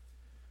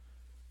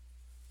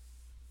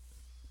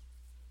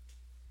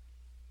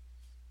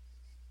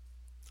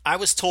 I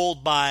was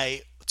told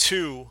by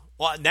 2,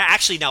 well,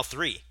 actually now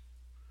 3.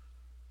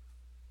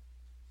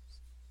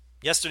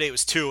 Yesterday it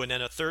was 2, and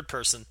then a third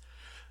person.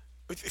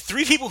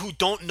 3 people who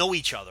don't know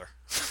each other,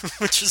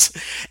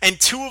 and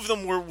 2 of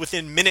them were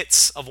within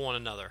minutes of one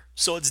another.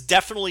 So it's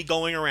definitely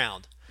going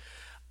around.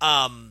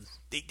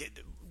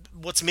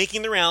 What's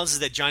making the rounds is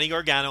that Johnny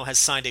Gargano has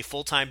signed a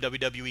full-time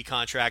WWE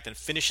contract and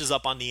finishes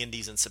up on the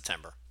Indies in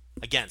September.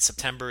 Again,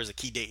 September is a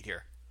key date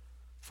here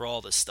for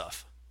all this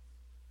stuff.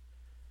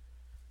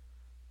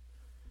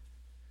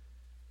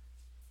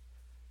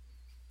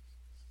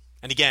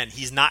 And again,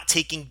 he's not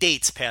taking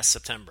dates past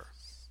September.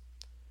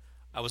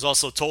 I was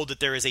also told that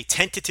there is a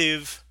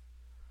tentative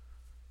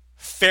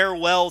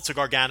farewell to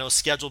Gargano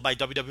scheduled by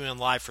WWE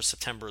Live for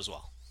September as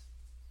well.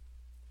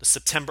 The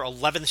September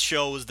 11th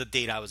show is the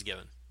date I was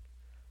given.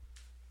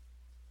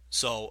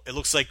 So it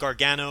looks like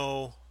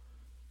Gargano,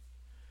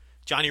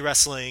 Johnny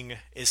Wrestling,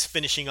 is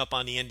finishing up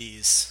on the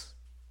Indies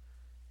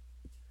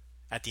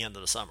at the end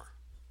of the summer.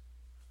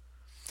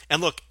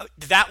 And look,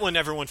 that one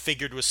everyone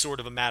figured was sort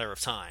of a matter of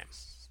time.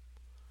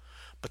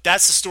 But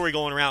that's the story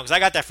going around, because I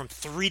got that from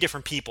 3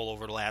 different people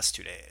over the last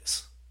 2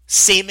 days.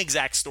 Same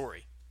exact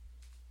story.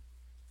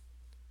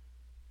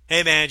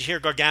 Hey man, did you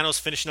hear Gargano's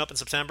finishing up in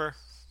September?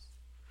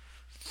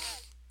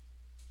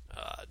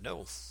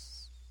 No.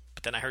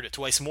 But then I heard it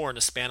twice more in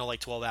the span of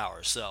like 12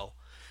 hours. So,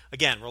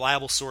 again,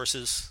 reliable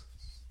sources.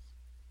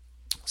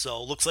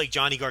 So, looks like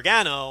Johnny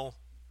Gargano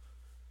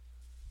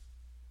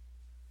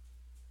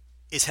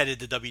is headed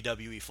to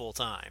WWE full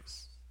time.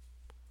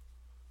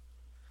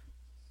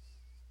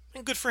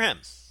 And good for him.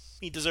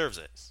 He deserves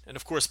it. And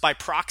of course, by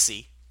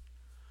proxy,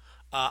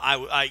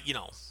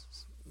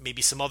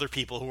 maybe some other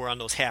people who are on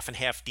those half and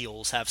half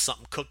deals have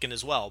something cooking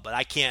as well. But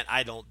I can't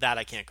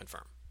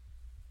confirm.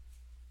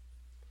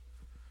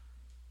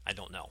 I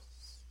don't know.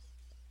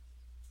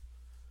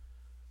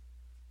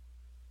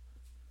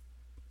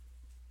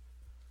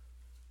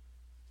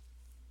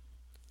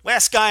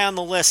 Last guy on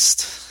the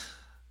list,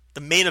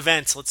 the main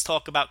event. Let's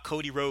talk about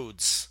Cody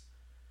Rhodes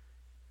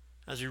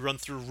as we run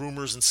through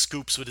rumors and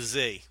scoops with a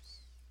Z.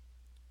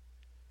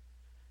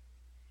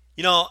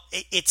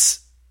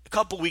 It's a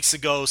couple weeks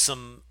ago.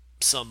 Some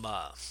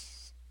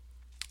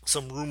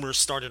rumors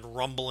started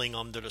rumbling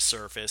under the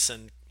surface,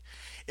 and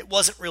it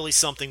wasn't really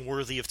something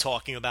worthy of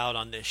talking about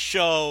on this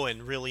show,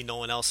 and really no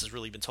one else has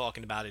really been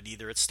talking about it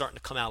either. It's starting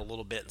to come out a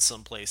little bit in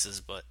some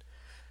places, but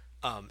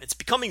it's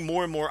becoming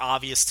more and more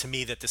obvious to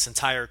me that this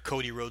entire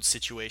Cody Rhodes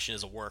situation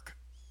is a work.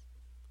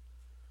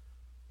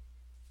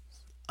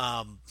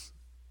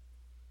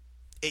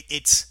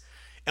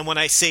 And when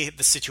I say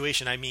the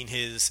situation, I mean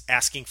his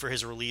asking for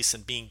his release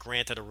and being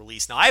granted a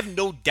release. Now, I have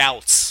no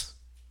doubts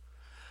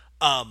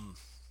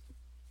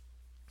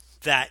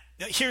that...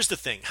 Here's the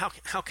thing.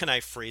 How can I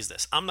phrase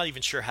this? I'm not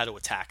even sure how to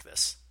attack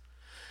this.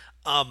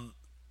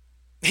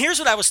 Here's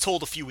what I was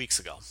told a few weeks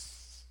ago.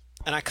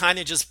 And I kind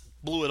of just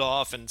blew it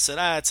off and said,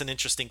 it's an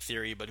interesting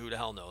theory, but who the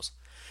hell knows?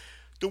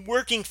 The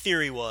working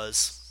theory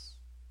was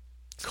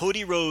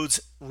Cody Rhodes'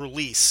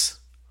 release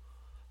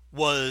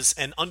was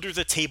an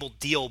under-the-table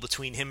deal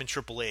between him and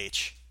Triple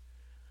H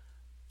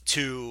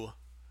to,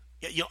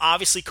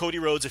 obviously Cody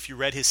Rhodes, if you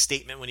read his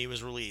statement when he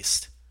was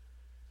released,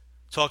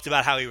 talked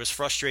about how he was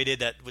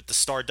frustrated with the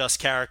Stardust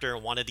character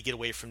and wanted to get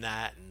away from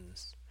that, and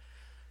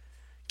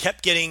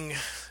kept getting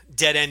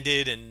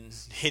dead-ended and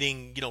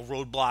hitting,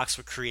 roadblocks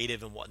with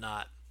creative and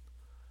whatnot.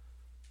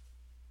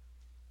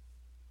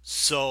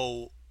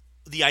 So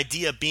the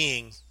idea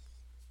being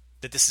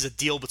that this is a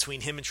deal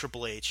between him and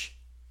Triple H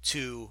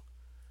to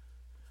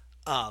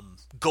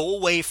go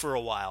away for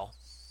a while,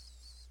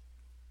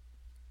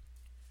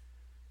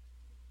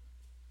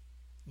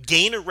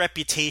 gain a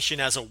reputation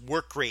as a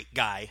work rate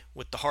guy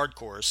with the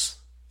hardcores,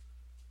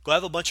 go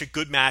have a bunch of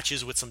good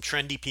matches with some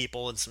trendy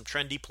people in some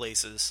trendy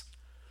places,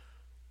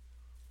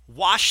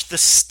 wash the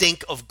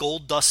stink of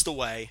gold dust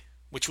away,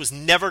 which was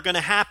never going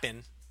to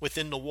happen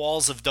within the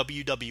walls of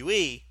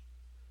WWE,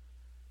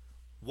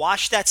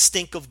 wash that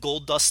stink of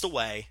gold dust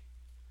away,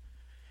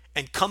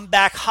 and come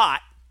back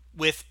hot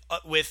with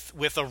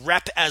a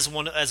rep as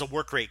a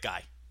work rate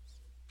guy,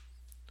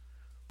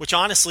 which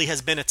honestly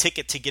has been a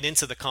ticket to get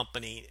into the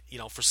company,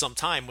 for some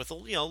time. With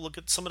look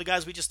at some of the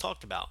guys we just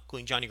talked about,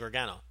 including Johnny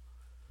Gargano.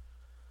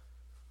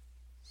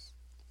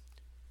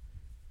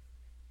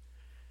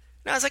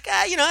 And I was like,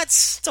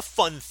 it's a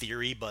fun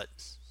theory, but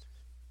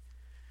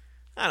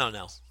I don't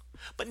know.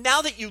 But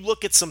now that you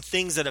look at some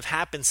things that have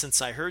happened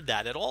since I heard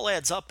that, it all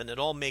adds up and it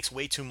all makes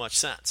way too much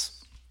sense.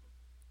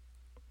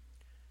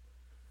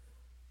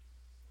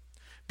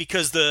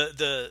 Because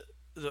the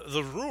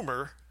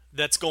rumor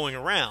that's going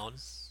around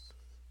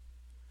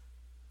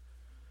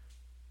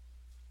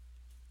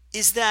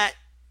is that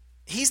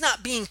he's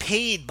not being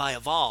paid by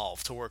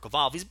Evolve to work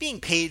Evolve. He's being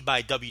paid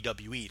by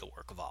WWE to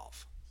work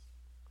Evolve.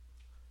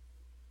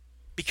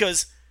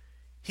 Because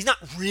he's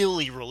not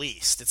really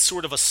released. It's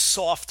sort of a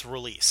soft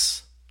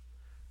release,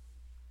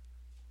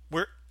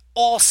 where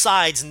all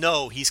sides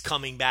know he's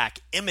coming back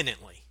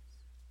imminently.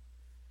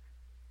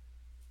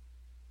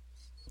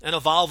 And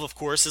Evolve, of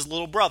course, is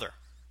little brother.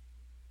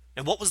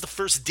 And what was the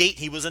first date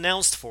he was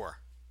announced for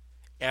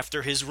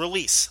after his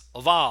release?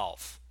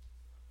 Evolve.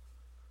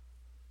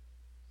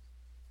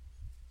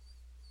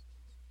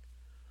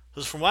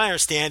 Because from what I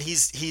understand,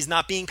 he's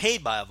not being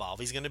paid by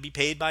Evolve. He's going to be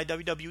paid by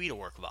WWE to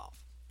work Evolve.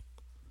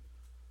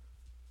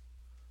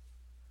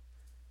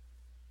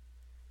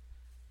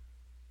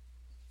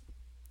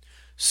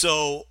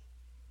 So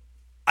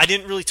I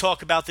didn't really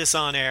talk about this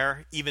on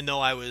air, even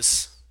though I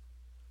was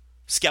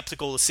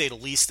skeptical, to say the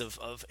least,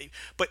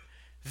 but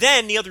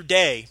then the other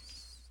day,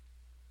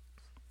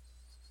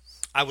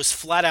 I was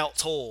flat out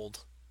told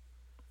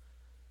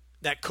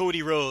that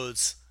Cody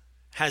Rhodes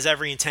has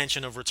every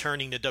intention of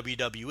returning to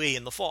WWE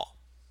in the fall.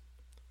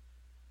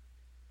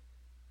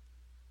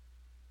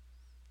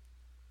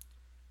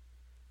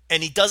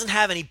 And he doesn't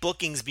have any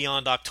bookings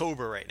beyond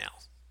October right now.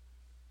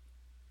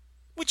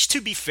 Which,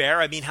 to be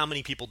fair, how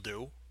many people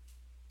do?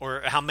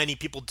 Or how many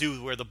people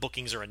do where the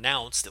bookings are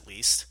announced, at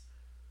least.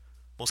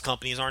 Most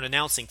companies aren't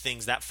announcing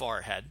things that far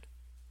ahead.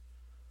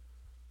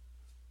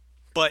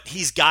 But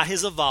he's got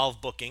his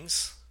Evolve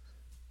bookings.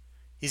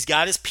 He's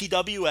got his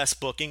PWS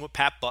booking with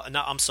Pat Buck.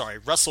 No, I'm sorry,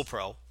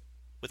 WrestlePro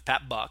with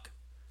Pat Buck.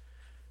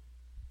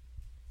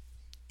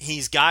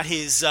 He's got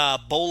his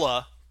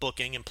Bola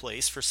booking in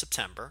place for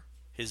September.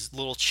 His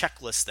little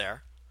checklist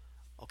there.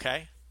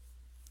 Okay?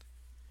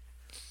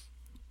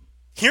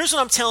 Here's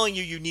what I'm telling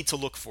you need to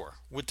look for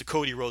with the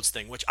Cody Rhodes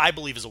thing, which I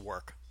believe is a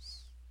work.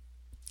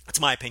 That's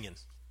my opinion.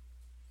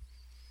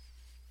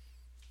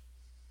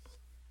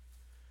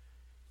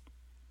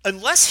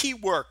 Unless he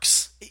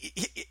works,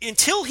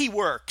 until he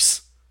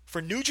works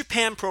for New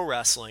Japan Pro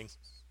Wrestling,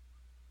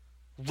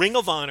 Ring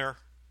of Honor,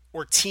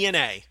 or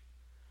TNA,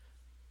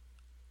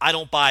 I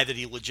don't buy that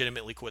he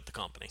legitimately quit the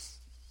company.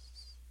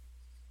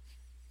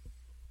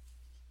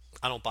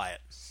 I don't buy it.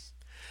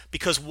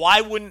 Because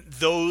why wouldn't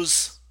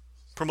those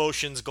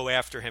promotions go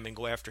after him and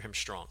go after him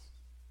strong?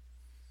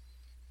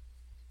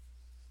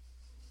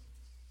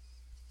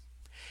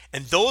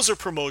 And those are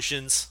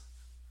promotions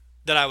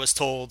that I was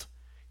told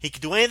he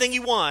can do anything he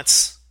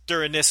wants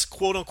during this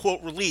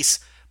quote-unquote release,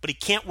 but he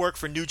can't work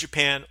for New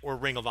Japan or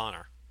Ring of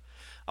Honor.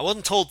 I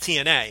wasn't told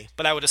TNA,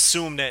 but I would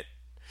assume that...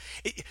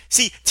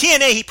 See,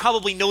 TNA he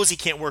probably knows he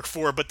can't work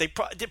for, but they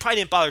probably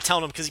didn't bother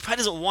telling him because he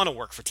probably doesn't want to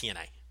work for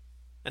TNA.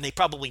 And they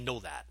probably know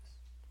that.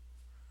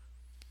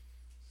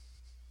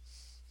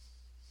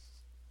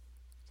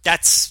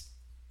 That's,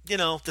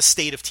 the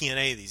state of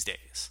TNA these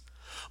days.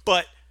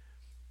 But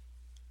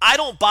I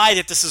don't buy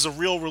that this is a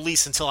real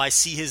release until I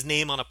see his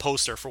name on a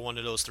poster for one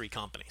of those three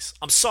companies.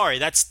 I'm sorry,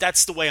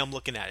 that's the way I'm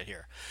looking at it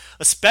here.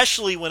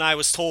 Especially when I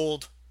was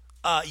told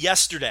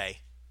yesterday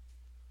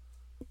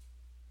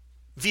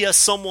via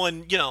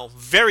someone,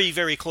 very,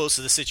 very close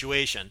to the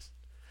situation,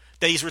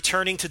 that he's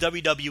returning to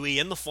WWE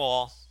in the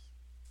fall.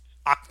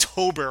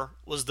 October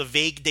was the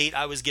vague date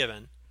I was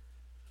given.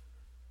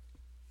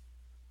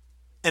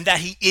 And that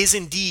he is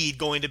indeed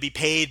going to be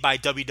paid by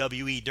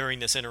WWE during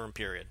this interim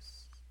period.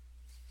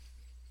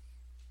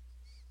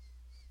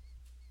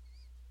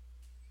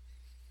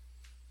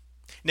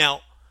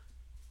 Now,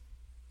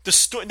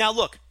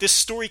 look, this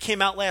story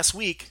came out last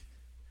week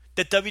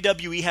that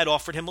WWE had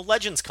offered him a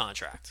Legends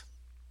contract.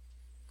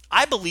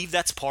 I believe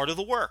that's part of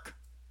the work.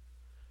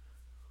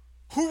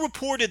 Who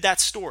reported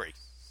that story?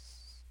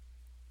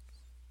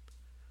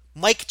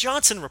 Mike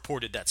Johnson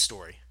reported that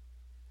story.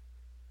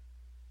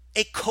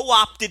 A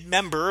co-opted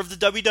member of the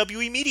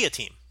WWE media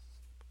team.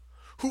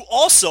 Who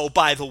also,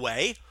 by the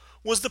way,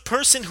 was the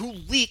person who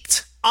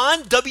leaked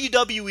on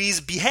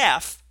WWE's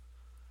behalf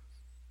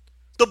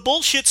the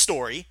bullshit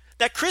story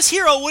that Chris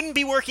Hero wouldn't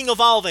be working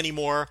Evolve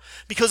anymore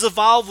because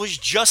Evolve was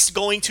just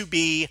going to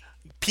be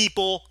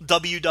people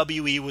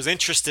WWE was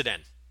interested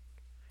in.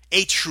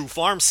 A true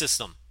farm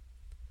system.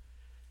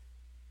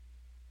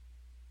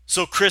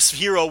 So Chris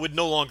Hero would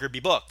no longer be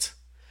booked.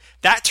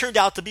 That turned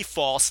out to be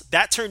false.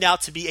 That turned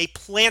out to be a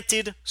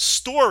planted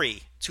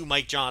story to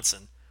Mike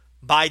Johnson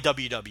by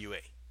WWE.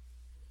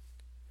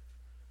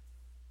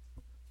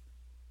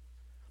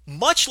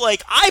 Much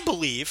like, I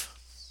believe,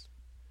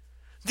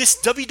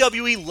 this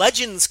WWE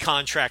Legends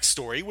contract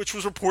story, which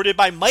was reported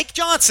by Mike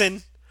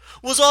Johnson,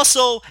 was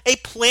also a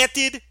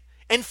planted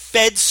and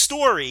fed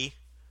story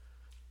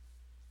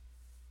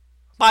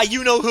by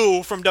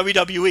you-know-who from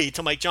WWE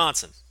to Mike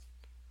Johnson.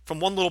 From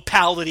one little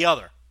pal to the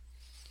other.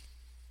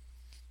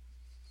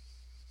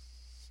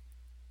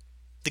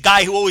 The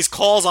guy who always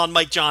calls on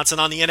Mike Johnson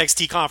on the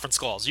NXT conference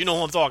calls. You know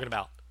who I'm talking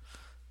about.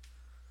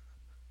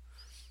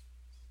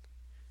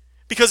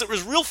 Because it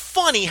was real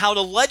funny how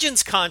the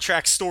Legends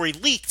contract story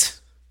leaked.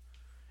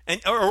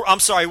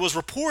 Was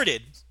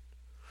reported.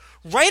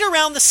 Right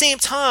around the same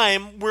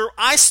time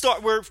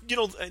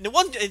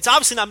it's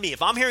obviously not me.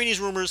 If I'm hearing these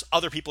rumors,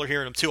 other people are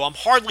hearing them too. I'm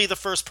hardly the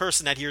first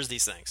person that hears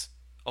these things.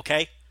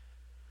 Okay?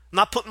 I'm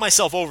not putting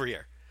myself over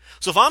here.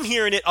 So if I'm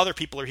hearing it, other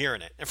people are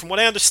hearing it. And from what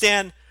I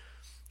understand,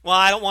 well,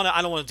 I don't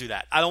want to do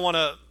that. I don't want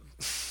to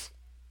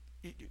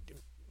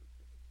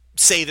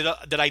say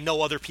that I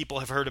know other people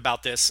have heard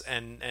about this,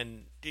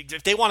 and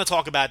if they want to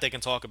talk about it, they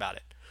can talk about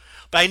it.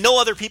 But I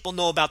know other people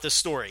know about this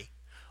story.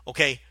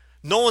 Okay?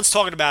 No one's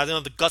talking about it. They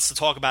don't have the guts to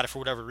talk about it for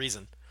whatever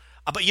reason.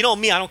 But you know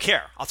me, I don't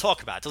care. I'll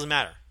talk about it. It doesn't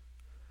matter.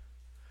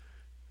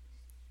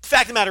 The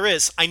fact of the matter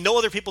is, I know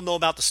other people know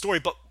about the story,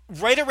 but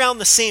right around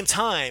the same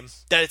time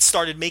that it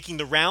started making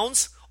the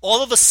rounds,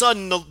 all of a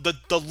sudden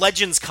the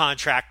Legends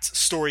contract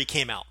story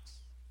came out.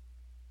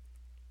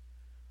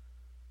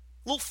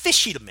 A little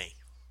fishy to me.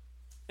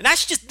 And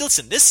that's just,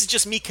 listen, this is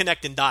just me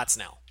connecting dots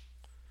now.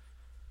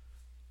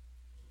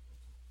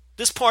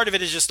 This part of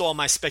it is just all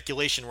my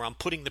speculation where I'm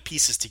putting the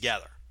pieces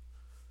together.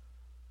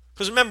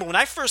 Because remember, when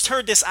I first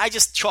heard this, I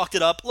just chalked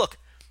it up. Look,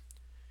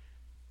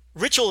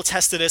 Rich will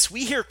attest to this.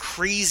 We hear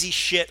crazy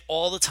shit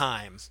all the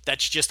time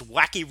that's just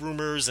wacky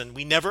rumors, and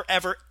we never,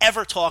 ever,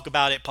 ever talk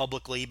about it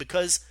publicly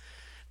because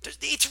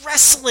it's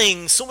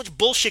wrestling. So much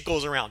bullshit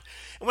goes around.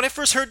 And when I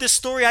first heard this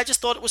story, I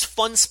just thought it was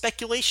fun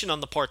speculation on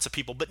the parts of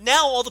people. But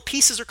now all the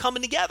pieces are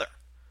coming together.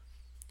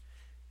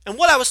 And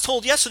what I was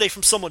told yesterday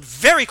from someone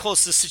very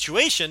close to the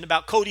situation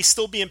about Cody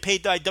still being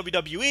paid by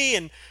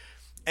WWE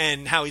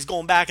and how he's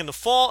going back in the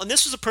fall. And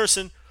this was a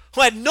person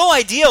who had no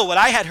idea what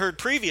I had heard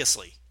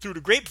previously through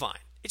the grapevine.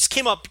 It just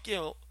came up,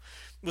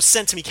 was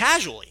sent to me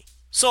casually.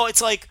 So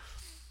it's like,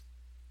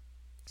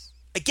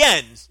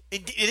 again,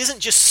 it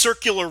isn't just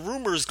circular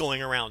rumors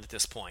going around at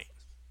this point.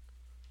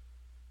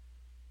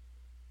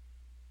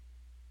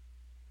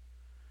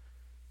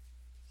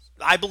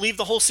 I believe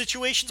the whole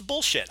situation's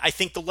bullshit. I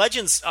think the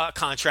Legends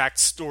contract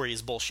story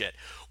is bullshit.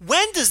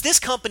 When does this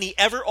company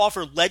ever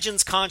offer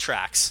Legends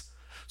contracts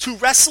to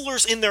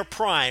wrestlers in their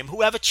prime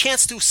who have a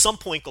chance to at some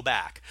point go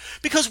back?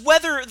 Because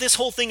whether this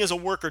whole thing is a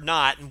work or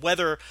not, and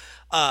whether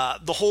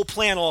the whole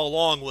plan all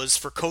along was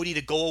for Cody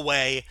to go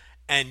away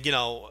and,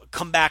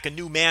 come back a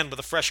new man with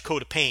a fresh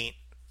coat of paint,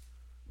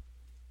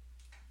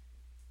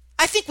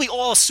 I think we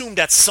all assumed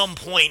at some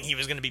point he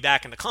was going to be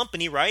back in the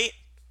company, right?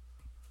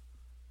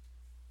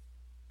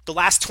 The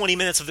last 20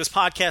 minutes of this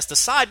podcast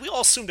aside, we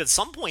all assumed at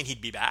some point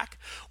he'd be back.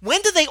 When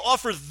do they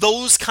offer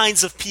those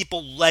kinds of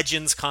people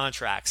Legends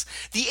contracts?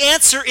 The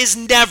answer is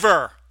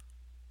never.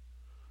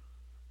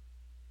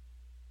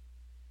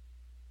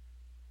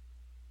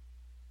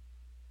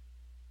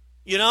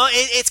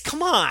 It's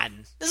come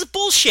on. This is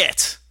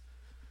bullshit.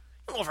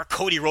 I don't offer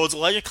Cody Rhodes a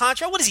Legend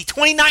contract. What is he,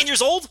 29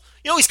 years old?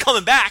 He's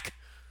coming back.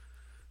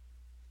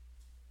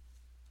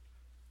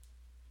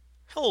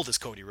 How old is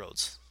Cody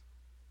Rhodes?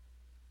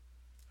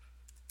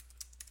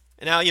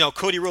 And now,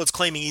 Cody Rhodes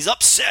claiming he's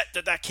upset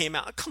that came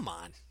out. Come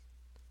on.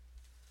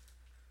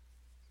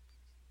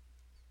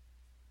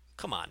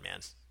 Come on,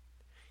 man.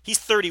 He's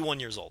 31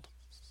 years old.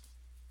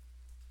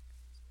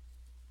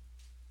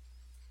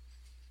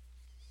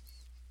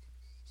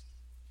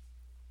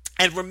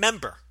 And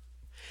remember,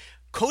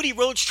 Cody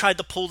Rhodes tried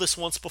to pull this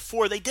once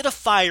before. They did a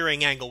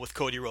firing angle with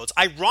Cody Rhodes.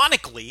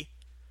 Ironically,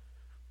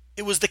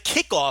 it was the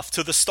kickoff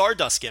to the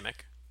Stardust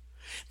gimmick.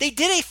 They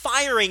did a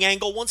firing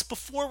angle once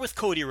before with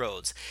Cody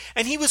Rhodes,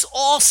 and he was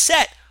all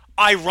set.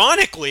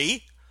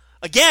 Ironically,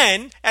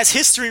 again, as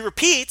history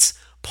repeats,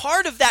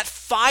 part of that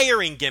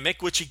firing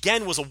gimmick, which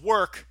again was a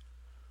work,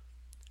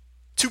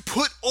 to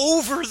put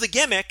over the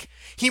gimmick,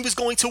 he was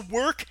going to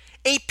work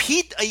a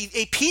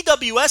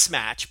PWS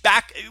match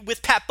back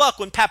with Pat Buck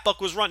when Pat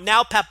Buck was run.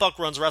 Now Pat Buck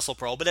runs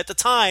WrestlePro, but at the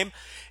time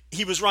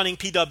he was running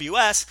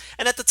PWS,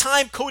 and at the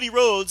time Cody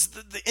Rhodes,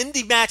 the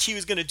indie match he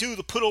was going to do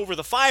to put over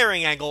the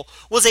firing angle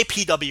was a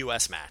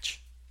PWS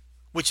match,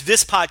 which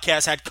this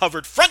podcast had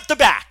covered front to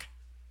back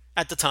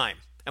at the time,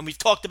 and we've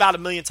talked about a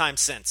million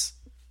times since.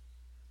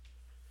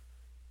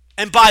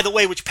 And by the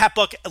way, which Pat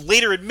Buck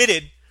later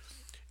admitted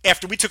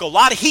after we took a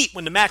lot of heat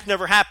when the match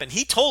never happened,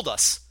 he told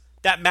us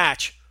that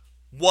match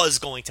was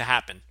going to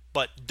happen.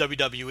 But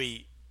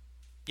WWE,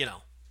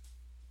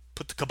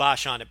 put the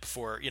kibosh on it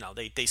before,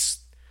 they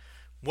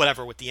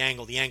whatever with the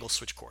angle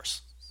switch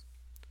course.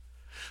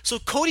 So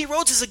Cody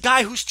Rhodes is a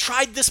guy who's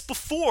tried this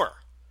before.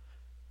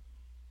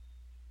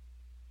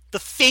 The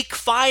fake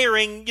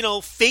firing,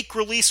 fake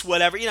release,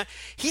 whatever.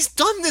 He's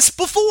done this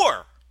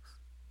before.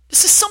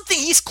 This is something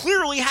he's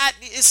clearly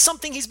is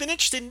something he's been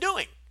interested in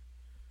doing.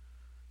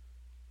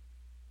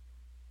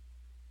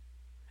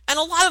 And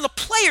a lot of the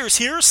players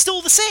here are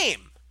still the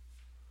same.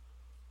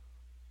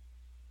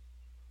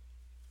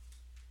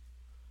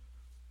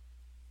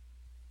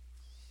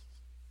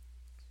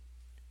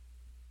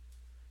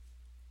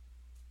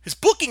 His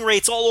booking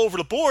rate's all over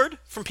the board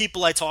from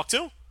people I talk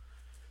to.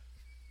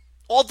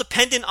 All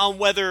dependent on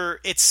whether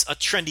it's a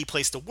trendy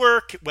place to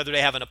work, whether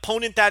they have an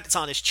opponent that's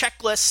on his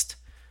checklist.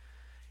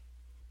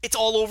 It's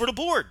all over the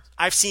board.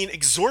 I've seen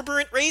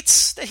exorbitant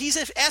rates that he's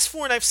asked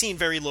for, and I've seen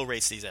very low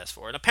rates that he's asked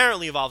for. And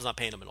apparently Evolve's not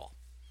paying him at all.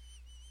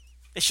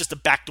 It's just a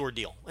backdoor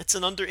deal. It's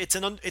an under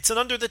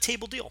the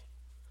table deal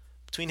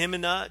between him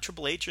and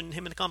Triple H and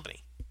him and the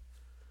company,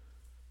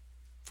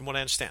 from what I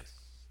understand.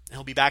 And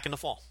he'll be back in the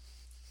fall.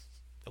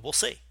 But we'll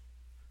see.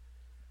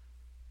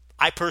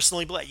 I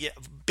personally believe,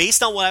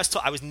 based on what I was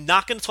I was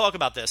not going to talk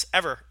about this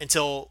ever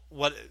until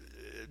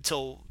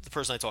the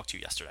person I talked to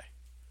yesterday.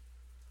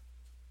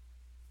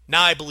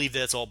 Now I believe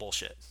that it's all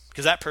bullshit,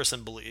 because that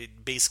person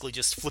basically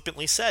just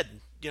flippantly said,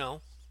 yeah,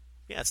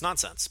 it's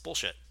nonsense,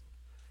 bullshit.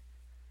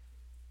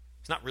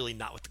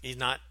 He's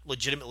not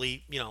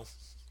legitimately,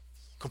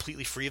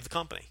 completely free of the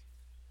company.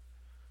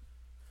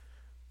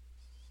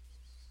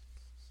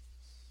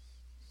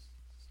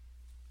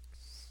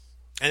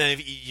 And then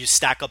if you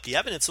stack up the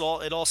evidence,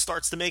 it all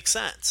starts to make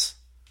sense.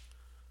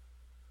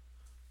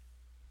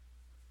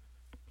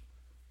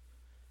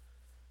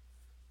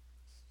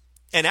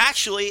 And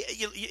actually,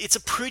 it's a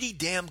pretty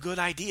damn good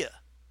idea.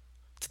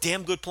 It's a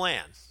damn good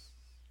plan.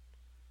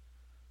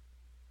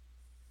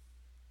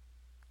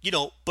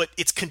 But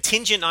it's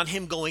contingent on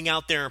him going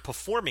out there and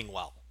performing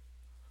well.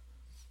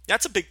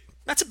 That's a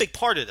big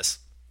part of this.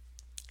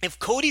 If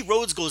Cody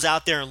Rhodes goes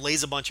out there and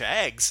lays a bunch of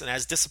eggs and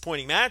has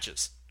disappointing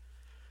matches,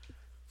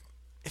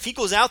 if he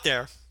goes out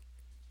there,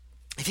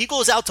 if he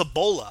goes out to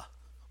Bola,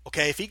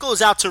 if he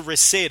goes out to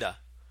Reseda,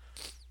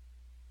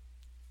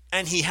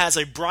 and he has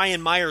a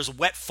Brian Myers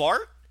wet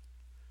fart,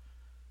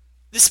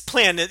 this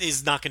plan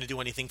is not going to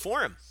do anything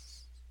for him.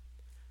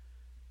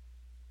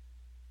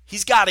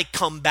 He's got to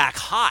come back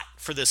hot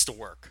for this to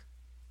work.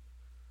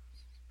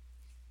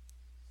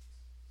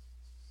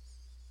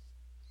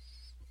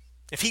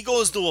 If he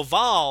goes to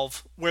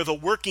Evolve, where the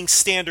working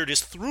standard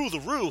is through the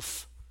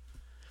roof,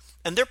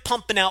 and they're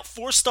pumping out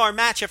 4-star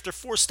match after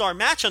 4-star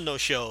match on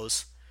those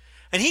shows,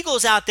 and he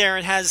goes out there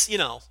and has,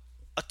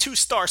 a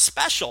 2-star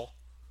special,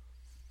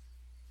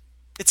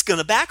 it's going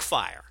to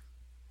backfire.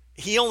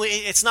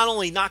 It's not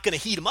only not going to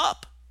heat him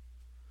up,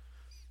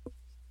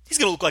 he's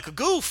going to look like a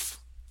goof.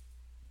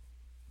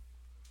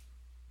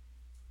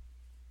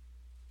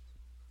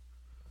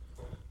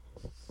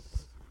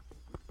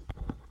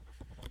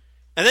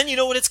 And then you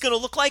know what it's going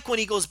to look like when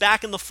he goes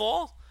back in the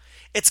fall?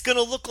 It's going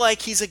to look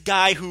like he's a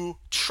guy who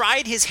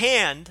tried his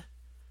hand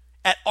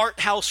at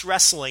art house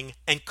wrestling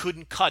and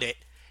couldn't cut it,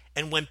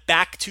 and went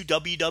back to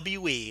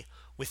WWE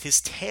with his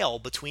tail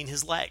between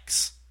his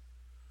legs.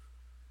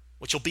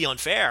 Which will be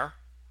unfair,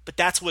 but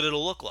that's what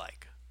it'll look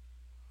like.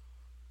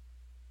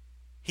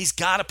 He's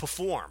got to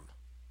perform.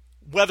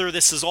 Whether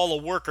this is all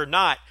a work or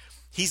not,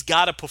 he's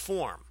got to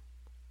perform.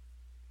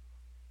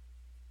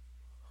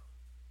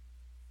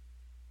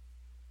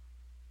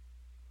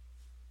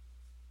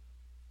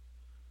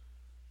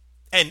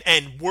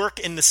 And work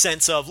in the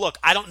sense of, look,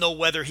 I don't know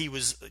whether he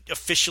was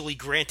officially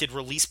granted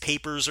release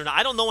papers or not.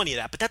 I don't know any of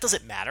that, but that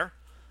doesn't matter.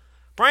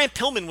 Brian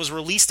Pillman was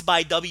released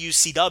by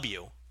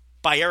WCW,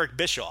 by Eric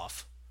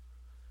Bischoff.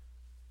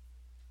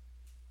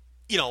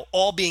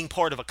 All being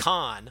part of a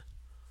con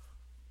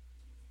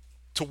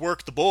to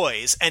work the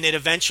boys, and it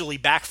eventually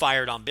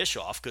backfired on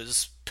Bischoff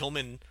because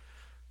Pillman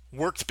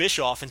worked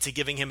Bischoff into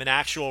giving him an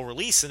actual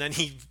release, and then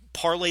he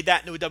parlayed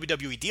that into a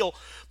WWE deal.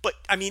 But,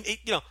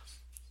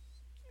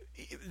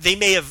 they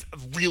may have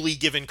really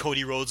given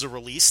Cody Rhodes a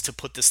release to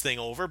put this thing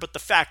over, but the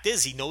fact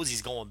is he knows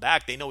he's going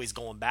back. They know he's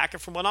going back,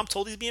 and from what I'm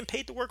told, he's being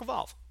paid to work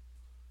Evolve.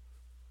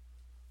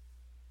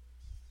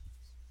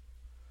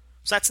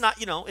 So that's not,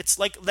 it's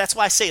like, that's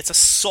why I say it's a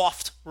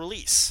soft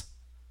release.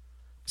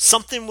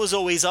 Something was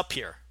always up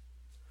here.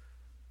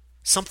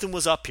 Something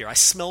was up here. I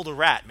smelled a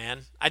rat,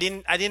 man.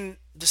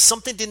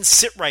 Something didn't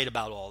sit right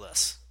about all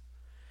this.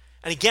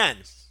 And again,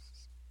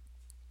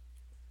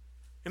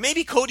 and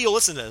maybe Cody will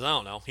listen to this. I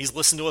don't know. He's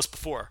listened to us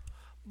before.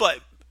 But,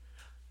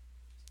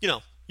 you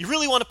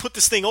really want to put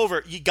this thing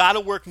over, you got to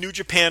work New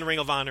Japan, Ring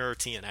of Honor, or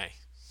TNA.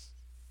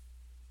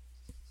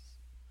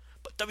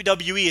 But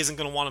WWE isn't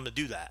going to want him to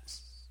do that.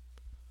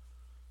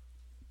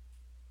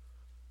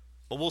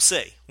 But we'll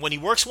see. When he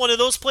works one of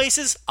those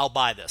places, I'll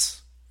buy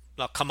this.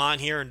 I'll come on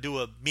here and do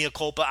a mea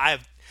culpa.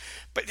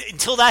 But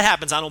until that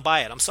happens, I don't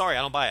buy it. I'm sorry,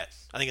 I don't buy it.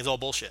 I think it's all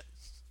bullshit.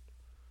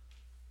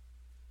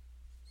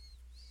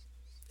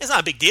 It's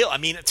not a big deal. I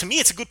mean, to me,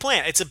 it's a good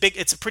plan. It's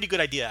a pretty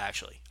good idea,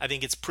 actually. I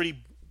think it's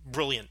pretty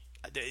brilliant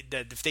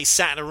that if they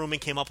sat in a room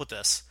and came up with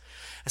this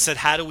and said,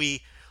 how do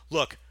we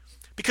look?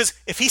 Because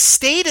if he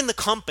stayed in the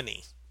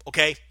company,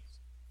 okay,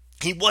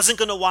 he wasn't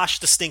going to wash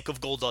the stink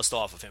of Goldust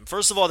off of him.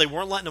 First of all, they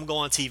weren't letting him go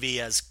on TV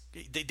as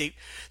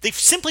they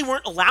simply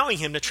weren't allowing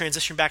him to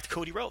transition back to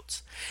Cody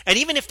Rhodes. And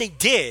even if they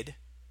did,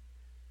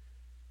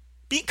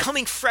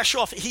 coming fresh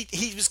off,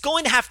 he was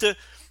going to have to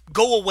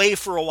go away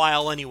for a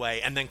while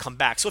anyway and then come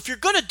back. So if you're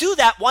going to do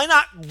that, why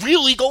not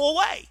really go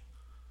away?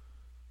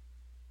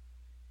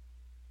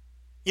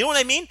 You know what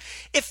I mean?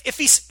 If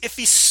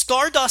he's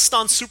Stardust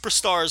on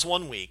Superstars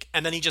one week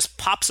and then he just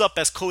pops up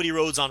as Cody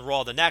Rhodes on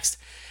Raw the next,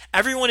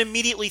 everyone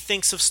immediately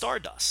thinks of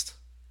Stardust.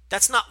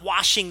 That's not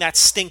washing that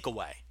stink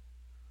away.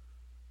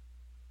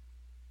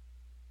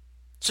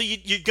 So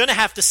you're going to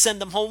have to send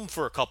them home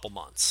for a couple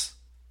months.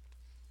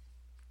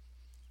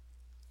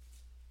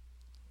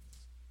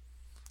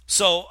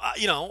 So,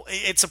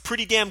 it's a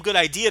pretty damn good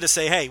idea to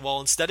say, hey,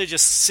 well, instead of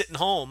just sitting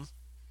home,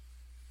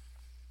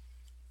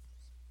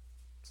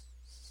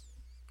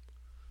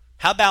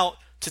 how about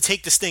to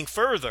take this thing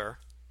further,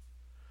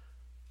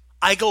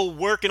 I go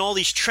work in all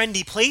these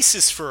trendy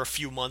places for a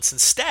few months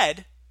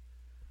instead,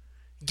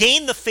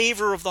 gain the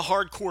favor of the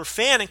hardcore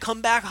fan, and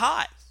come back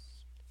hot.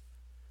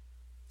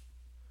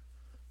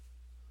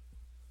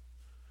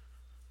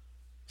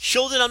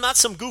 Show that I'm not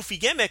some goofy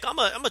gimmick. I'm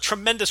a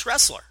tremendous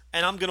wrestler,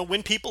 and I'm going to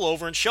win people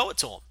over and show it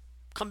to them.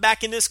 Come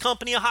back in this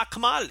company a hot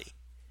commodity.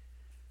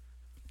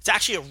 It's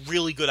actually a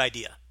really good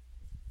idea.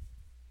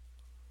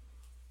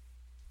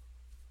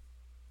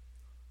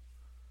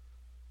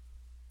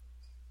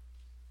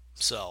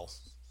 So,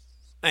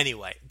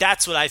 anyway,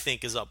 that's what I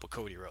think is up with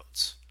Cody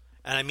Rhodes.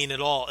 And I mean,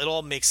 it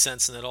all makes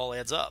sense and it all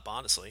adds up,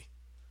 honestly.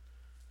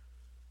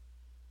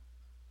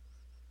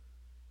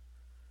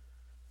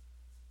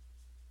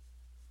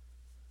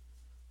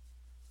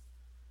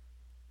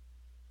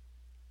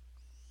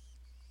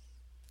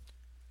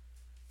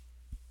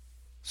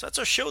 So that's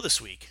our show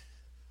this week.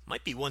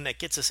 Might be one that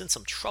gets us in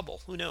some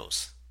trouble. Who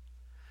knows?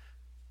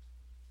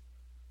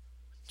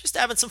 Just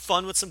having some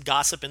fun with some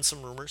gossip and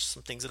some rumors,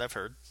 some things that I've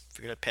heard.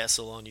 Figured I'd pass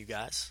it along to you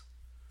guys.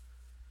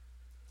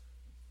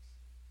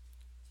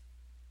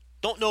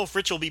 Don't know if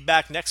Rich will be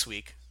back next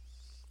week.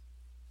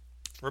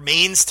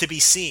 Remains to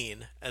be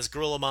seen, as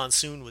Gorilla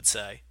Monsoon would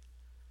say,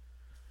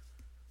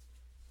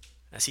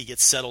 as he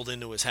gets settled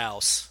into his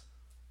house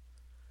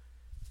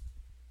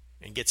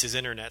and gets his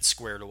internet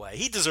squared away.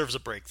 He deserves a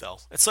break, though.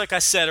 It's like I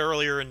said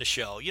earlier in the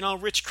show.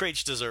 Rich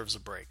Craich deserves a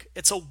break.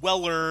 It's a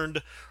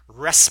well-earned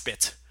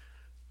respite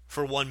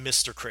for one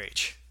Mr.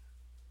 Craich,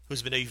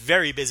 who's been a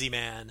very busy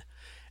man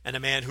and a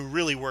man who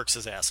really works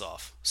his ass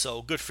off.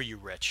 So good for you,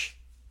 Rich.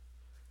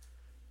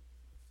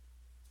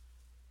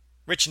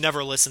 Rich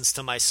never listens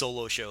to my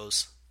solo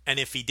shows, and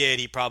if he did,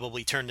 he'd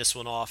probably turn this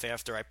one off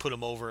after I put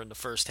him over in the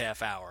first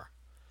half hour.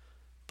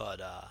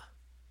 But,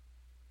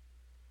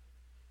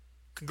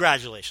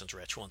 congratulations,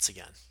 Rich, once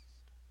again.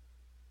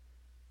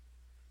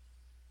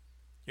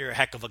 You're a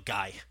heck of a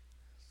guy.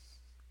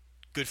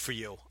 Good for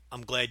you.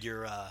 I'm glad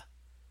you're,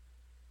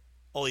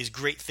 all these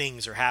great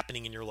things are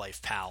happening in your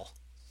life, pal.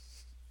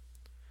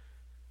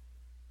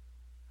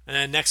 And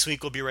then next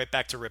week, we'll be right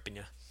back to ripping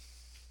you.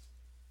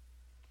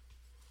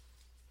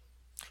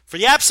 For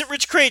the absent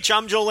Rich Craich,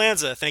 I'm Joe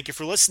Lanza. Thank you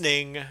for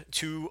listening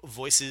to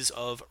Voices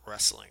of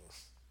Wrestling.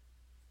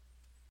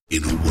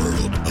 In a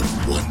world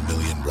of 1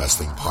 million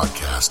wrestling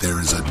podcasts, there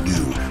is a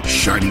new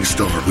shining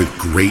star with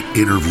great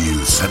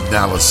interviews,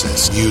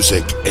 analysis,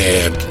 music,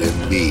 and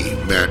me,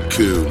 Matt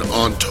Coon,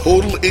 on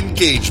total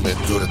engagement.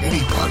 Go to any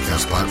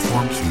podcast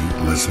platform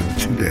to listen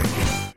today.